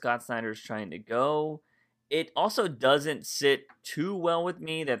know where Scott Snyder's trying to go. It also doesn't sit too well with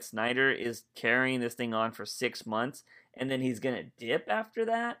me that Snyder is carrying this thing on for 6 months and then he's gonna dip after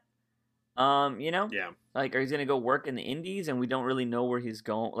that. Yeah. Like, are he's gonna go work in the Indies, and we don't really know where he's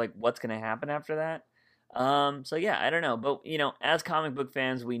going, like what's gonna happen after that. So yeah, I don't know, but as comic book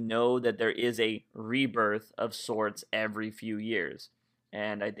fans, we know that there is a rebirth of sorts every few years,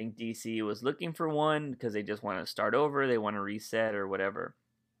 and I think DC was looking for one because they just want to start over, they want to reset or whatever.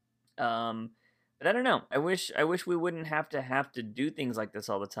 Um, but I don't know. I wish we wouldn't have to do things like this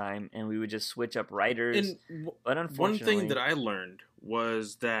all the time, and we would just switch up writers. And But one thing unfortunately, that I learned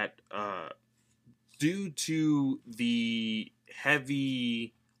was that due to the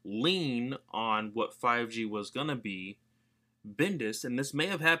heavy lean on what 5G was going to be, Bendis, and this may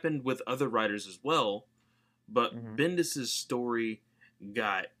have happened with other writers as well, but mhm, Bendis's story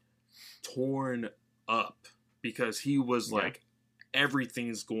got torn up because he was yeah, like,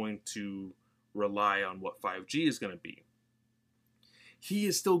 everything's going to rely on what 5G is going to be. He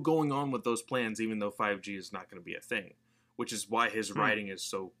is still going on with those plans, even though 5G is not going to be a thing, which is why his hmm, writing is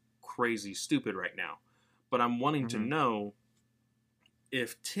so crazy stupid right now. But I'm wanting to mhm, know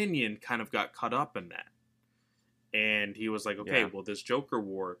if Tinian kind of got caught up in that. And he was like, okay, yeah, well, this Joker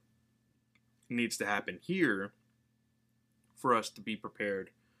War needs to happen here for us to be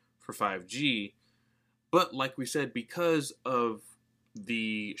prepared for 5G. But like we said, because of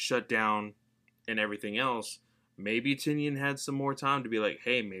the shutdown and everything else, maybe Tinian had some more time to be like,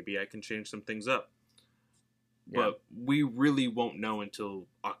 hey, maybe I can change some things up. yeah. But we really won't know until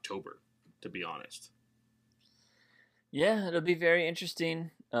October, to be honest. Yeah, it'll be very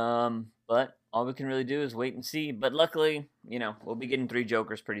interesting. But all we can really do is wait and see. But luckily, we'll be getting 3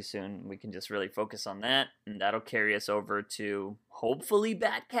 Jokers pretty soon. We can just really focus on that, and that'll carry us over to hopefully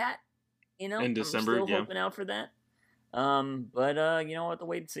Batcat. In I'm December, still yeah. hoping out for that. But we'll have to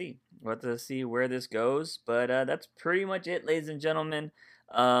wait and see. We'll have to see where this goes. But that's pretty much it, ladies and gentlemen.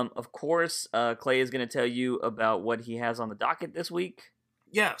 Of course, Clay is going to tell you about what he has on the docket this week.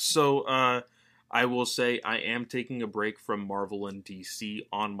 Yeah, so I will say I am taking a break from Marvel and DC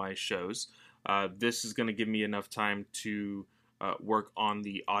on my shows. This is going to give me enough time to work on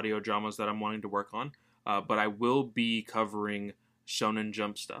the audio dramas that I'm wanting to work on. But I will be covering Shonen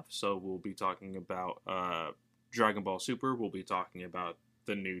Jump stuff. So we'll be talking about Dragon Ball Super. We'll be talking about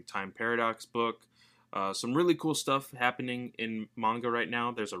the new Time Paradox book. Some really cool stuff happening in manga right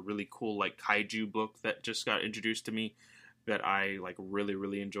now. There's a really cool like kaiju book that just got introduced to me that I like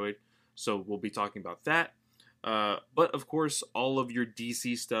really enjoyed. So we'll be talking about that. But of course, all of your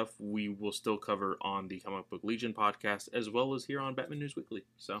DC stuff we will still cover on the Comic Book Legion podcast as well as here on Batman News Weekly.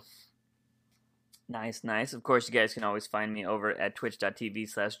 So Nice. Of course, you guys can always find me over at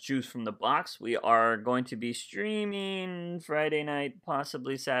twitch.tv/juicefromthebox. We are going to be streaming Friday night,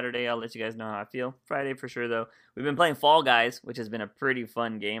 possibly Saturday. I'll let you guys know how I feel. Friday for sure, though. We've been playing Fall Guys, which has been a pretty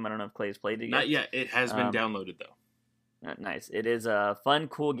fun game. I don't know if Clay's played it yet. Not yet. It has been downloaded, though. Nice. It is a fun,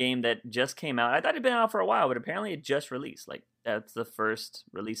 cool game that just came out. I thought it had been out for a while, but apparently it just released. Like, that's the first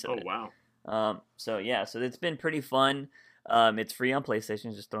release of it. Oh, wow. So it's been pretty fun. It's free on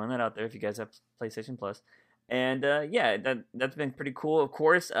PlayStation. Just throwing that out there if you guys have PlayStation Plus. And that's been pretty cool. Of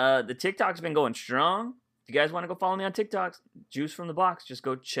course, the TikTok's been going strong. If you guys want to go follow me on TikTok, Juice from the Box, just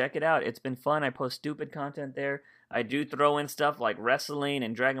go check it out. It's been fun. I post stupid content there. I do throw in stuff like wrestling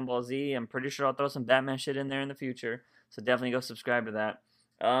and Dragon Ball Z. I'm pretty sure I'll throw some Batman shit in there in the future. So definitely go subscribe to that.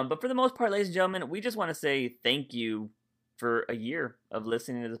 But for the most part, ladies and gentlemen, we just want to say thank you for a year of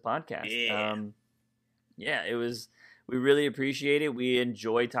listening to this podcast. It was... We really appreciate it. We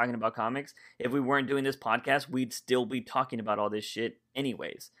enjoy talking about comics. If we weren't doing this podcast, we'd still be talking about all this shit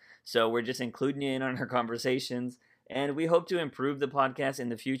anyways. So we're just including you in on our conversations. And we hope to improve the podcast in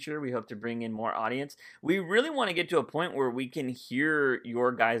the future. We hope to bring in more audience. We really want to get to a point where we can hear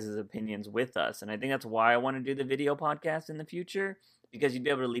your guys' opinions with us. And I think that's why I want to do the video podcast in the future. Because you'd be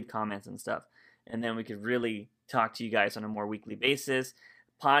able to leave comments and stuff. And then we could really talk to you guys on a more weekly basis.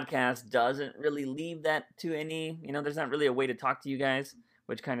 Podcast doesn't really leave that to any, there's not really a way to talk to you guys,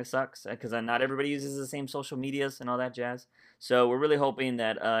 which kind of sucks because not everybody uses the same social medias and all that jazz. So we're really hoping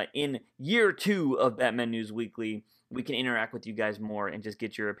that in year 2 of Batman News Weekly, we can interact with you guys more and just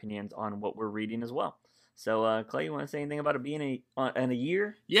get your opinions on what we're reading as well. So Clay, you want to say anything about it being in a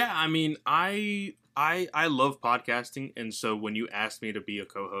year? Yeah, I mean, I love podcasting, and so when you asked me to be a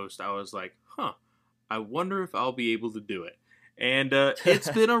co-host, I was like, I wonder if I'll be able to do it. And it's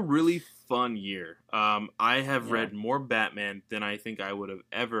been a really fun year. I have read more Batman than I think I would have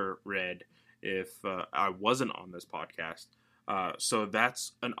ever read if I wasn't on this podcast. So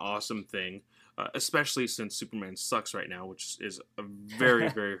that's an awesome thing, especially since Superman sucks right now, which is a very,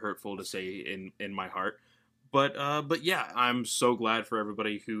 very hurtful to say in my heart. But yeah, I'm so glad for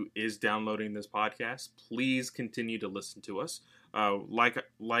everybody who is downloading this podcast. Please continue to listen to us. Like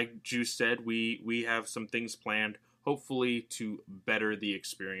Juice said, we have some things planned, hopefully to better the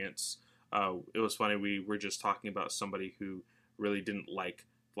experience. It was funny, we were just talking about somebody who really didn't like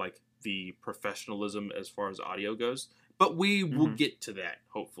the professionalism as far as audio goes, but we will get to that,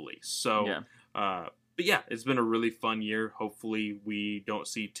 hopefully. So, but yeah, it's been a really fun year. Hopefully we don't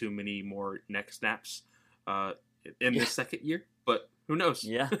see too many more neck snaps in the second year, but who knows?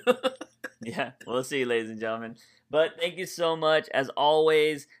 Yeah, we'll see, ladies and gentlemen. But thank you so much. As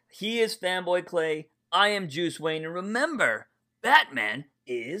always, he is Fanboy Clay. I am Juice Wayne, and remember, Batman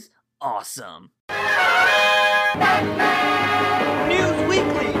is awesome. Newsweek